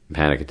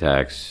 panic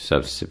attacks,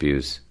 substance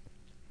abuse,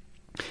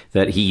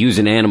 that he used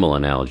an animal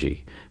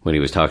analogy when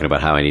he was talking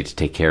about how I need to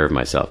take care of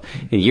myself.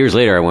 And years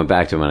later, I went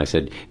back to him and I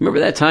said,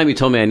 "Remember that time you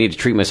told me I need to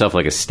treat myself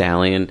like a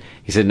stallion?"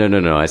 He said,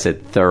 No. I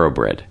said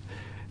thoroughbred.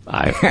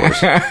 I, of course,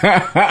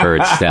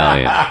 heard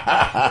stallion.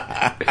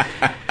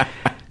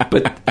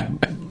 But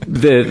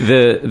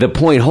the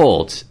point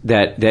holds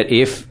that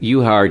if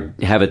you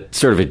have a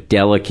sort of a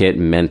delicate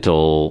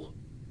mental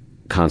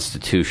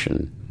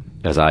constitution,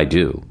 as I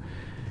do,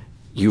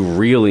 you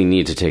really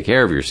need to take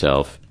care of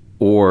yourself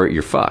or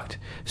you're fucked.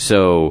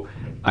 So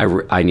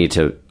I need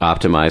to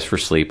optimize for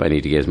sleep. I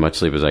need to get as much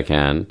sleep as I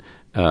can.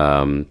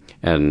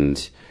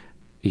 And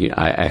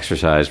I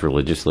exercise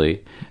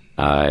religiously.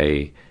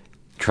 I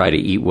try to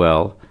eat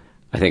well.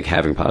 I think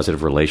having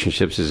positive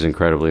relationships is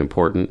incredibly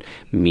important.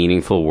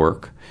 Meaningful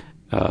work.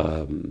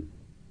 I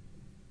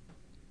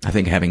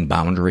think having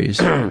boundaries,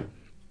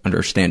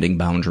 understanding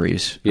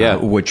boundaries,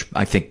 which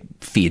I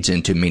think feeds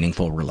into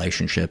meaningful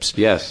relationships.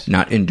 Yes.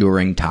 Not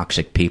enduring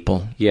toxic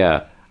people.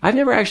 Yeah. I've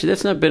never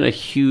that's not been a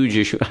huge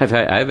issue. I've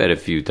had a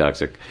few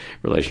toxic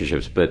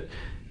relationships, but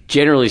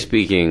generally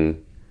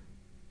speaking,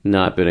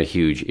 not been a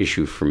huge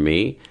issue for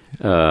me.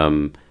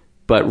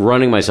 But But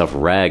running myself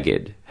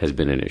ragged has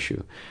been an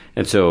issue.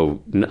 And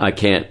so I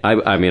can't,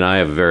 I mean, I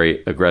have a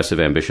very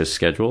aggressive, ambitious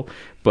schedule,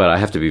 but I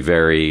have to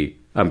be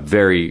I'm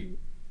very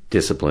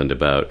disciplined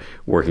about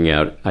working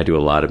out. I do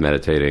a lot of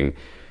meditating,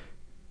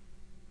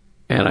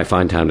 and I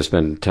find time to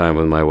spend time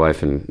with my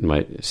wife and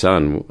my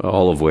son,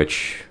 all of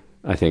which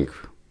I think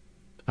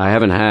I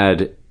haven't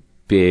had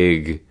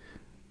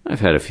I've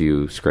had a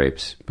few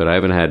scrapes, but I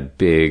haven't had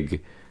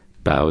big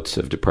bouts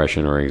of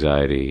depression or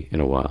anxiety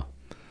in a while.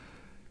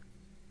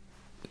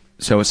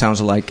 So it sounds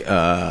like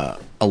a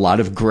lot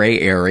of gray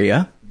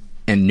area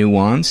and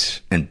nuance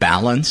and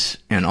balance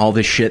and all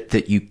the shit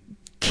that you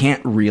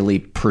can't really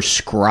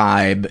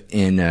prescribe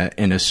in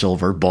a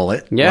silver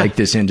bullet like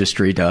this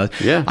industry does.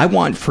 Yeah. I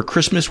want, for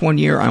Christmas one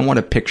year, I want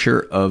a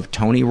picture of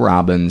Tony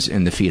Robbins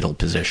in the fetal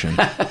position.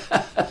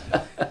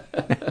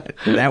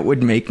 That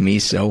would make me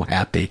so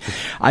happy.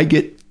 I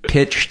get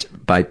pitched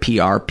by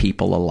PR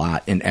people a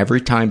lot, and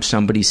every time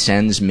somebody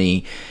sends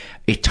me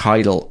a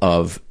title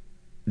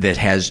that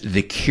has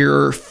the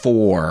cure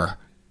for,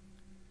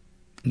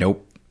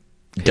 nope,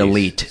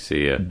 delete.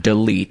 See ya.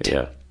 Delete.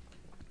 Yeah.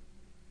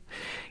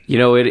 You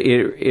know,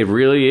 it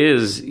really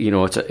is, you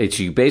know, it's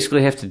you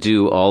basically have to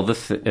do all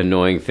the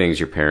annoying things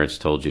your parents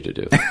told you to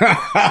do.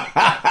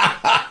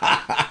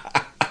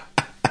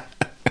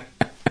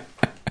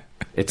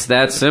 It's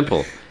that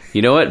simple.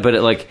 You know what?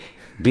 But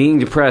being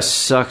depressed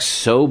sucks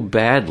so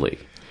badly.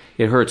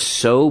 It hurts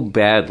so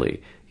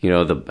badly. You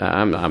know,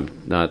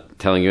 I'm not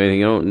telling you anything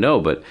you don't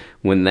know, but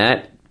when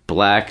that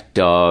black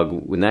dog,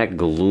 when that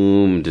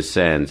gloom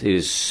descends, it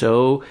is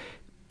so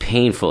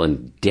painful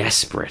and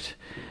desperate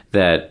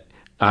that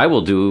I will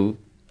do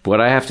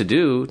what I have to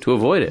do to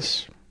avoid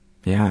it.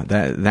 Yeah,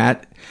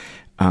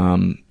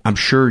 I'm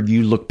sure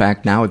you look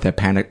back now at that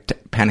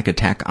panic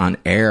attack on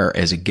air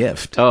as a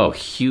gift. Oh,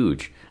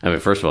 huge. I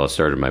mean, first of all, I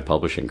started my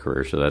publishing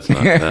career, so that's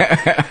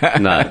not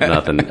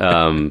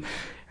nothing.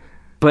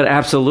 But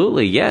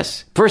absolutely,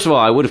 yes. First of all,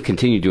 I would have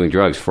continued doing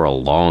drugs for a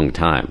long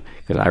time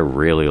because I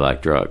really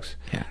like drugs.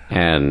 Yeah.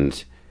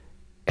 And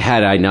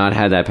had I not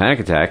had that panic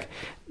attack,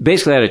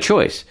 basically I had a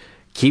choice.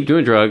 Keep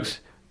doing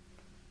drugs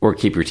or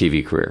keep your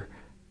TV career.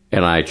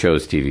 And I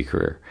chose TV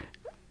career.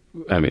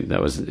 I mean,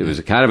 it was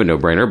kind of a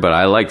no-brainer, but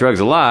I like drugs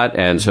a lot,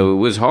 and so it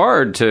was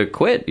hard to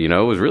quit. You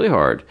know, it was really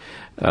hard.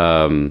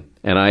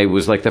 And I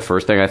was like the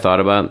first thing I thought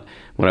about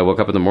when I woke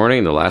up in the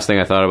morning, the last thing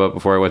I thought about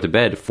before I went to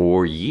bed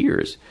for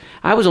years.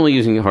 I was only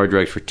using hard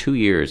drugs for 2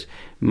 years.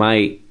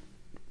 My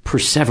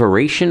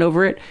perseveration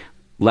over it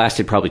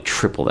lasted probably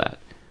triple that.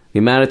 The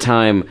amount of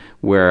time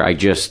where I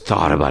just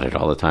thought about it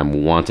all the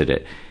time, wanted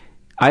it.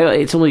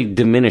 It's only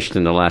diminished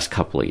in the last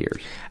couple of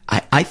years.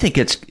 I think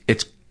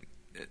it's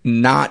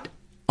not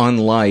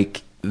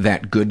unlike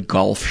that good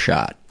golf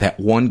shot, that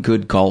one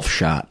good golf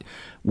shot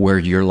where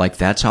you're like,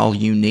 that's all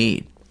you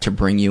need to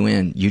bring you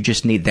in. You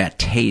just need that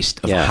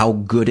taste of how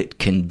good it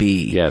can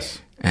be. Yes.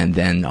 And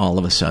then all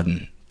of a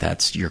sudden,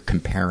 you're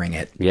comparing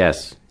it.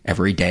 Yes.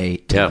 Every day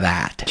to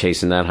that.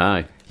 Chasing that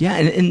high. Yeah,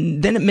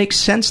 and then it makes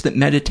sense that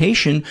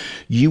meditation,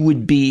 you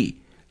would be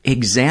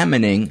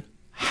examining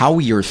how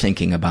you're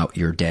thinking about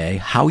your day,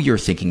 how you're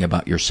thinking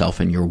about yourself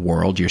and your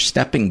world. You're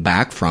stepping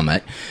back from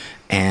it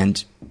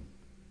and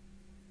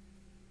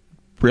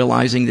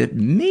realizing that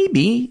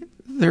maybe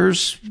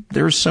there's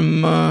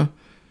some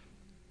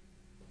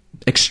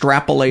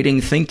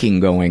extrapolating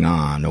thinking going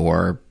on,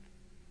 or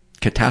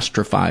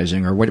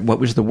catastrophizing, or what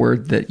was the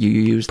word that you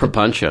used?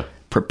 Prapuncha.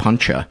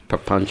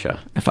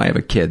 If I have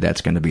a kid,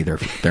 that's going to be their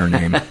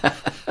name.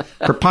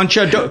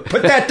 Prapuncha,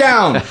 put that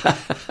down.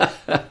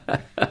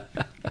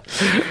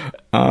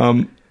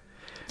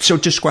 So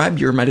describe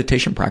your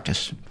meditation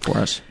practice for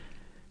us.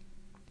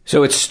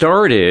 So it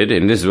started,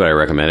 and this is what I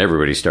recommend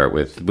everybody start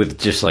with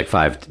just like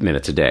 5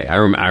 minutes a day.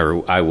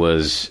 I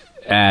was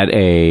at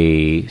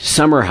a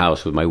summer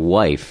house with my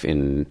wife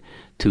in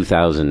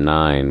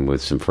 2009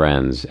 with some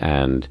friends,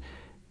 and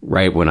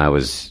right when I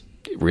was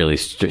really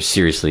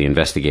seriously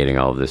investigating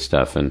all of this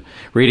stuff and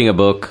reading a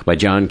book by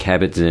Jon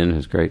Kabat-Zinn,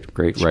 who's a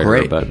great writer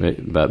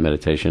about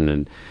meditation,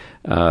 and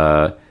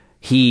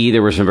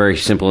there were some very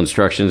simple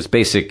instructions.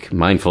 Basic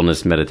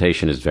mindfulness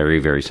meditation is very,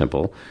 very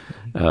simple.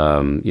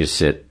 You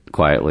sit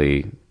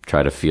quietly,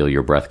 try to feel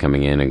your breath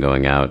coming in and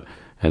going out,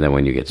 and then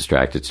when you get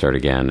distracted, start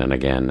again and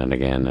again and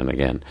again and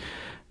again.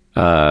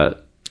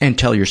 And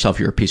tell yourself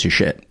you're a piece of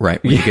shit,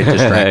 right? When you get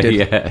distracted.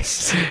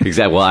 Yes,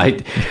 exactly. Well,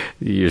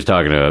 you're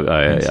talking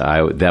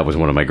to, that was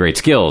one of my great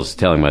skills,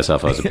 telling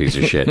myself I was a piece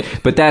of shit.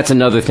 But that's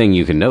another thing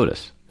you can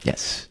notice.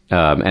 Yes.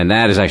 And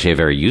that is actually a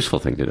very useful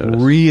thing to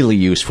notice. Really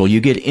useful.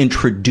 You get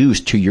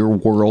introduced to your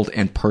world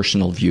and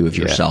personal view of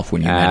yourself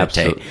when you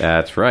meditate.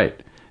 That's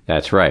right.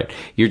 That's right.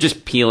 You're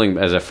just peeling,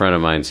 as a friend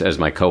of mine, as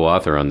my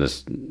co-author on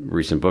this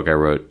recent book I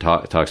wrote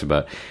talks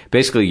about,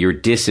 basically you're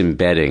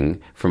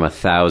disembedding from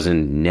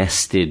 1,000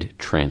 nested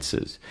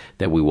trances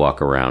that we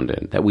walk around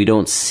in, that we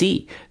don't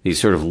see.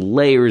 These sort of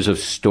layers of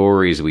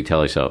stories that we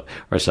tell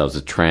ourselves,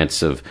 the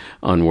trance of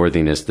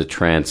unworthiness, the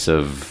trance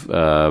of,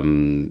 I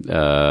don't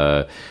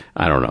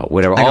know,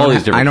 whatever, all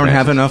these different I don't trances.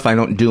 have enough, I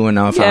don't do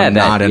enough, I'm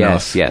not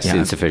enough. Yes,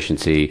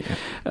 insufficiency.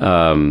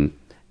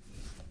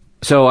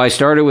 So I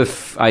started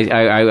with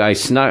I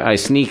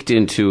sneaked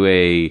into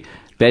a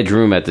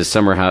bedroom at this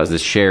summer house,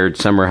 this shared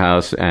summer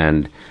house,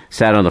 and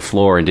sat on the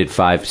floor and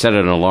set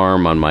an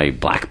alarm on my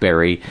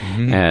BlackBerry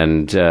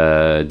and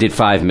did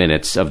 5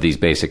 minutes of these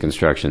basic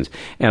instructions.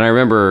 And I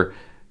remember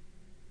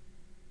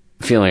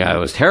feeling I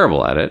was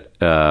terrible at it.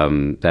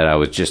 That I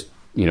was just,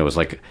 it was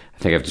like, I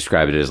think I've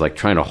described it as like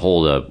trying to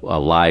hold a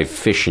live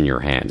fish in your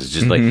hands. It's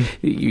just like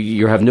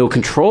you have no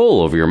control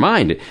over your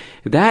mind.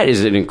 That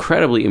is an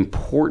incredibly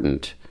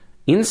important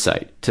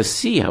insight to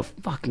see how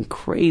fucking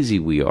crazy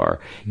we are.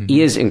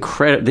 Is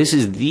incredible. This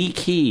is the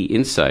key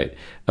insight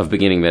of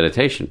beginning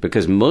meditation,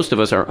 because most of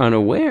us are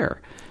unaware.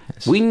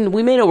 Yes. We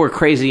may know we're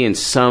crazy in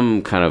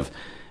some kind of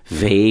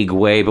vague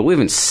way, but we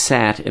haven't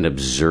sat and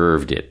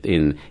observed it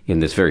in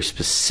this very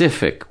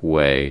specific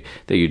way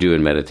that you do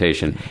in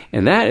meditation.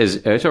 And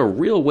it's a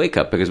real wake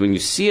up, because when you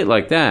see it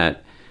like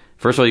that,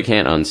 first of all, you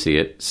can't unsee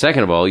it.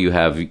 Second of all, you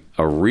have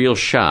a real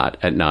shot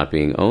at not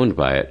being owned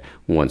by it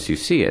once you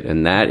see it.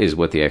 And that is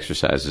what the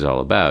exercise is all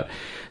about.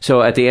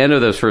 So at the end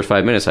of those first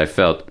 5 minutes, I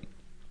felt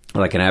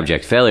like an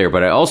abject failure,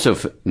 but I also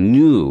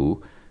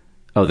knew,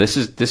 oh, this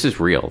is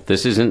real.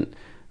 This isn't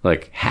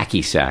like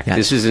hacky sack. Yes.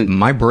 This isn't...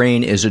 My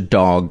brain is a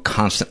dog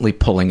constantly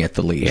pulling at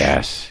the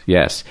leash.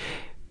 Yes.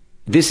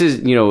 This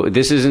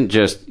isn't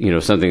just,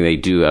 something they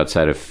do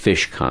outside of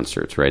fish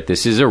concerts, right?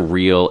 This is a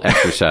real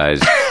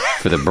exercise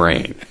for the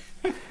brain.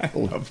 I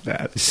love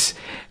that.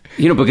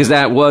 Because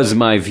that was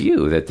my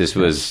view, that this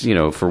was,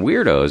 for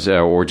weirdos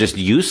or just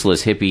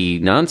useless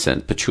hippie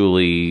nonsense,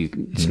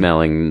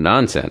 patchouli-smelling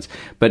nonsense.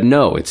 But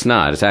no, it's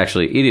not. It's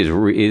actually,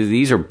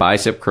 these are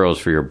bicep curls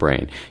for your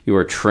brain. You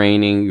are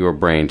training your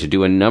brain to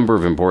do a number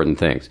of important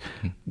things.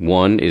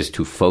 One is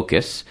to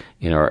focus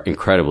in our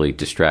incredibly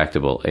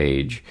distractible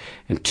age.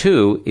 And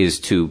two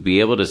is to be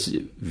able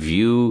to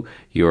view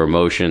your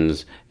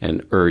emotions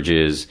and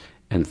urges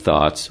and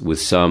thoughts with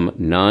some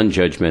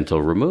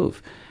non-judgmental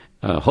remove.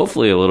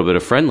 Hopefully a little bit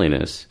of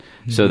friendliness,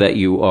 so that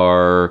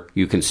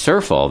you can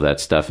surf all that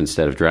stuff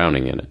instead of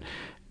drowning in it.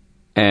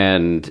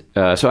 And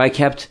so I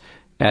kept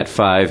at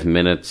 5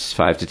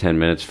 to 10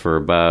 minutes for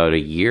about a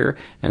year,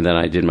 and then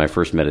I did my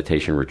first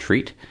meditation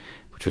retreat,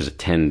 which was a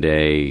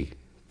 10-day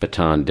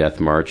baton death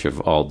march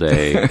of all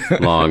day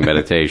long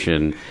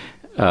meditation,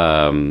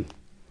 and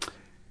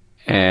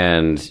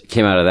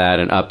came out of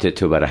that and upped it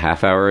to about a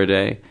half hour a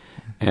day.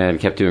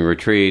 And kept doing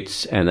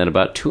retreats. And then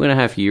about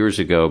 2.5 years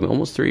ago,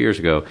 almost 3 years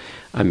ago,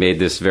 I made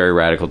this very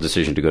radical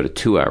decision to go to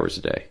 2 hours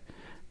a day.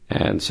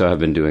 And so I've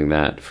been doing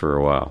that for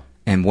a while.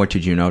 And what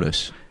did you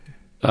notice?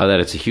 That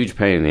it's a huge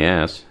pain in the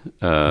ass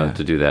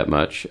to do that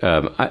much.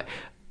 I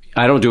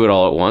don't do it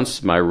all at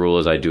once. My rule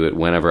is I do it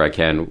whenever I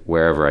can,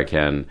 wherever I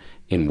can,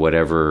 in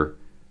whatever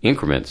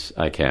increments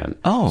I can.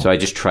 Oh. So I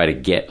just try to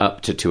get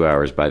up to 2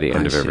 hours by the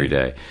end of every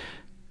day.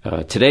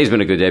 Today's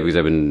been a good day because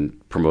I've been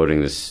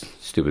promoting this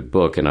stupid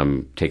book, and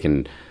I'm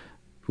taking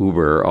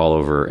Uber all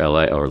over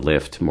LA, or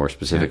Lyft more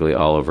specifically,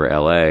 all over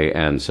LA,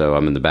 and so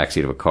I'm in the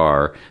backseat of a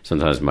car,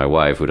 sometimes my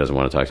wife, who doesn't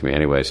want to talk to me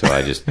anyway, so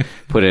I just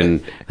put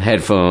in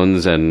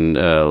headphones and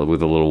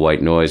with a little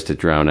white noise to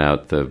drown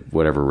out the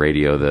whatever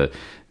radio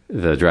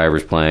the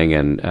driver's playing,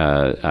 and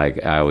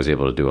I was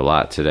able to do a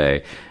lot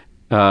today.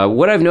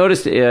 What I've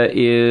noticed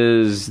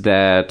is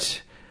that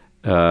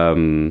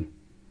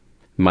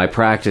my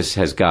practice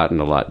has gotten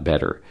a lot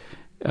better.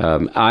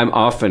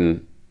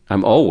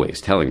 I'm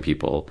always telling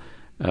people,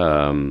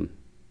 don't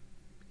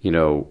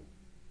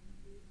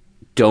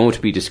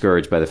be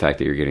discouraged by the fact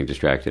that you're getting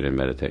distracted in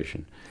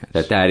meditation.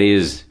 Yes. That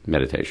is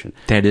meditation.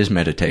 That is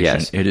meditation.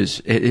 Yes. It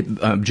is.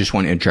 I just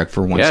want to interject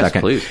for 1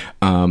 second. Please.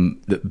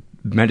 The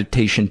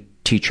meditation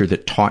teacher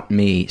that taught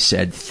me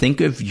said, think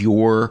of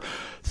your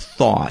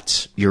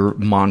thoughts, your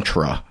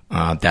mantra.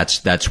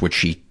 That's what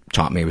she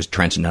taught me. It was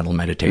transcendental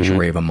meditation,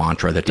 where you have a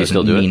mantra that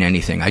doesn't mean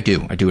anything. I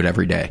do it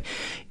every day.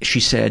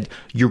 She said,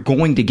 you're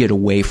going to get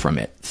away from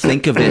it.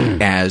 Think of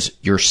it as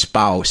your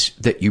spouse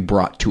that you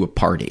brought to a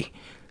party.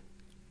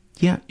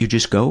 Yeah, you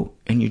just go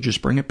and you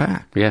just bring it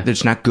back. Yeah.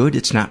 It's not good,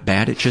 it's not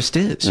bad, it just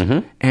is.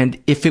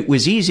 And if it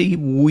was easy,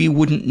 we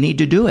wouldn't need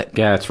to do it.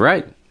 Yeah, that's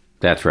right.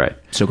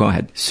 So go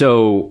ahead.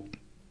 So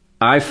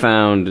I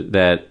found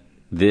that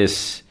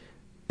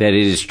it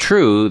is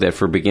true that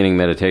for beginning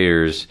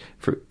meditators,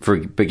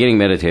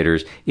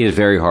 it is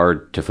very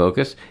hard to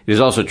focus. It is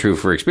also true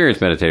for experienced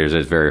meditators that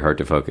it's very hard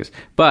to focus.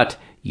 But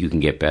you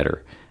can get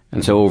better.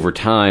 And so over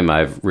time,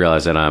 I've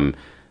realized that I'm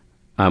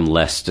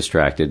less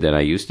distracted than I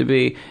used to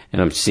be,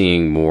 and I'm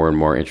seeing more and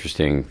more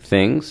interesting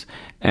things.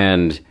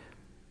 And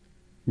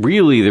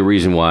really the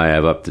reason why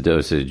I've upped the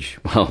dosage,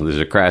 well, there's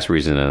a crass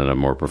reason and a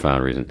more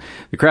profound reason.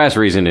 The crass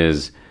reason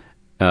is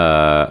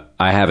I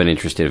have an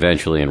interest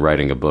eventually in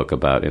writing a book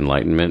about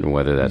enlightenment and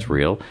whether that's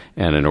real.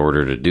 And in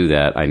order to do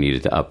that, I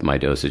needed to up my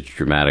dosage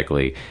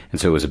dramatically.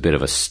 And so it was a bit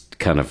of a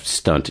kind of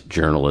stunt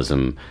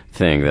journalism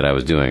thing that I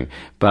was doing.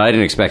 But I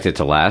didn't expect it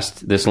to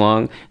last this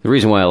long. The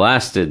reason why it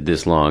lasted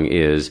this long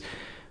is,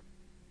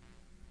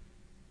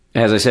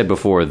 as I said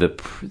before,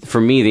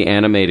 for me, the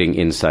animating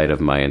insight of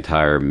my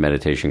entire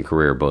meditation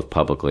career, both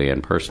publicly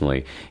and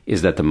personally,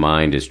 is that the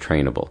mind is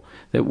trainable.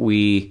 That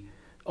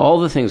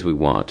all the things we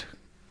want,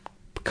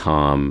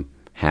 calm,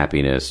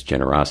 happiness,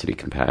 generosity,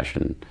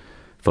 compassion,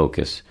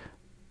 focus,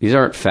 these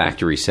aren't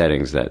factory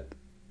settings that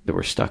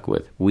we're stuck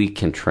with. We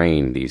can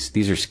train these.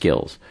 These are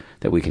skills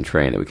that we can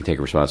train, that we can take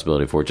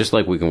responsibility for, just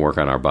like we can work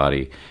on our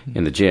body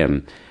in the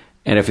gym.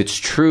 And if it's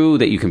true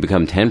that you can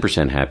become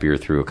 10% happier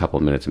through a couple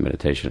of minutes of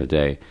meditation a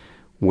day,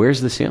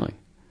 where's the ceiling?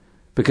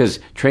 Because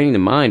training the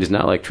mind is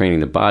not like training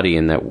the body,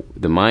 in that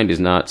the mind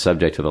is not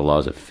subject to the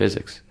laws of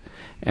physics.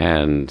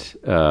 And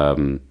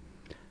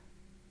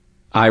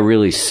I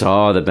really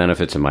saw the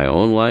benefits in my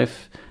own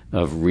life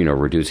of,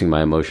 reducing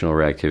my emotional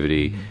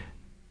reactivity,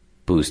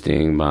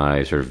 boosting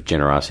my sort of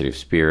generosity of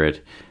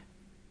spirit.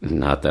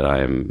 Not that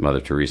I am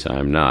Mother Teresa,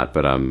 I'm not,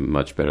 but I'm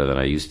much better than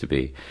I used to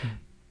be.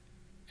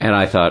 And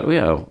I thought,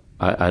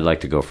 I'd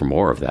like to go for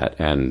more of that.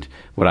 And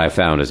what I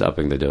found is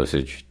upping the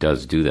dosage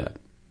does do that.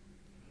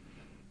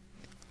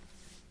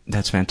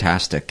 That's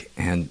fantastic.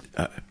 And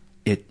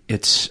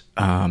it's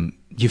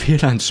you've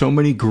hit on so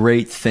many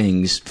great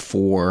things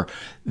for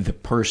the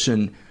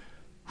person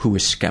who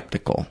is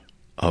skeptical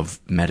of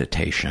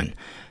meditation.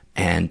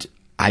 And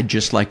I'd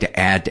just like to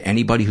add to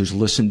anybody who's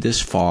listened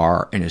this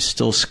far and is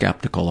still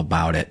skeptical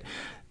about it,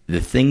 the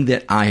thing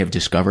that I have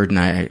discovered, and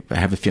I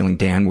have a feeling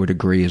Dan would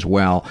agree as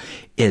well,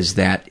 is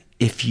that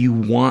if you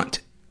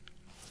want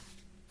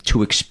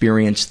to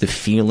experience the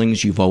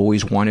feelings you've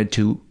always wanted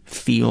to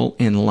feel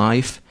in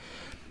life,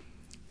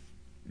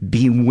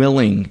 be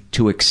willing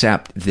to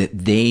accept that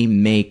they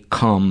may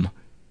come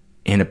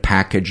in a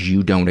package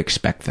you don't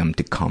expect them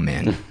to come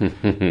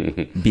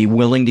in. Be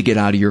willing to get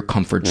out of your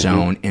comfort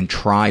zone and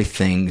try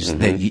things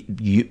that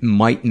you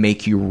might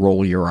make you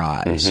roll your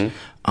eyes.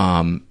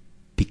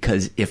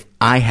 Because if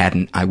I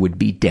hadn't, I would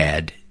be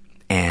dead.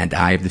 And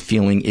I have the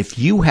feeling if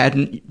you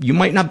hadn't, you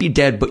might not be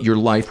dead, but your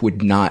life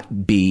would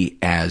not be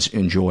as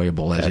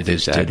enjoyable as it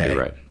is today.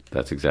 Right.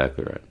 That's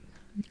exactly right.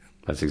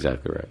 That's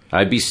exactly right.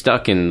 I'd be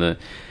stuck in the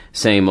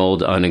same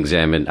old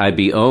unexamined, I'd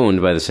be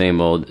owned by the same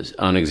old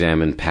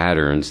unexamined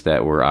patterns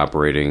that were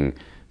operating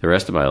the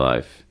rest of my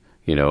life.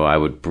 I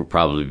would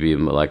probably be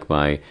like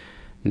my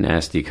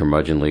nasty,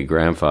 curmudgeonly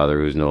grandfather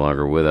who's no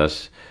longer with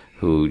us,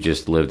 who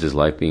just lived his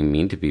life being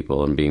mean to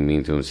people and being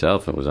mean to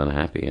himself and was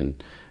unhappy.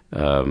 And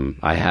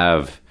I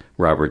have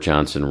Robert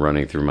Johnson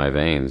running through my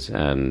veins.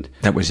 And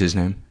that was his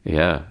name?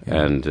 Yeah.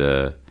 And,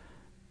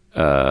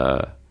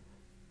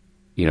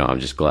 I'm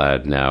just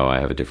glad now I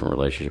have a different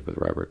relationship with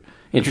Robert.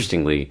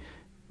 Interestingly,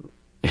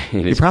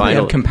 you probably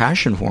have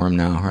compassion for him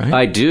now, right?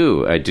 I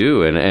do.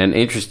 And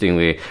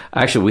interestingly,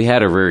 actually, we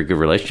had a very good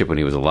relationship when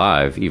he was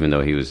alive, even though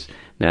he was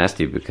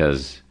nasty,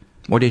 because...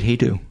 What did he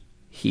do?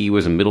 He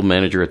was a middle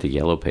manager at the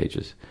Yellow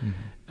Pages.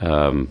 It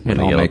all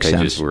makes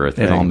sense. Were a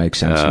thing. It all makes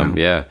sense now.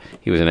 Yeah,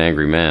 he was an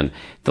angry man.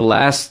 The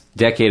last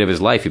decade of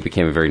his life, he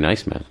became a very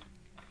nice man.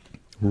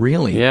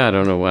 Really? Yeah, I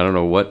don't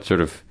know what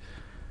sort of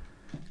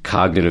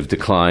cognitive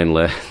decline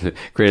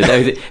created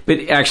that.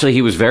 But actually,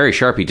 he was very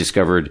sharp. He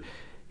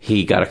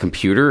got a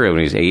computer when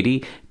he was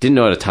 80, didn't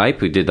know how to type,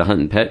 he did the hunt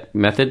and pet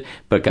method,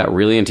 but got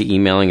really into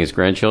emailing his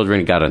grandchildren.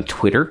 He got on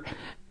Twitter.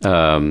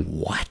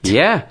 What?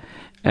 Yeah.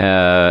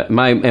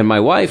 My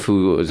wife,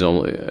 who was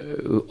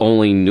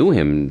only knew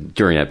him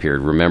during that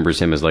period,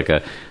 remembers him as like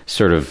a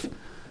sort of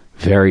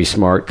very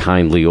smart,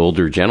 kindly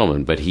older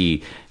gentleman. But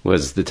he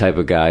was the type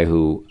of guy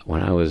who,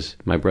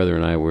 my brother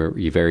and I were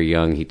very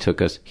young, he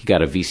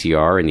got a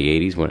VCR in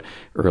the 80s,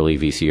 early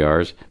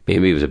VCRs,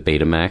 maybe it was a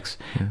Betamax,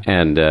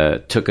 and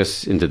took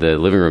us into the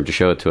living room to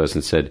show it to us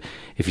and said,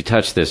 "If you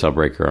touch this, I'll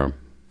break your arm."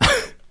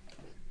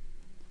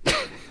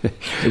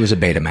 It was a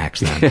Betamax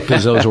then,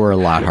 because those were a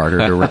lot harder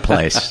to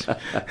replace.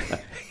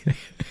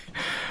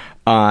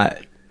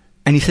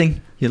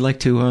 Anything you'd like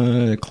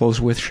to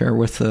close with, share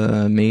with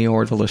me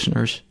or the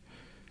listeners?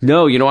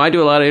 No, I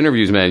do a lot of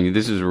interviews, man.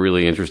 This is a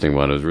really interesting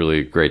one. It was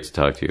really great to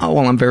talk to you. Oh,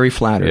 well, I'm very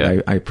flattered.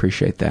 Yeah. I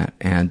appreciate that.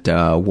 And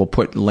we'll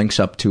put links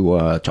up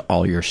to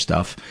all your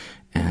stuff.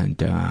 And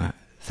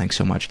thanks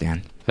so much,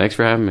 Dan. Thanks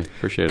for having me.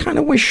 Appreciate it. Kind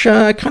of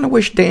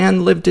wish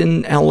Dan lived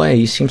in L.A.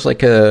 He seems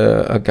like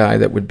a guy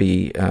that would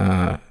be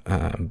nice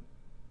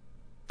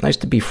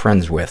to be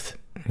friends with.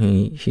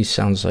 He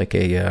sounds like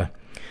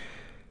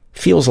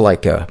feels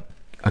like a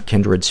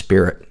kindred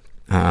spirit.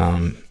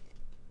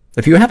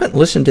 If you haven't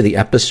listened to the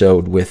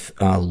episode with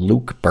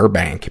Luke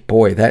Burbank,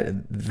 boy,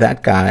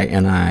 that guy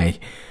and I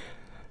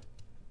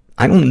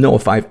don't know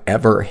if I've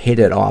ever hit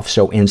it off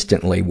so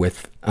instantly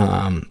with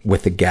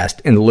a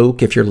guest. And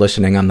Luke, if you're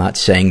listening, I'm not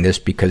saying this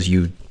because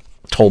you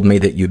told me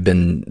that you've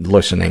been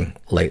listening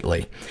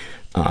lately.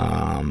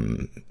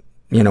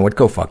 You know what?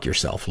 Go fuck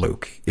yourself,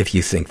 Luke, if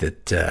you think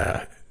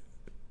that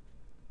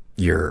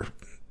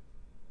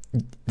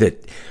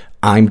that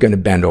I'm going to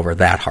bend over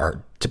that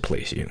hard to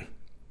please you.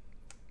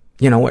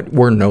 You know what?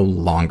 We're no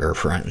longer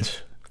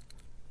friends.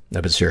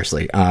 No, but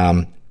seriously,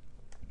 I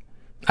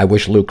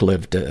wish Luke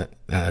lived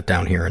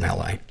down here in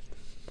LA.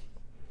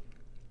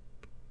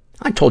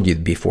 I told you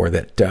before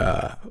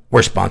that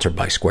we're sponsored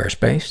by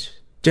Squarespace.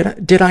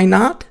 Did I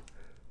not?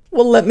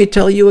 Well, let me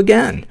tell you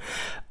again.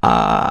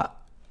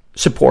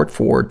 Support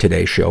for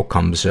today's show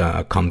comes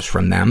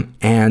from them,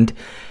 and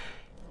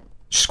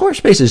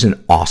Squarespace is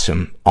an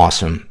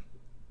awesome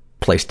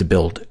place to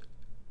build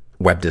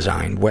web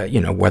design.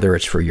 Whether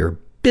it's for your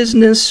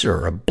business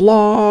or a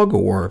blog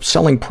or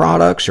selling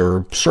products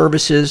or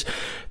services,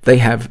 they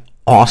have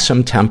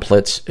awesome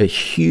templates, a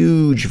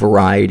huge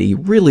variety,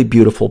 really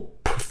beautiful,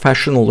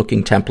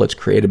 professional-looking templates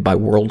created by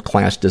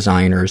world-class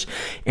designers,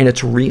 and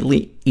it's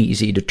really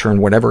easy to turn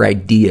whatever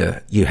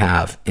idea you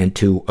have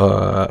into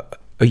a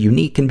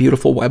unique and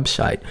beautiful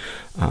website.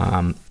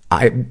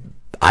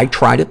 I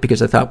tried it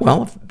because I thought,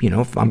 well,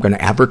 if I'm going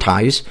to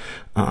advertise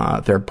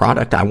their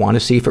product, I want to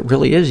see if it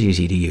really is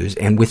easy to use.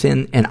 And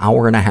within an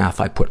hour and a half,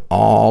 I put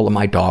all of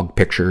my dog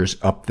pictures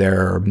up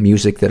there,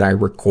 music that I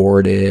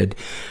recorded,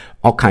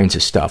 all kinds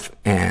of stuff,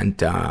 and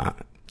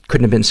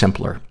couldn't have been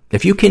simpler.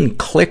 If you can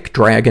click,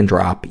 drag, and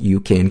drop,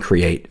 you can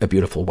create a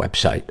beautiful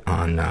website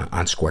on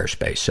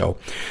Squarespace. So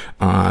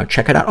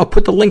check it out. I'll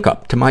put the link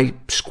up to my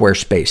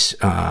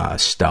Squarespace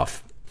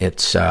stuff.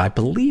 It's I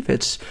believe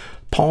it's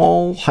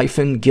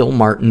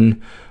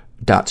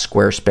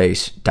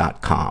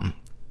paul-gilmartin.squarespace.com.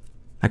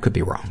 I could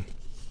be wrong.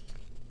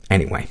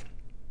 Anyway,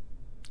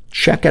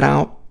 check it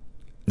out.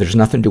 There's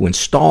nothing to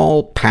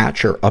install,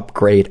 patch, or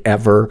upgrade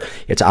ever.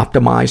 It's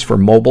optimized for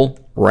mobile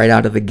right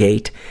out of the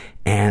gate.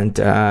 And,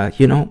 I'm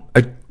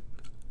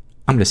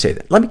going to say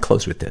that. Let me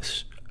close with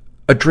this.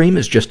 A dream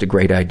is just a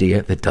great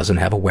idea that doesn't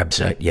have a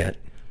website yet.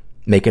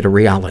 Make it a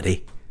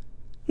reality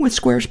with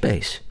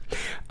Squarespace.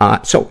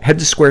 So head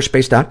to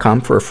squarespace.com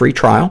for a free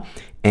trial.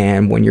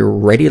 And when you're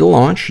ready to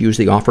launch, use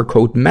the offer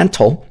code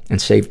MENTAL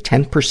and save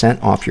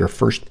 10% off your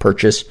first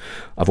purchase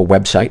of a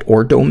website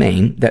or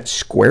domain.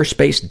 That's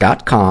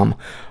squarespace.com,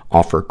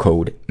 offer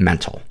code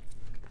MENTAL.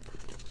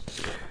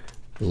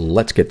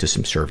 Let's get to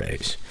some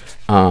surveys.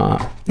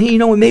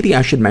 Maybe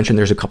I should mention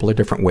there's a couple of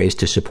different ways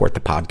to support the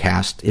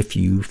podcast if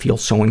you feel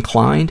so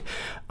inclined.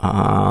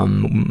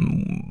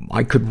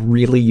 I could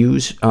really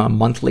use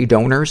monthly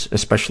donors,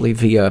 especially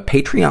via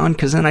Patreon,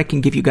 because then I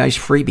can give you guys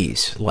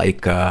freebies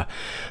like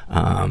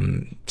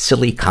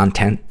silly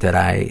content that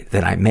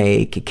I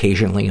make,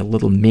 occasionally a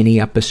little mini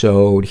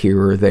episode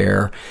here or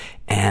there,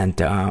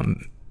 and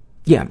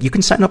you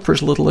can sign up for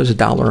as little as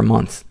 $1 a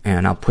month,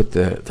 and I'll put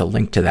the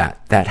link to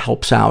that. That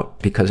helps out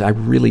because I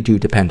really do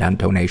depend on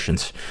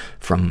donations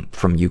from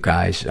you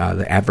guys.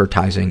 The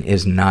advertising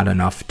is not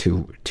enough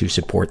to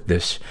support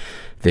this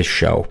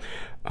show.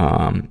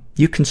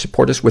 You can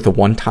support us with a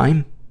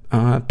one-time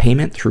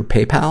payment through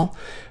PayPal.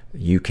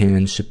 You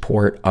can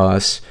support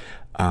us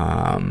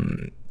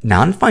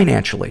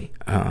non-financially.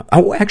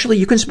 Actually,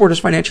 you can support us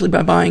financially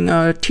by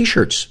buying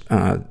t-shirts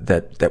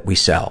that we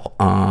sell,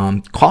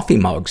 coffee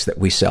mugs that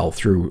we sell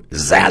through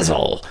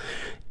Zazzle.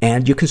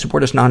 And you can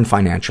support us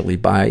non-financially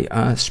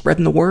by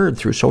spreading the word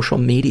through social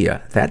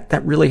media.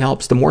 That really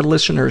helps. The more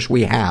listeners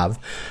we have,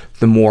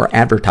 the more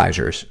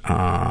advertisers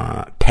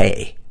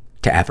pay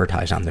to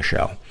advertise on the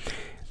show.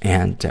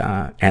 And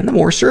the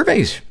more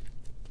surveys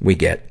we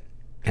get,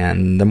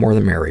 and the more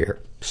the merrier.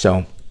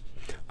 So,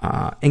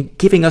 and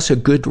giving us a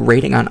good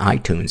rating on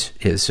iTunes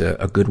is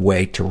a good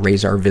way to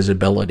raise our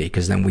visibility,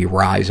 because then we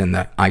rise in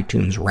the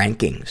iTunes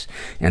rankings,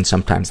 and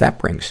sometimes that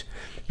brings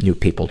new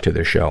people to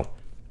the show.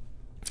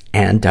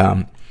 And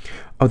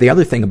the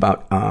other thing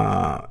about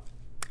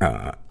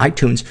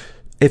iTunes,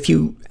 if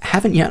you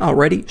haven't yet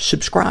already,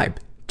 subscribe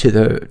to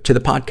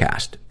the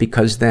podcast,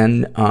 because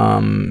then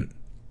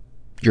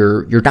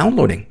you're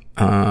downloading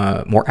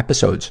more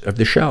episodes of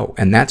the show,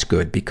 and that's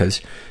good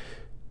because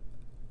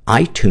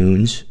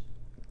iTunes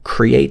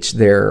creates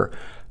their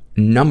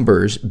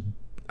numbers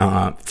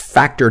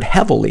factored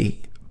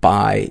heavily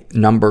by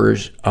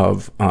numbers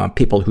of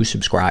people who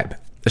subscribe,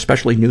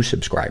 especially new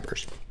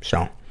subscribers.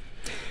 So,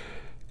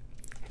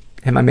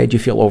 have I made you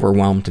feel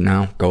overwhelmed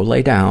now? Go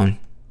lay down.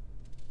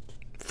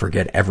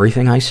 Forget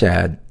everything I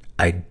said.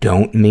 I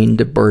don't mean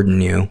to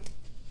burden you.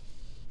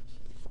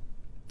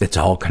 It's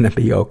all going to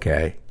be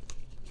okay.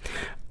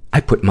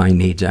 I put my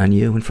needs on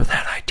you, and for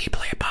that I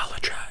deeply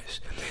apologize.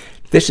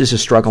 This is a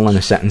struggle in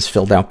a sentence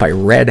filled out by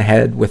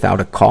Redhead without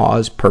a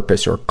cause,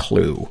 purpose, or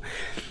clue.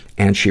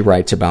 And she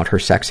writes about her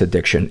sex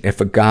addiction. If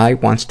a guy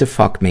wants to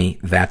fuck me,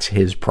 that's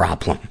his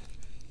problem.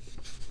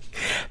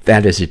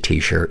 That is a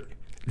t-shirt.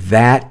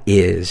 That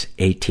is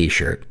a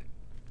t-shirt.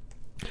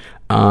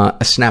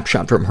 A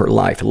snapshot from her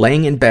life.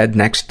 Laying in bed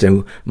next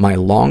to my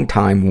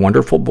longtime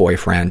wonderful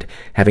boyfriend,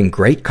 having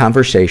great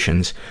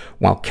conversations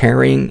while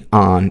carrying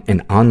on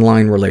an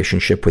online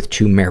relationship with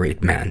 2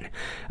 married men.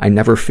 I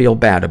never feel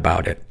bad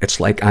about it. It's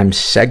like I'm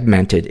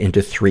segmented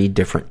into 3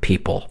 different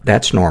people.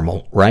 That's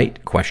normal, right? ?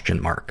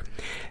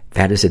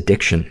 That is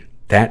addiction.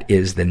 That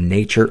is the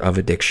nature of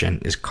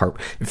addiction.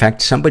 In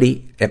fact,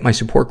 somebody at my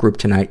support group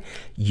tonight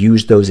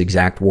used those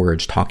exact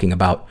words, talking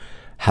about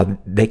how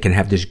they can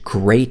have this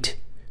great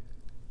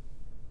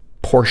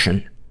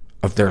portion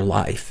of their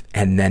life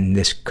and then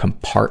this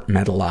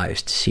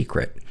compartmentalized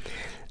secret.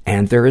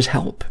 And there is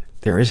help.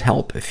 There is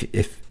help.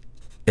 If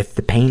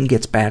the pain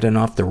gets bad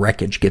enough, the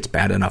wreckage gets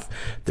bad enough,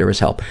 there is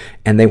help.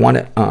 And they want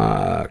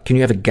to, can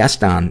you have a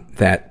guest on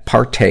that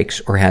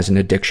partakes or has an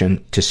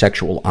addiction to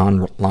sexual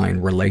online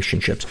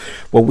relationships?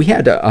 Well, we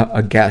had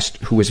a guest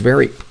who was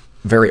very,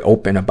 very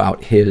open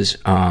about his,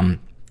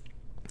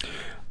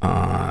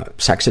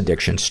 sex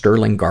addiction,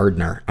 Sterling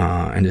Gardner,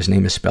 and his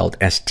name is spelled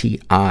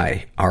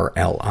Stirling,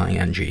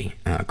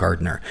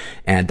 Gardner.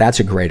 And that's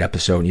a great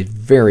episode. He's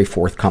very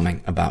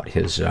forthcoming about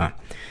his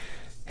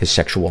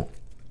sexual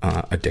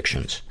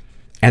addictions.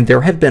 And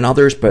there have been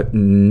others, but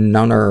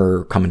none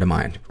are coming to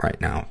mind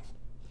right now.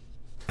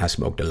 I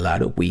smoked a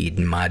lot of weed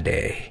in my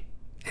day,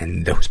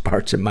 and those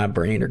parts of my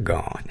brain are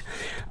gone.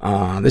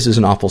 This is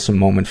an awfulsome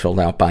moment filled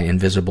out by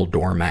Invisible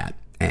Doormat.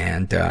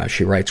 And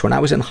she writes, when I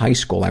was in high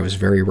school, I was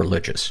very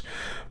religious.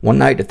 One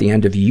night at the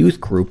end of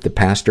youth group, the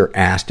pastor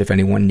asked if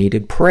anyone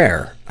needed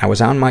prayer. I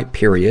was on my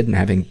period and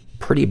having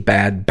pretty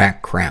bad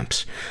back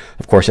cramps.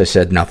 Of course, I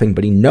said nothing,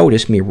 but he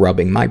noticed me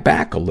rubbing my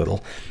back a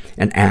little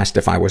and asked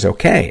if I was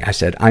okay. I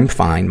said, I'm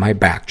fine. My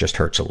back just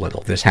hurts a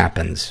little. This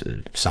happens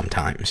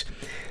sometimes.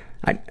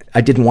 I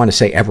didn't want to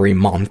say every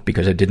month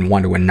because I didn't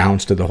want to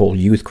announce to the whole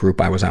youth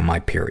group I was on my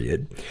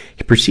period.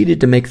 He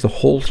proceeded to make the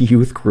whole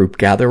youth group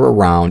gather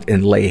around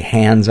and lay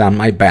hands on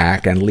my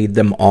back and lead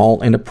them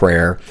all in a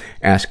prayer,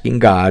 asking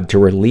God to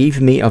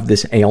relieve me of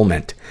this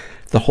ailment.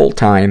 The whole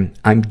time,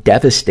 I'm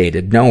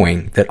devastated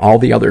knowing that all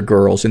the other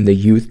girls in the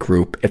youth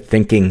group are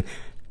thinking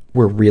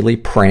we're really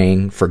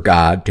praying for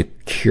God to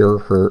cure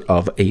her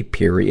of a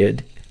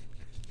period.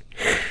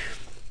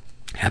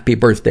 Happy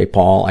birthday,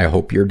 Paul. I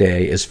hope your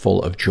day is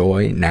full of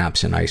joy,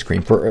 naps, and ice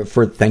cream.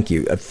 Thank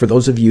you. For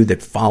those of you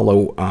that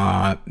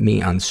follow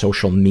me on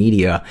social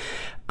media,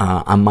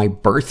 on my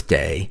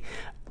birthday,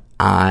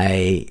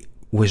 I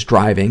was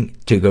driving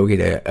to go get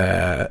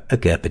a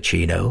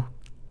cappuccino,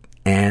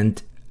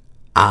 and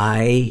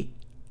I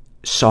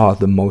saw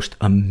the most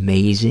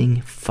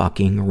amazing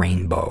fucking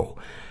rainbow.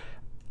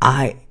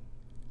 I've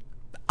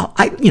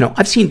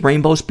seen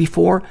rainbows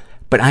before,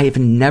 but I have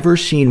never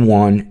seen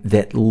one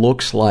that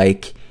looks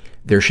like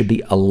there should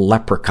be a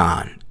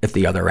leprechaun at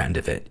the other end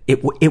of it.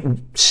 It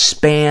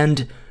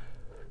spanned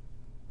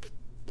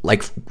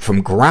like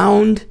from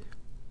ground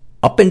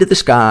up into the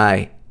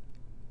sky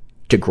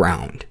to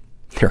ground.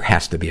 There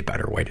has to be a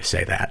better way to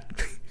say that.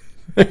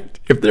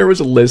 If there was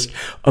a list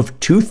of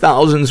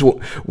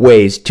 2,000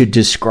 ways to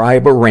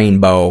describe a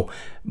rainbow,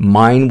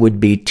 mine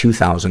would be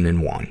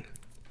 2001.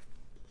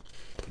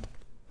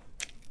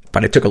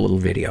 But I took a little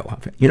video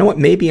of it. You know what?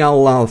 Maybe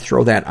I'll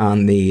throw that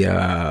on the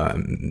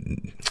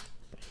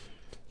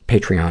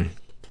Patreon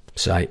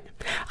site.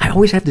 I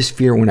always have this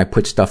fear when I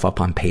put stuff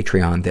up on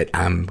Patreon that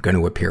I'm going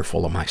to appear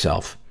full of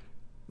myself.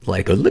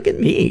 Like, oh, look at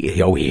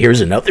me. Oh, here's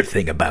another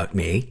thing about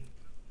me.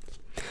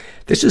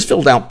 This is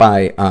filled out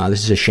by,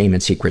 this is a shame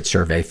and secret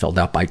survey filled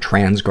out by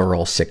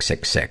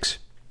Transgirl666.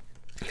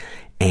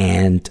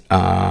 And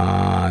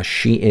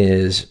she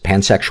is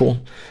pansexual,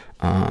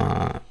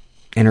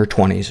 in her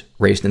 20s,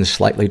 raised in a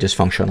slightly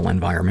dysfunctional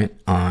environment,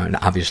 and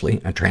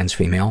obviously a trans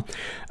female.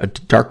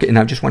 And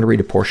I just want to read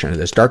a portion of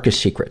this. Darkest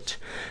secret.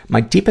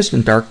 My deepest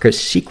and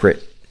darkest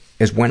secret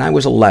is when I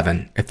was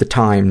 11, at the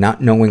time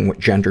not knowing what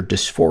gender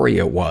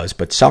dysphoria was,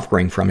 but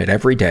suffering from it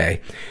every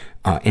day,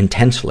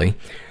 intensely,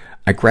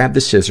 I grabbed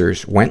the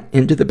scissors, went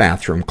into the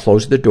bathroom,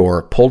 closed the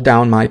door, pulled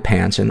down my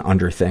pants and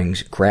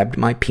underthings, grabbed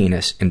my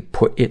penis and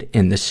put it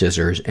in the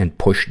scissors and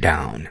pushed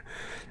down.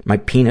 My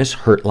penis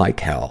hurt like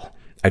hell.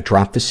 I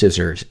dropped the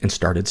scissors and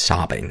started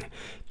sobbing.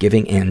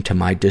 Giving in to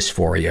my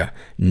dysphoria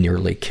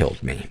nearly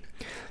killed me.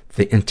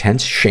 The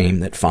intense shame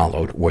that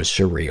followed was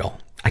surreal.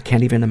 I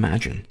can't even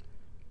imagine.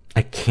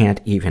 I can't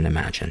even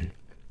imagine.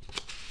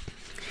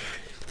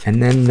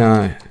 And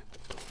then,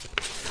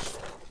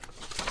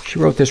 she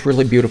wrote this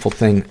really beautiful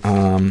thing.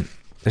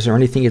 Is there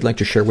anything you'd like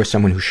to share with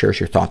someone who shares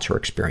your thoughts or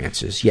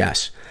experiences?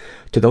 Yes.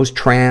 To those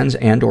trans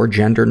and or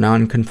gender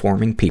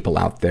non-conforming people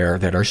out there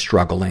that are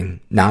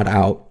struggling, not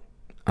out,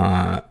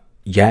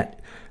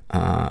 yet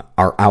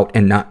are out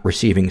and not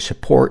receiving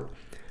support,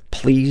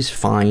 please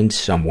find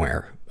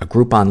somewhere. A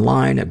group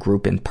online, a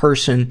group in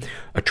person,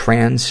 a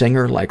trans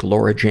singer like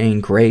Laura Jane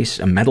Grace,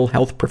 a mental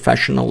health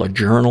professional, a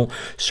journal,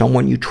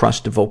 someone you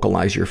trust to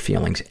vocalize your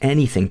feelings,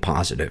 anything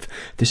positive.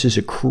 This is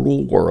a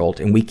cruel world,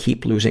 and we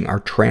keep losing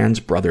our trans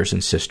brothers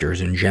and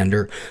sisters and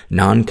gender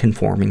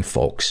non-conforming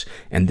folks,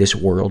 and this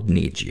world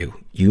needs you.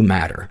 You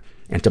matter.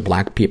 And to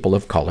black people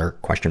of color, ?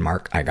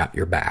 I got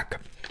your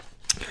back.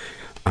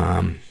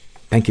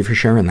 Thank you for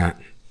sharing that.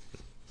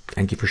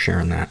 Thank you for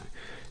sharing that.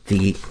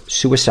 The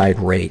suicide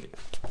rate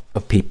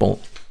of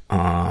people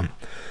in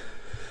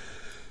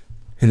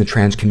the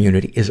trans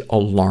community is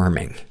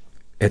alarming.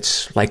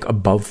 It's like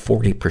above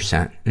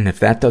 40%. And if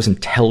that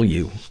doesn't tell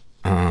you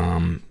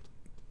a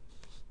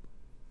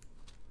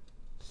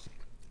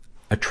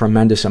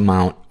tremendous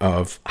amount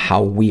of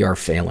how we are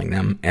failing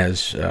them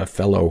as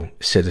fellow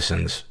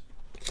citizens,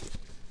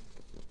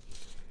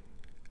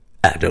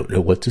 I don't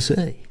know what to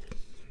say.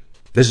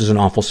 This is an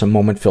awfulsome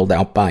moment filled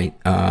out by,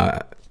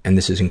 and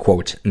this is in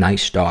quotes,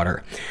 nice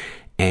daughter.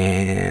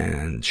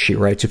 And she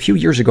writes, a few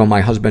years ago,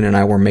 my husband and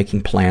I were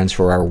making plans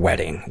for our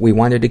wedding. We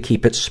wanted to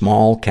keep it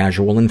small,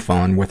 casual, and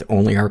fun with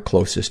only our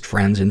closest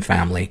friends and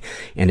family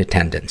in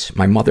attendance.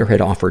 My mother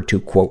had offered to,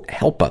 quote,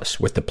 help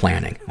us with the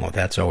planning. Oh,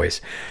 that's always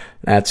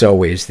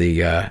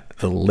the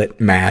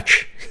lit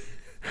match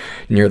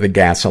near the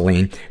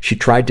gasoline. She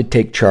tried to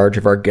take charge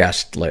of our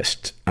guest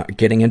list,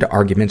 getting into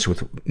arguments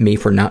with me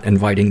for not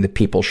inviting the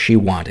people she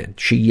wanted.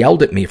 She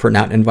yelled at me for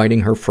not inviting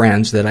her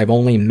friends that I've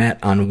only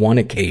met on one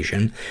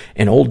occasion,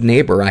 an old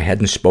neighbor I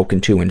hadn't spoken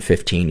to in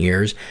 15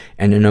 years,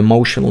 and an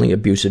emotionally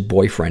abusive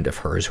boyfriend of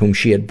hers whom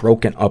she had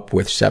broken up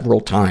with several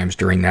times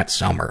during that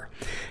summer.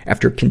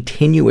 After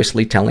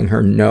continuously telling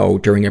her no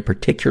during a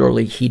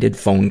particularly heated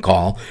phone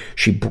call,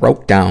 she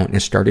broke down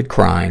and started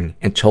crying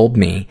and told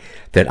me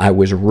that I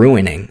was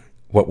ruining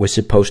what was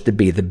supposed to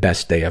be the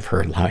best day of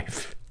her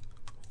life.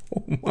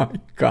 Oh my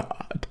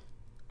God.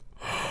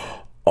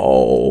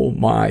 Oh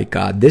my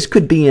God. This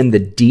could be in the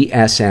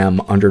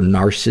DSM under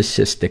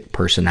narcissistic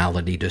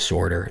personality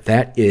disorder.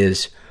 That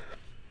is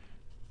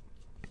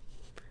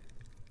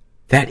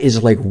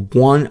like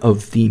one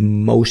of the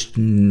most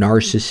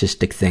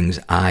narcissistic things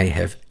I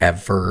have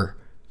ever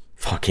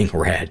fucking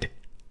read.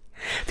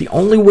 The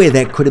only way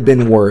that could have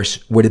been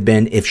worse would have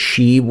been if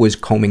she was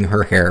combing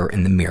her hair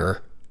in the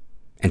mirror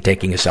and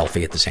taking a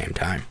selfie at the same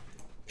time.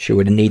 She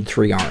would have needed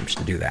 3 arms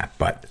to do that,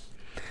 but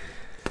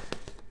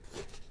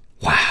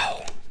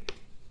wow.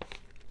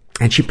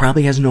 And she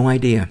probably has no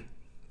idea.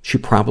 She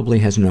probably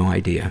has no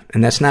idea.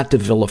 And that's not to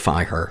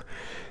vilify her.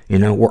 You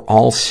know, we're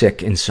all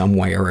sick in some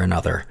way or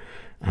another.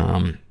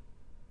 And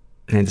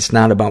it's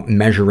not about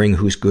measuring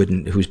who's good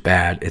and who's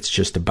bad. It's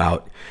just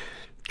about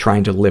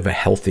trying to live a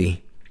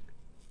healthy,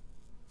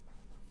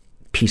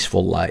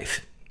 peaceful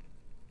life.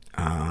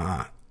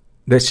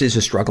 This is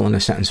a struggle in a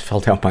sentence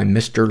filled out by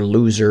Mr.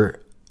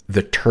 Loser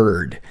the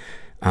Turd,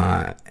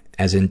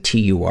 as in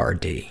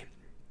T-U-R-D.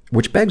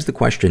 Which begs the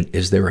question,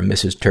 is there a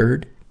Mrs.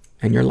 Turd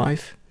in your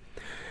life?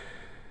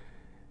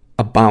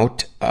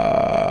 About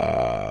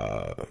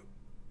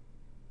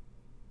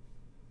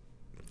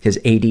his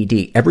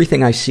ADD.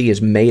 Everything I see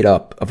is made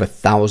up of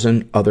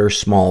 1,000 other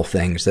small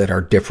things that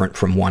are different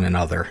from one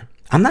another.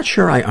 I'm not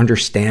sure I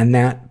understand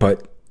that,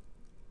 but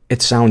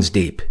it sounds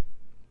deep.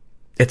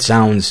 It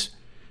sounds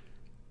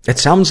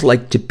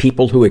like to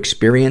people who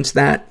experience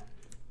that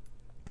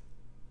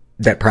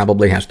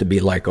probably has to be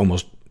like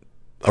almost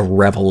a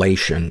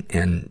revelation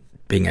in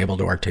being able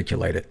to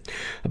articulate it.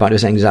 About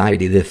his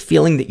anxiety, the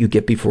feeling that you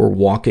get before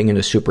walking in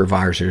a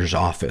supervisor's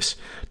office.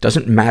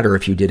 Doesn't matter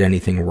if you did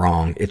anything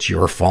wrong, it's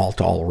your fault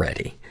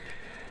already.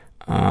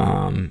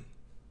 About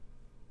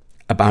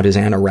his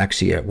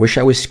anorexia, wish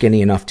I was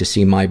skinny enough to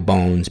see my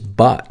bones,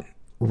 but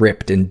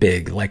ripped and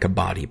big like a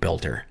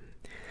bodybuilder.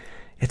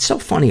 It's so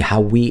funny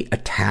how we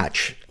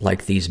attach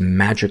like these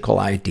magical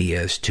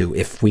ideas to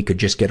if we could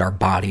just get our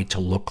body to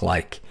look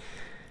like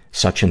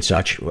such and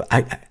such.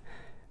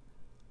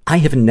 I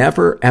have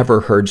never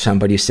ever heard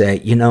somebody say,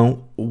 you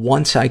know,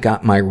 once I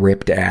got my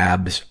ripped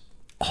abs,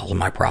 all of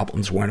my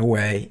problems went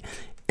away,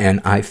 and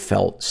I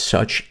felt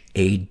such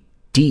a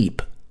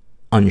deep,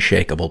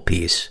 unshakable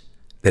peace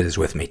that is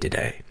with me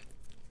today.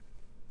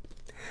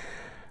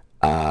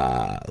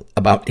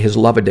 About his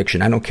love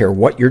addiction. I don't care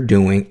what you're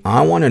doing.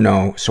 I want to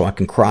know so I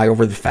can cry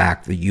over the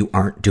fact that you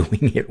aren't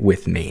doing it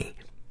with me.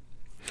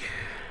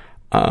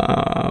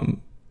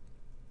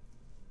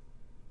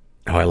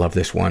 Oh, I love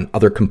this one.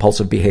 Other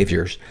compulsive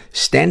behaviors.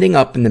 Standing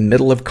up in the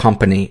middle of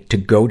company to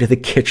go to the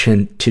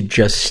kitchen to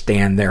just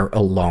stand there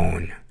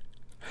alone.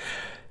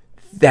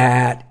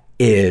 That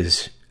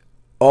is,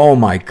 oh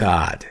my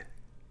God.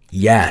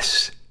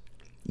 Yes.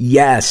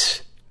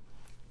 Yes.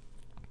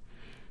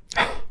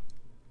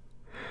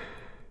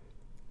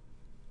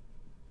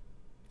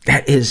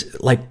 That is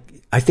like,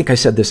 I think I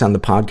said this on the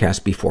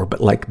podcast before,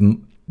 but like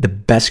the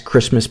best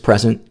Christmas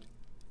present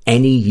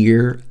any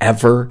year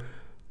ever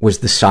was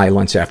the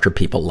silence after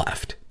people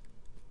left.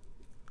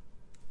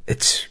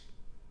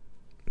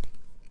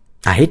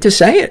 I hate to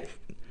say it.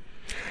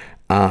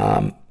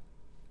 About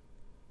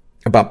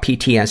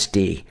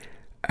PTSD.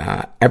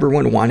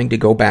 Everyone wanting to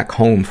go back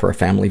home for a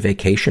family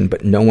vacation,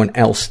 but no one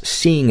else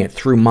seeing it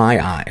through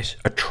my eyes.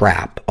 A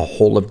trap, a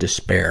hole of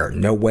despair,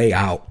 no way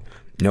out,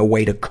 no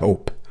way to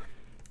cope.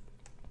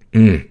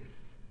 Man,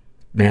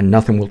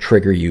 nothing will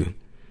trigger you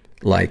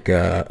like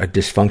a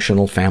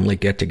dysfunctional family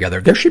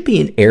get-together. There should be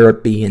an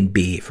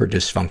Airbnb for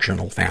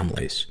dysfunctional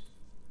families.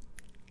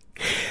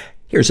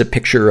 Here's a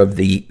picture of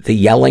the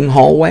yelling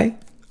hallway.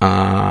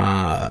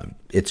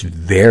 It's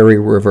very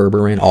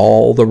reverberant.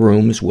 All the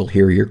rooms will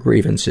hear your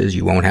grievances.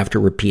 You won't have to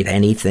repeat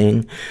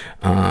anything.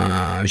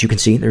 As you can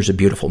see, there's a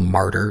beautiful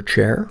martyr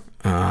chair.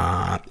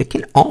 It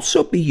can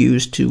also be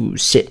used to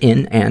sit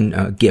in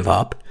and give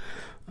up.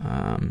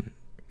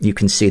 You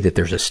can see that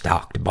there's a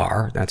stocked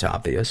bar. That's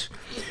obvious.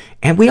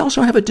 And we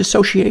also have a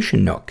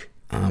dissociation nook,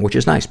 which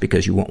is nice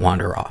because you won't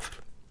wander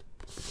off.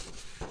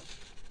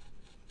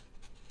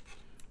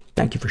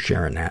 Thank you for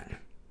sharing that.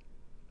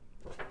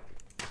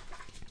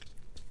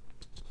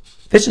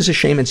 This is a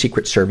shame and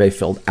secret survey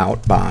filled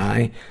out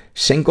by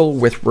Single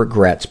with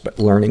Regrets, but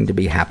Learning to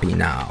Be Happy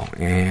Now.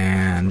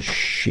 And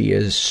she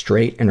is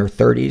straight, in her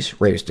 30s,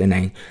 raised in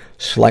a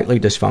slightly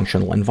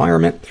dysfunctional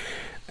environment.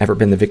 Ever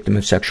been the victim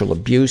of sexual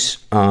abuse?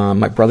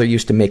 My brother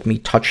used to make me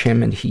touch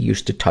him, and he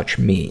used to touch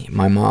me.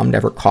 My mom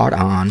never caught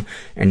on,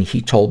 and he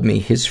told me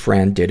his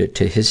friend did it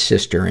to his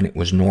sister, and it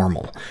was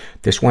normal.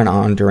 This went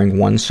on during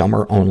one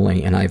summer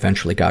only, and I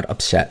eventually got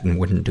upset and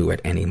wouldn't do it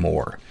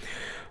anymore.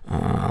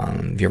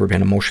 Have you ever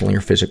been emotionally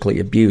or physically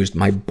abused?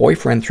 My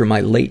boyfriend through my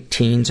late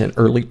teens and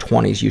early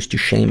 20s used to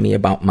shame me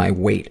about my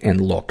weight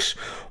and looks.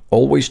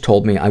 Always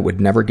told me I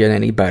would never get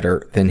any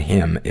better than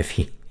him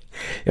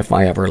if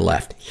I ever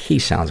left. He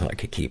sounds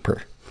like a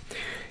keeper.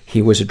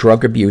 He was a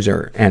drug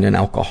abuser and an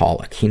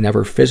alcoholic. He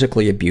never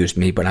physically abused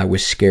me, but I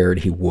was scared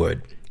he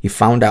would. He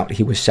found out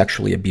he was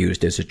sexually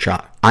abused as a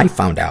child. I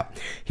found out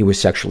he was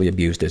sexually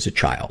abused as a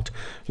child.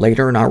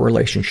 Later in our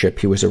relationship,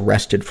 he was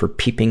arrested for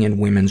peeping in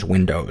women's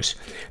windows.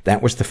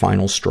 That was the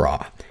final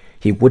straw.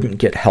 He wouldn't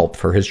get help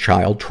for his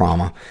child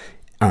trauma,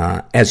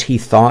 as he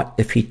thought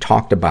if he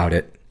talked about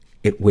it,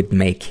 it would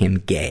make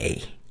him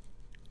gay.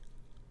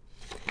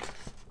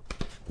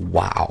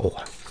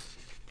 Wow.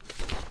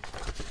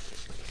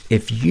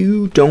 If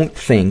you don't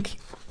think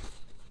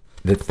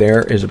that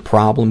there is a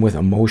problem with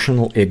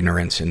emotional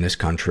ignorance in this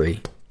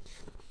country,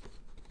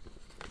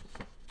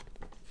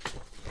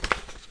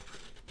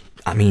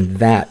 I mean,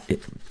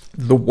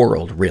 the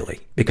world, really.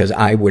 Because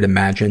I would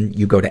imagine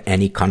you go to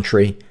any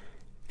country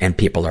and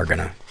people are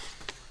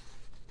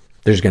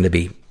there's gonna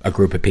be a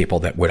group of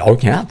people that would, oh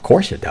yeah, of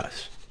course it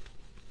does.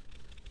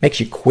 Makes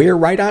you queer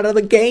right out of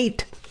the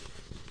gate.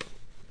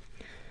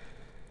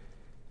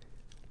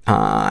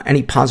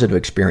 Any positive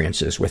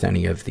experiences with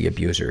any of the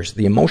abusers?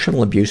 The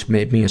emotional abuse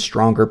made me a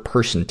stronger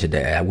person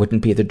today. I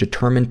wouldn't be the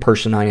determined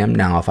person I am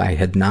now if I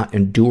had not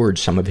endured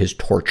some of his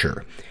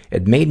torture.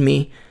 It made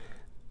me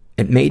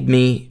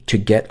to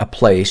get a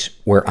place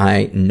where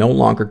I no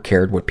longer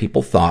cared what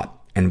people thought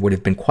and would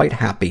have been quite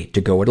happy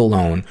to go it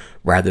alone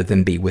rather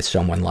than be with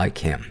someone like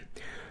him.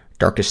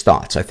 Darkest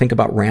thoughts. I think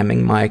about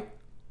ramming my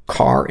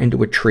car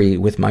into a tree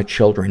with my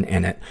children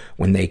in it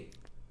when they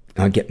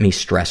get me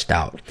stressed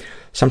out.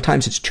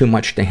 Sometimes it's too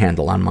much to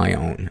handle on my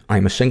own.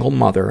 I'm a single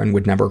mother and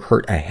would never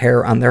hurt a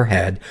hair on their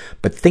head,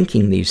 but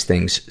thinking these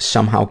things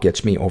somehow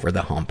gets me over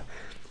the hump.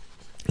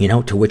 You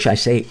know, to which I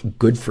say,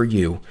 good for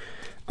you.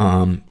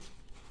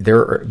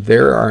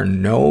 There are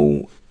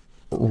no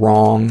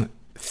wrong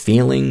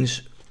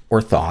feelings or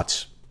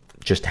thoughts,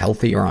 just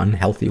healthy or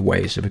unhealthy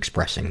ways of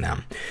expressing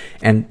them.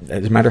 And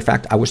as a matter of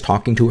fact, I was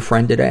talking to a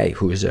friend today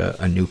who is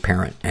a new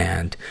parent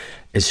and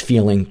is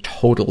feeling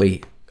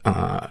totally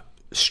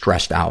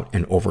stressed out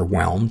and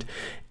overwhelmed,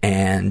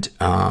 and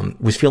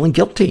was feeling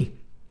guilty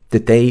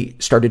that they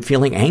started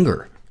feeling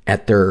anger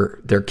at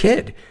their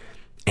kid,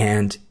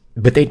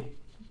 but they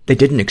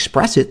didn't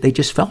express it, they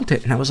just felt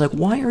it. And I was like,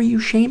 why are you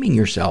shaming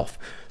yourself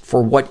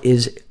for what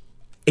is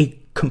a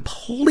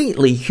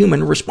completely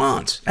human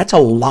response? That's a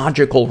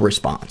logical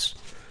response.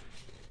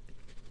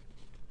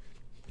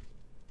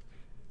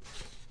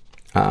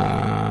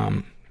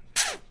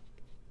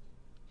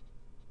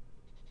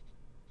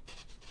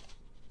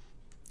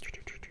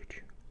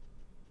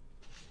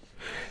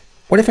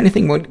 What, if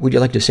anything, would you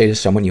like to say to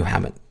someone you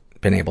haven't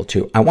been able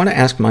to? I want to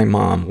ask my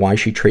mom why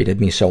she treated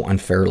me so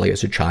unfairly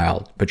as a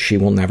child, but she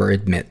will never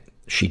admit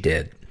she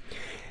did.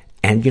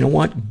 And you know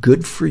what?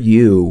 Good for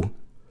you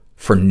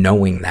for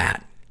knowing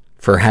that,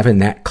 for having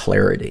that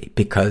clarity,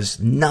 because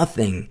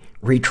nothing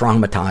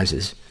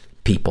re-traumatizes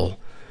people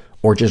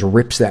or just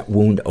rips that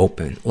wound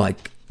open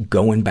like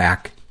going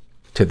back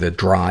to the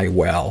dry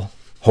well,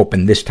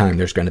 hoping this time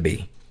there's going to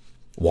be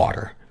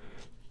water.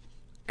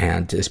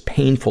 And as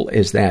painful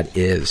as that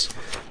is,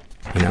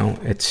 you know,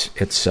 it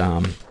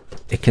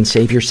can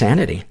save your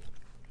sanity.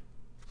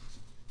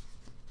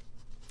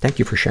 Thank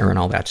you for sharing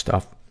all that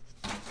stuff.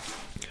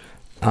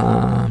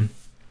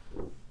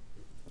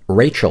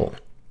 Rachel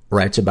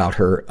writes about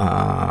her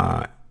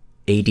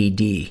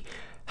ADD.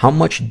 How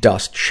much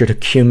dust should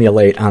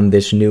accumulate on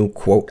this new,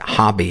 quote,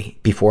 hobby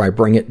before I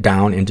bring it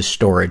down into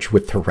storage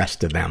with the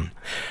rest of them?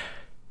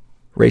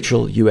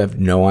 Rachel, you have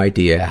no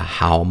idea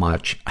how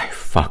much I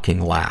fucking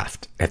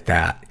laughed at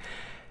that.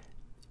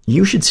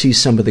 You should see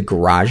some of the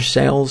garage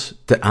sales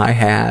that I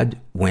had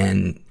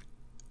when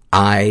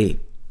I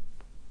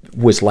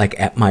was like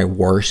at my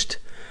worst.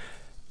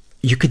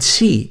 you could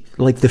see,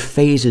 like, the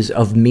phases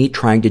of me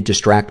trying to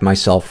distract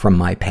myself from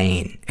my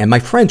pain. And my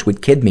friends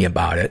would kid me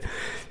about it.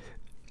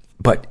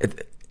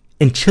 But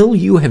until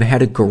you have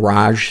had a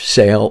garage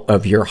sale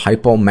of your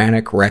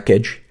hypomanic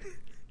wreckage,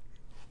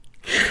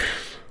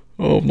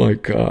 oh my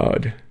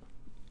God.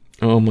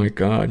 Oh my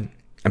God.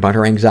 About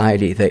her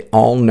anxiety, they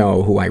all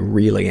know who I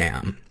really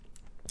am.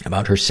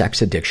 About her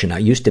sex addiction, I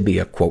used to be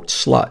a, quote,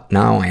 slut.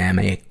 Now I am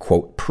a,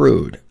 quote,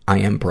 prude. I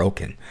am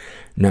broken.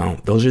 No,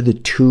 those are the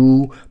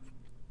two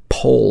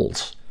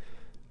poles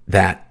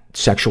that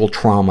sexual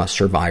trauma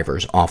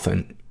survivors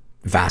often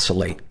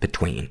vacillate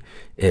between,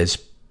 is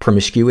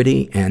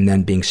promiscuity and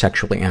then being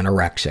sexually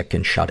anorexic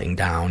and shutting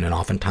down, and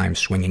oftentimes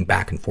swinging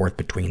back and forth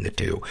between the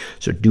two.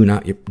 So do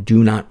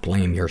not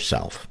blame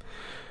yourself.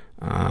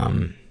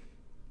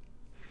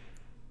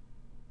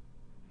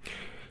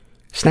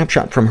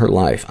 Snapshot from her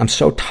life. I'm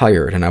so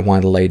tired and I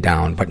want to lay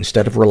down, but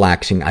instead of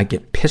relaxing, I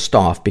get pissed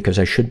off because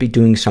I should be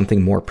doing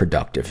something more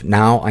productive.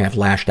 Now I have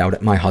lashed out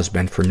at my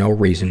husband for no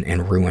reason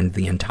and ruined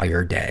the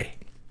entire day.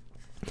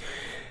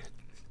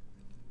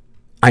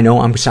 I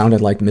know I'm sounded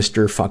like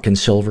Mr. fucking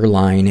Silver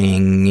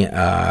Lining,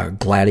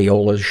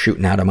 gladiolas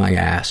shooting out of my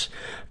ass,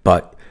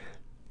 but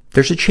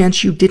there's a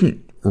chance you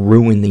didn't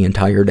ruin the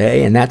entire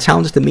day, and that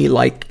sounds to me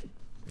like,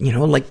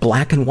 like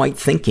black and white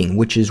thinking,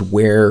 which is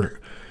where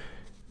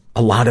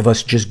a lot of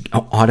us just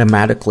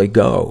automatically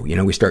go.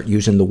 We start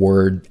using the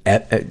word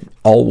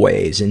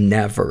always and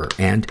never,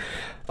 and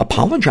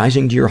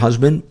apologizing to your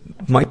husband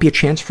might be a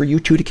chance for you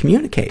two to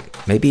communicate.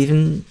 Maybe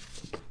even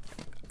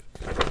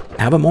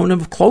have a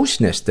moment of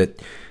closeness that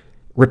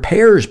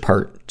repairs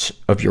parts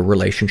of your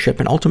relationship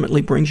and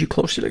ultimately brings you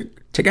closer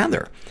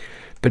together.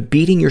 But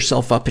beating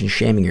yourself up and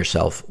shaming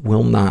yourself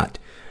will not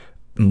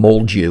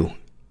mold you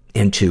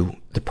into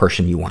the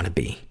person you want to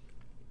be.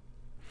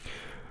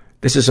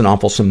 This is an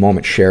awfulsome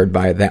moment shared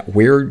by that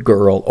weird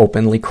girl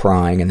openly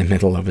crying in the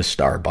middle of a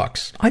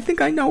Starbucks. I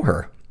think I know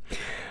her.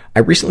 I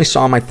recently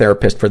saw my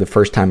therapist for the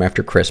first time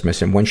after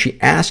Christmas, and when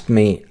she asked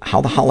me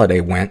how the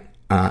holiday went,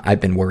 I've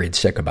been worried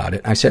sick about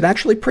it. I said,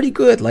 actually pretty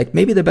good, like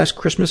maybe the best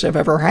Christmas I've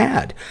ever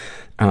had.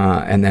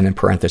 And then in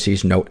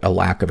parentheses, note a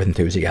lack of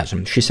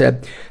enthusiasm. She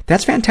said,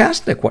 that's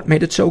fantastic. What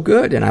made it so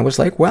good? And I was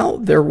like, well,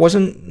 there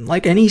wasn't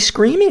like any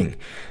screaming.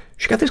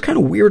 She got this kind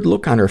of weird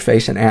look on her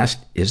face and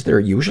asked, is there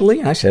usually?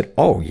 And I said,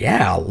 oh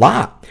yeah, a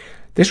lot.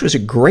 This was a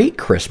great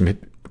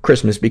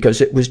Christmas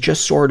because it was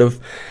just sort of,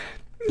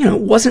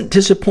 wasn't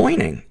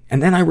disappointing.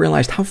 And then I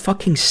realized how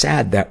fucking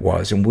sad that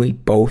was, and we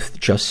both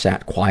just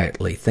sat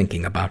quietly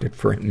thinking about it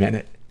for a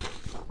minute.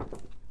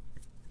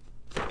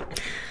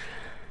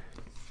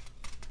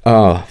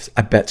 Oh,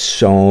 I bet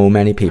so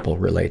many people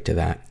relate to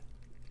that.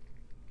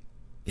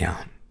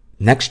 Yeah.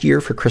 Next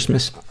year for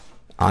Christmas,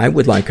 I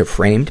would like a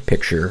framed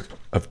picture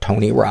of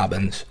Tony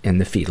Robbins in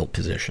the fetal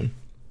position.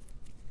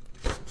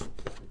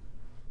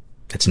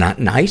 It's not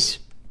nice,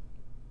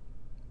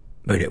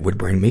 but it would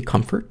bring me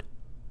comfort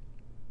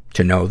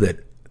to know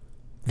that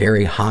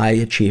very high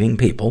achieving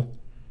people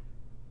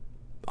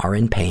are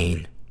in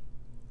pain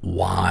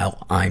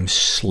while I'm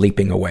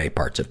sleeping away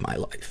parts of my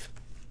life.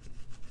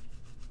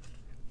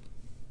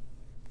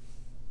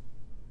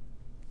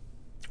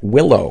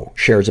 Willow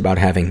shares about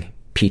having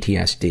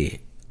PTSD.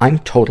 I'm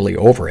totally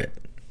over it,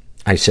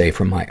 I say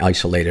from my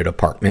isolated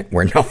apartment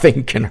where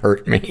nothing can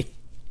hurt me.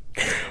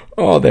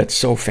 Oh, that's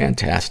so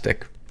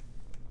fantastic.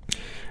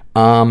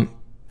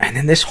 And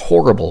then this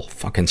horrible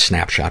fucking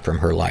snapshot from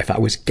her life. I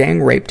was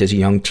gang raped as a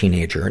young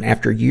teenager, and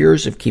after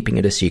years of keeping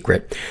it a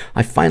secret,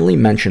 I finally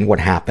mentioned what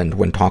happened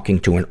when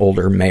talking to an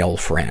older male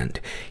friend.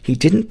 He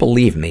didn't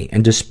believe me,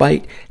 and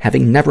despite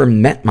having never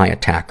met my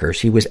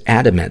attackers, he was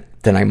adamant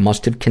that I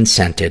must have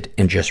consented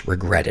and just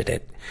regretted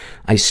it.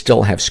 I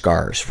still have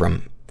scars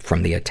from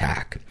the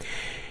attack.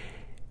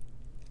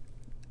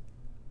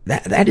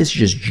 That is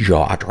just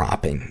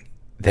jaw-dropping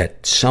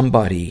that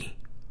somebody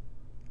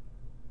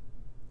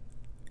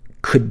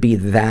could be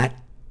that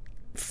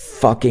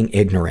fucking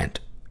ignorant.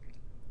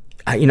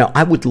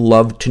 I would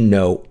love to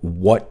know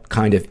what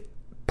kind of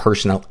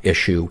personal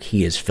issue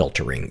he is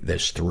filtering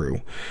this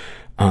through.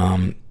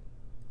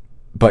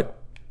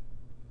 But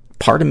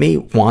part of me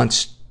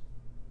wants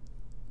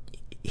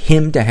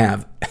him to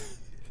have, this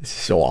is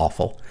so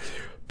awful.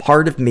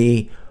 Part of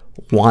me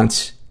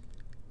wants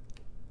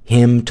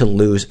him to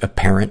lose a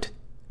parent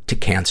to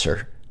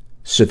cancer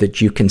so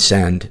that you can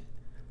send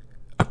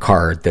a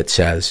card that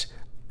says,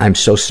 I'm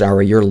so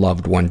sorry your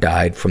loved one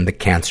died from the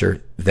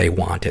cancer they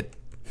wanted.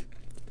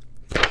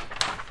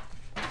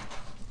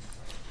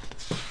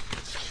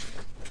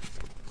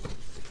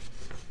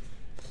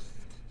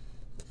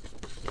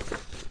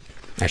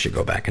 I should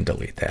go back and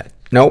delete that.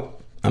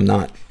 Nope, I'm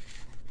not.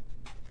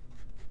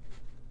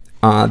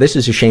 This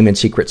is a shame and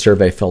secret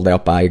survey filled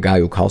out by a guy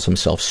who calls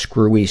himself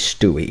Screwy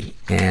Stewie,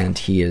 and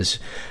he is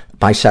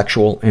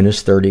Bisexual, in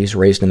his 30s,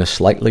 raised in a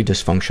slightly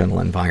dysfunctional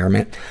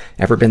environment.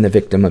 Ever been the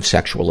victim of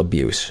sexual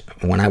abuse?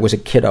 When I was a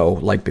kiddo,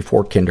 like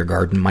before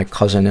kindergarten, my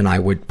cousin and I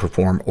would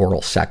perform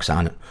oral sex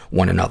on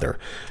one another.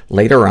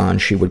 Later on,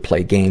 she would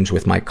play games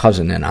with my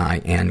cousin and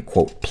I, and,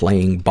 quote,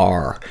 playing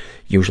bar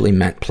usually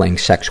meant playing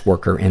sex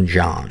worker and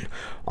John.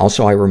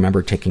 Also, I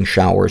remember taking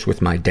showers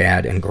with my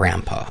dad and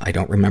grandpa. I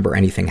don't remember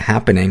anything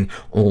happening,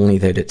 only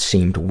that it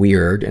seemed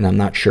weird, and I'm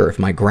not sure if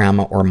my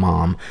grandma or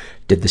mom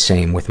did the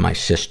same with my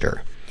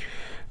sister.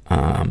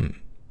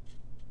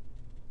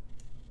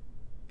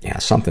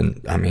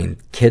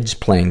 Kids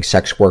playing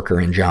sex worker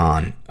and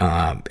John,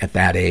 at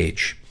that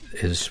age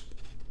is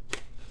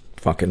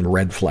fucking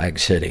red flag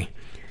city.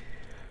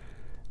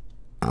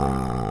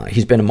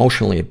 He's been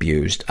emotionally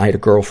abused. I had a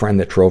girlfriend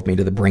that drove me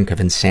to the brink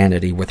of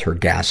insanity with her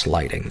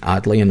gaslighting.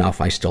 Oddly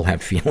enough, I still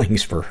have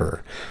feelings for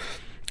her.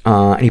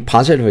 Any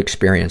positive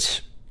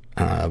experience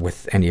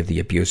with any of the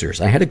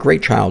abusers? I had a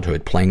great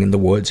childhood, playing in the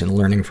woods and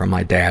learning from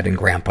my dad and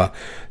grandpa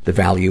the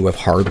value of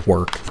hard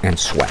work and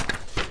sweat.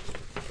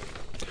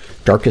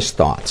 Darkest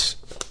thoughts.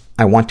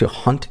 I want to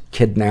hunt,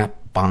 kidnap,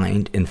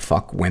 bind, and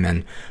fuck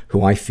women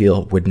who I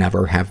feel would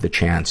never have the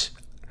chance,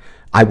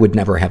 I would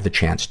never have the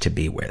chance to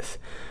be with.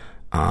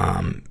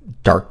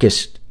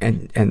 Darkest,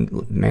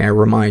 and may I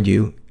remind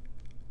you,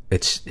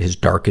 it's his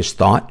darkest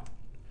thought,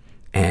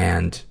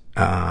 and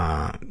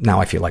now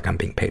I feel like I'm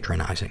being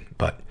patronizing,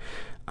 but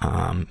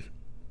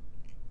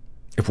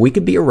if we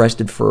could be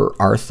arrested for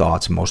our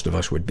thoughts, most of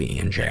us would be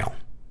in jail.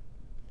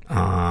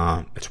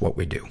 It's what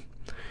we do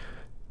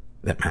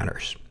that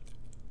matters.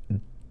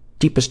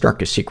 Deepest,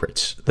 darkest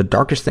secrets. The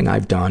darkest thing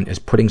I've done is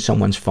putting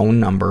someone's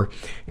phone number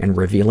and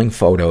revealing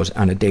photos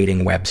on a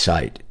dating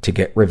website to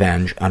get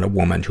revenge on a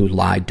woman who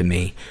lied to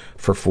me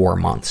for 4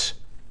 months.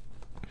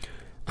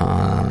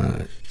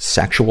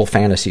 Sexual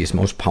fantasies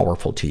most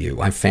powerful to you.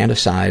 I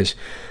fantasize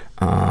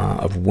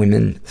of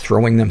women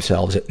throwing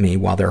themselves at me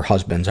while their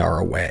husbands are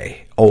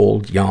away.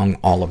 Old, young,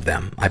 all of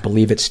them. I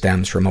believe it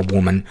stems from a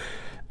woman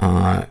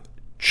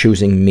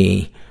choosing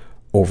me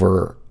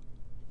over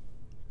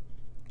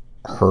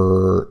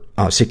her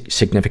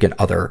significant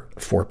other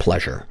for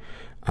pleasure.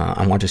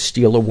 I want to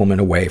steal a woman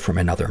away from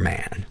another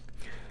man.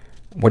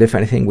 What, if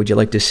anything, would you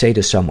like to say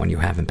to someone you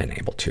haven't been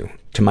able to?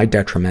 To my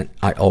detriment,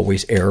 I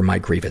always air my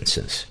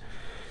grievances.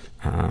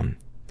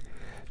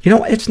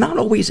 It's not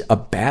always a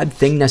bad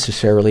thing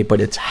necessarily,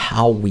 but it's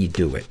how we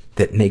do it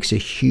that makes a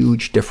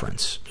huge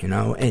difference,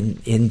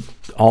 and in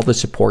all the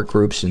support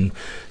groups and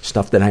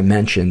stuff that I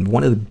mentioned,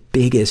 one of the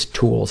biggest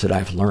tools that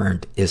I've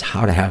learned is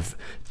how to have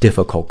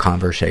difficult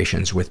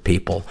conversations with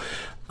people,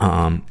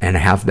 and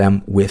have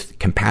them with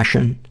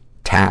compassion,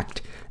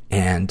 tact,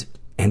 and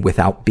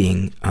without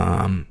being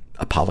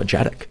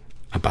apologetic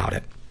about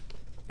it.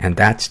 And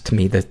that's, to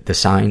me, the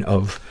sign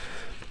of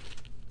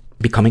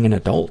becoming an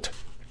adult.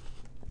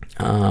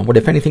 What,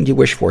 if anything, do you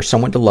wish for?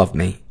 Someone to love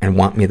me and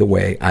want me the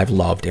way I've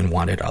loved and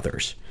wanted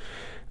others.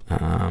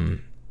 Have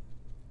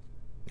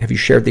you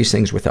shared these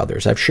things with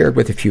others? I've shared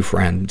with a few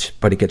friends,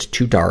 but it gets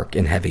too dark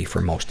and heavy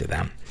for most of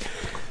them.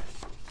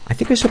 I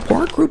think a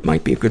support group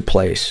might be a good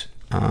place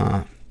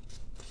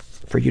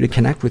for you to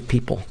connect with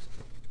people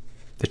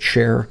that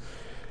share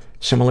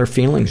similar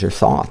feelings or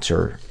thoughts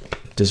or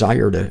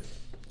desire to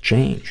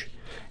change.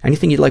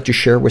 Anything you'd like to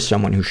share with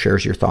someone who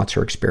shares your thoughts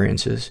or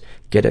experiences,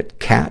 get a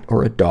cat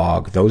or a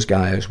dog. Those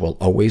guys will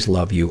always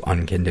love you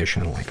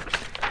unconditionally.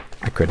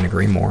 I couldn't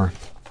agree more.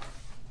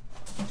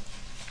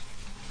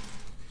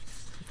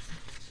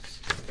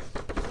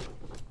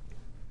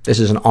 This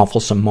is an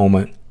awfulsome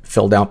moment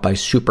filled out by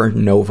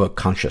Supernova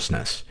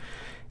Consciousness.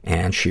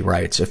 And she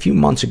writes, a few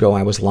months ago,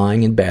 I was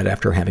lying in bed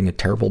after having a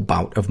terrible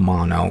bout of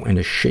mono and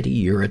a shitty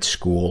year at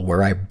school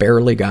where I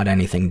barely got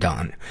anything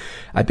done.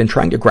 I've been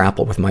trying to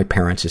grapple with my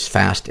parents as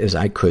fast as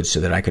I could so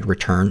that I could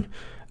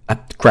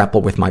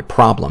grapple with my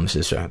problems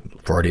is a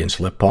Freudian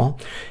slip, Paul,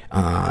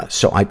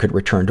 so I could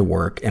return to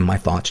work and my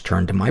thoughts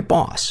turned to my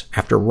boss.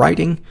 After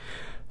writing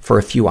for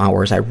a few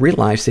hours, I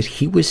realized that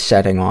he was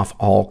setting off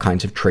all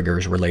kinds of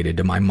triggers related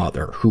to my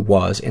mother, who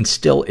was and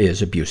still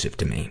is abusive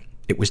to me.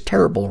 It was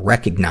terrible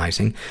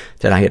recognizing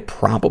that I had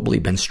probably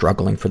been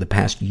struggling for the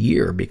past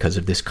year because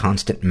of this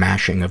constant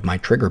mashing of my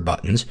trigger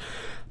buttons,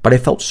 but I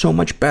felt so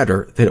much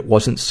better that it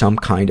wasn't some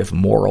kind of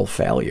moral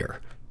failure.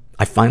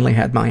 I finally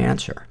had my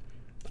answer.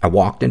 I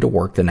walked into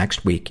work the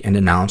next week and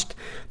announced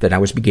that I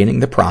was beginning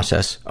the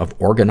process of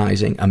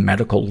organizing a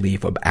medical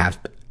leave of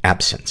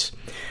absence.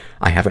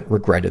 I haven't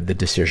regretted the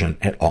decision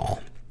at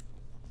all.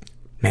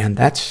 Man,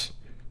 that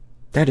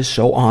is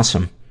so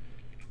awesome.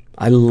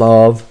 I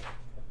love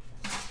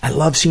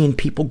seeing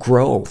people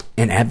grow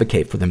and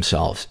advocate for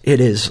themselves.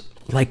 It is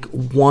like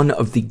one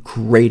of the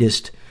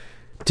greatest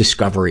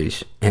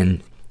discoveries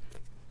in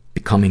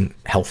becoming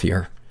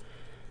healthier.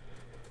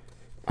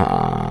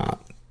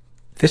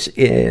 This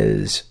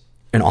is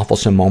an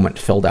awfulsome moment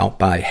filled out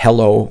by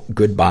Hello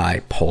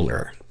Goodbye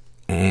Polar.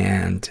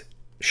 And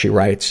She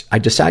writes, I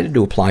decided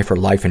to apply for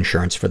life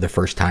insurance for the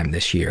first time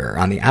this year.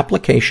 On the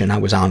application, I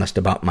was honest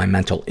about my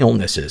mental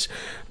illnesses,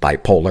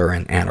 bipolar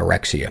and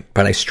anorexia,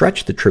 but I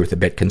stretched the truth a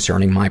bit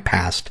concerning my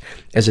past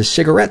as a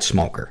cigarette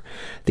smoker.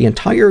 The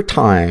entire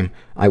time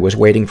I was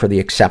waiting for the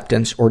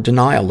acceptance or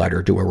denial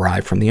letter to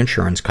arrive from the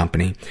insurance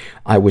company,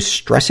 I was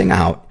stressing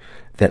out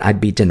that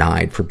I'd be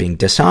denied for being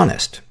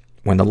dishonest.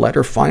 When the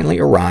letter finally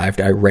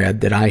arrived, I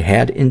read that I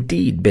had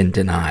indeed been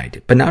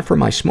denied, but not for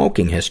my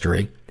smoking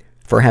history,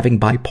 for having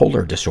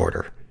bipolar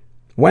disorder.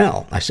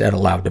 Well, I said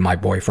aloud to my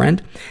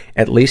boyfriend,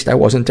 at least I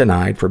wasn't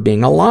denied for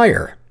being a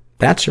liar.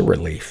 That's a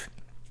relief.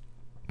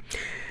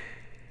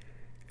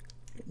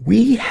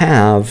 We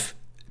have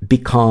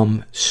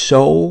become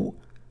so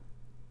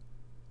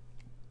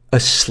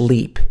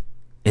asleep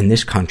in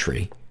this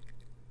country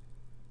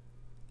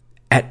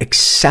at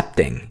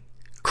accepting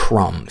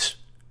crumbs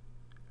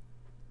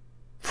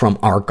from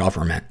our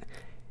government.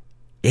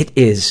 It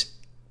is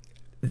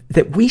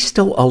that we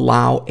still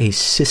allow a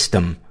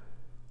system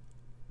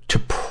to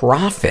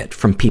profit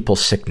from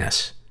people's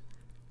sickness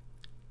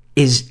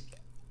is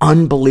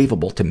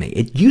unbelievable to me.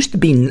 It used to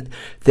be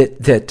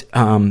that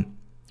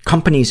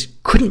companies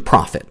couldn't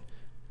profit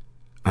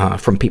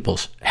from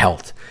people's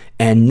health,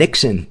 and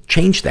Nixon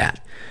changed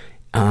that.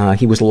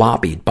 He was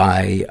lobbied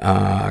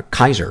by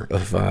Kaiser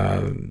of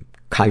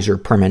Kaiser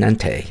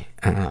Permanente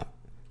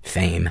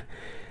fame.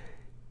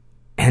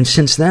 And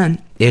since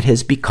then, it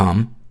has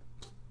become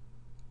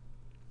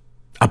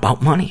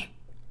about money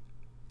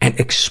and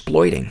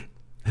exploiting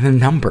the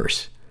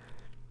numbers.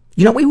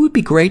 You know, it would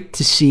be great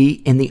to see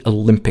in the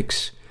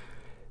Olympics,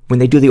 when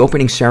they do the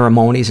opening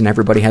ceremonies and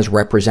everybody has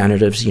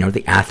representatives, you know,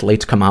 the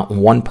athletes come out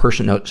and one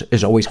person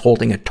is always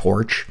holding a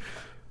torch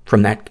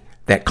from that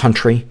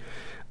country.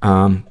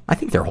 I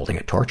think they're holding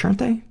a torch, aren't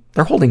they?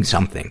 They're holding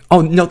something.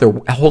 Oh, no,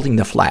 they're holding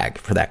the flag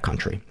for that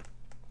country.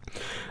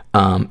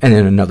 And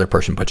then another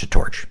person puts a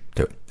torch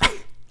to it.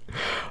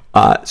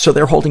 So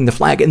they're holding the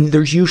flag, and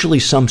there's usually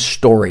some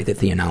story that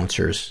the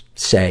announcers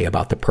say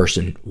about the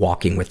person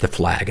walking with the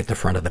flag at the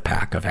front of the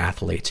pack of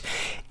athletes.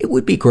 It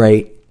would be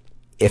great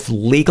if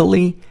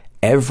legally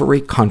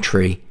every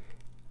country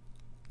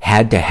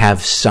had to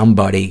have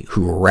somebody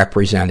who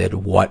represented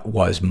what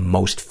was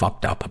most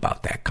fucked up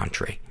about that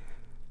country.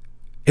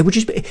 It would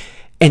just be,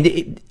 and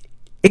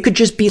it could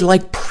just be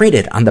like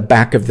printed on the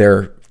back of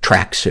their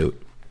tracksuit.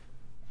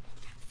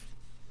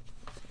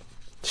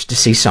 Just to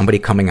see somebody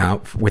coming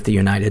out with the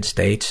United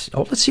States.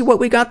 Oh, let's see what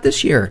we got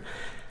this year.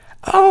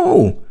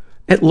 Oh,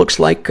 it looks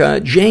like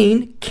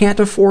Jane can't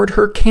afford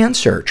her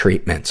cancer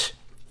treatments.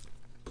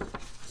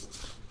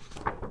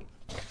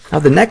 Now,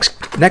 the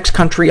next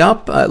country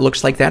up,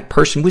 looks like that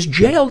person was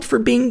jailed for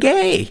being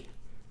gay.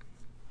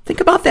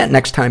 Think about that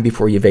next time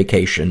before you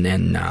vacation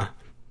in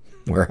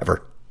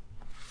wherever.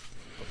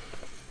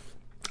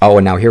 Oh,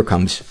 and now here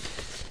comes,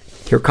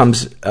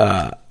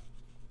 what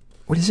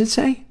does it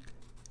say?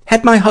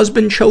 Had my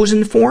husband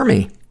chosen for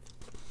me.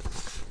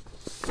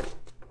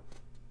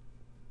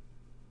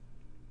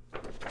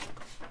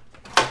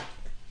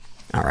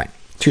 All right.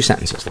 2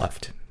 sentences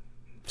left.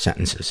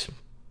 Sentences.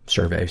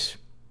 Surveys.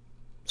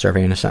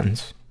 Survey in a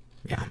sentence.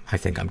 Yeah, I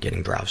think I'm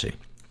getting drowsy.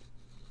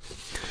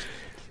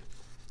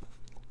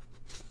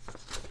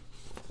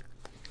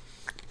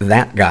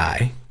 That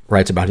guy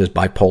writes about his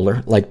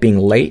bipolar, like being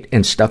late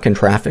and stuck in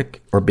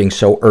traffic, or being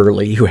so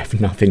early you have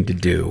nothing to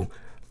do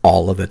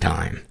all of the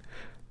time.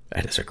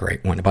 That is a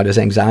great one. About his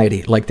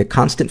anxiety, like the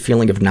constant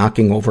feeling of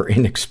knocking over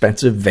an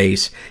expensive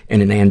vase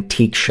in an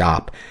antique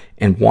shop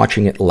and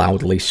watching it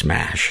loudly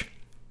smash.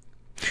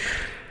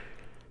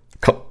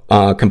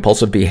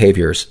 Compulsive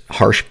behaviors,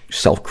 harsh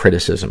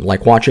self-criticism,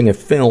 like watching a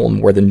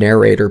film where the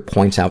narrator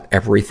points out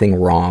everything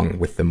wrong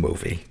with the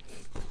movie.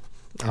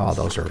 Oh,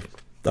 those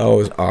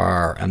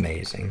are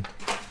amazing.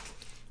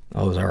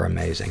 Those are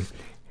amazing.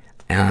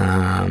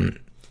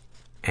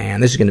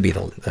 And this is going to be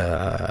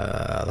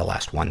the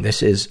last one.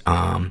 This is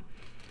a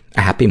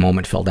happy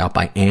moment filled out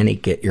by Annie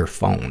Get Your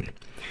Phone.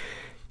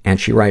 And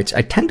she writes,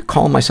 I tend to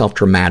call myself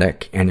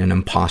dramatic and an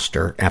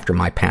imposter after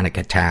my panic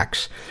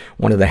attacks,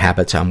 one of the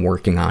habits I'm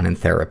working on in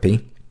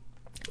therapy.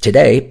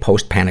 Today,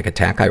 post-panic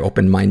attack, I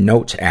opened my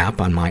Notes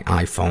app on my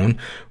iPhone,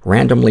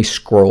 randomly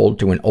scrolled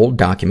to an old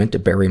document to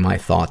bury my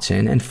thoughts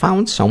in, and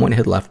found someone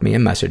had left me a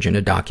message in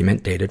a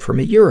document dated from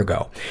a year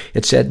ago.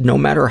 It said, no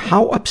matter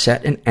how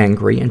upset and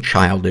angry and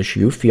childish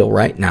you feel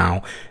right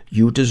now,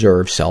 you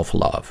deserve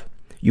self-love.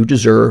 You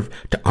deserve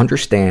to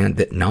understand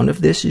that none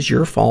of this is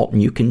your fault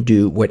and you can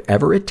do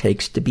whatever it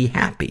takes to be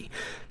happy.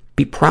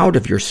 Be proud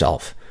of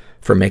yourself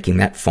for making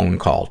that phone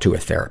call to a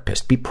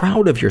therapist. Be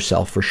proud of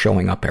yourself for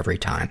showing up every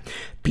time.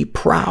 Be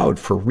proud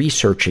for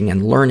researching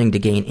and learning to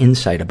gain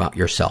insight about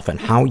yourself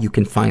and how you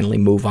can finally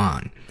move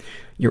on.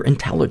 You're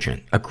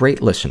intelligent, a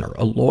great listener,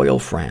 a loyal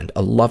friend,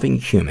 a loving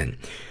human.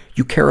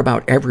 You care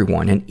about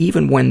everyone, and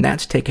even when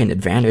that's taken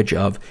advantage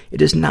of,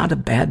 it is not a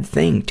bad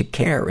thing to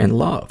care and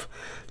love.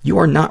 You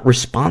are not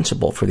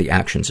responsible for the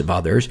actions of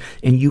others,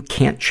 and you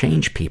can't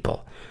change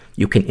people.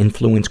 You can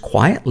influence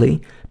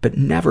quietly, but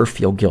never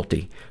feel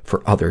guilty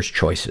for others'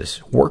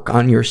 choices. Work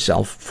on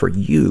yourself for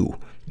you,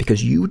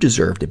 because you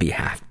deserve to be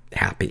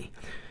happy.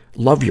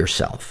 Love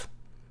yourself.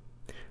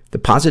 The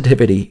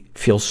positivity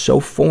feels so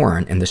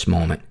foreign in this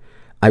moment.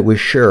 I was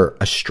sure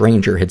a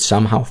stranger had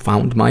somehow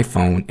found my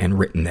phone and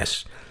written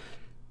this.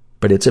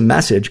 But it's a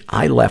message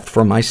I left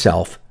for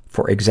myself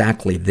for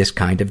exactly this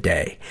kind of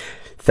day.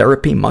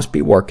 Therapy must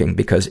be working,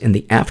 because in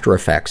the after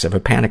effects of a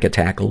panic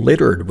attack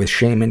littered with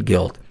shame and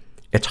guilt,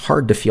 it's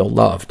hard to feel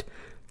loved.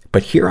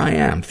 But here I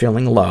am,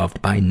 feeling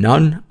loved by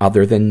none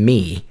other than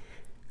me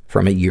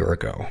from a year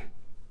ago.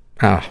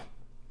 Ah,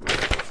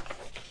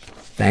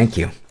 thank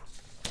you.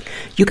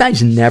 You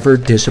guys never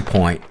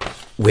disappoint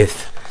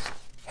with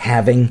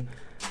having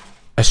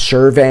a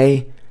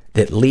survey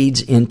that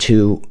leads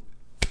into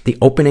the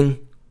opening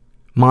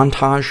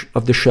montage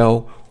of the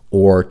show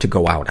or to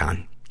go out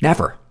on.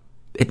 Never.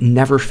 It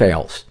never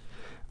fails.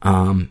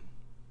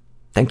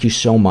 Thank you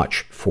so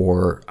much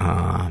for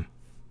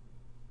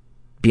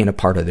being a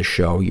part of the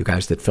show. You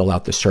guys that fill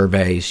out the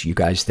surveys, you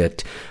guys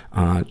that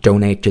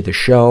donate to the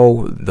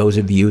show, those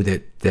of you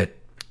that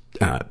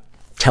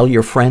tell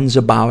your friends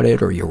about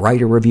it, or you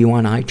write a review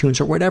on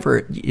iTunes or whatever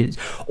it is,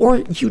 or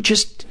you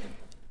just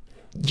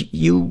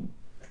you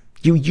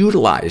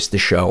utilize the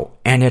show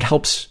and it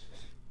helps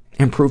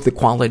improve the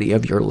quality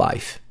of your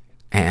life.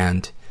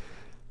 And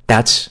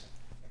that's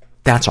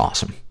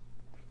awesome.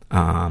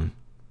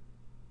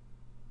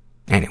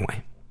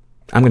 Anyway,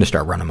 I'm going to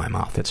start running my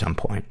mouth at some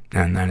point,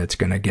 and then it's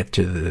going to get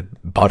to the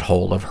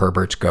butthole of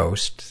Herbert's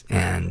ghost,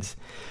 and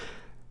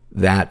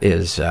that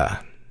is,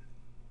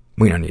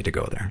 we don't need to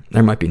go there.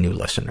 There might be new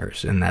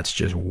listeners, and that's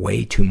just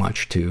way too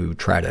much to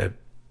try to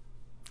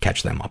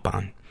catch them up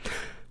on.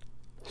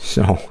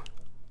 So,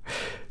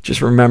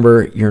 just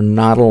remember, you're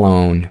not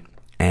alone,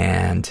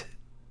 and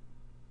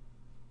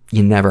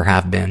you never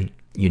have been.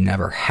 You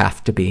never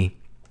have to be.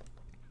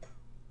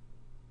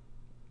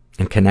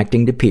 And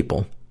connecting to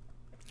people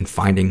and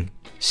finding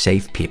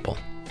safe people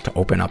to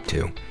open up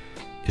to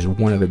is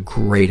one of the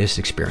greatest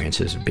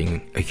experiences of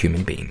being a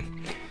human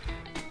being,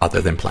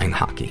 other than playing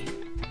hockey.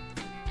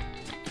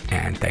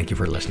 And thank you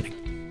for listening.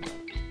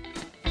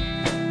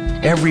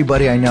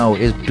 Everybody I know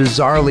is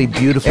bizarrely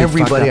beautifully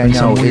Everybody fucked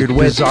up I know in some weird is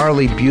way.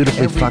 bizarrely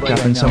beautifully fucked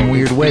up in some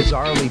weird way.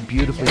 Bizarrely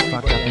beautifully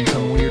fucked up in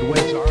some weird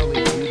way.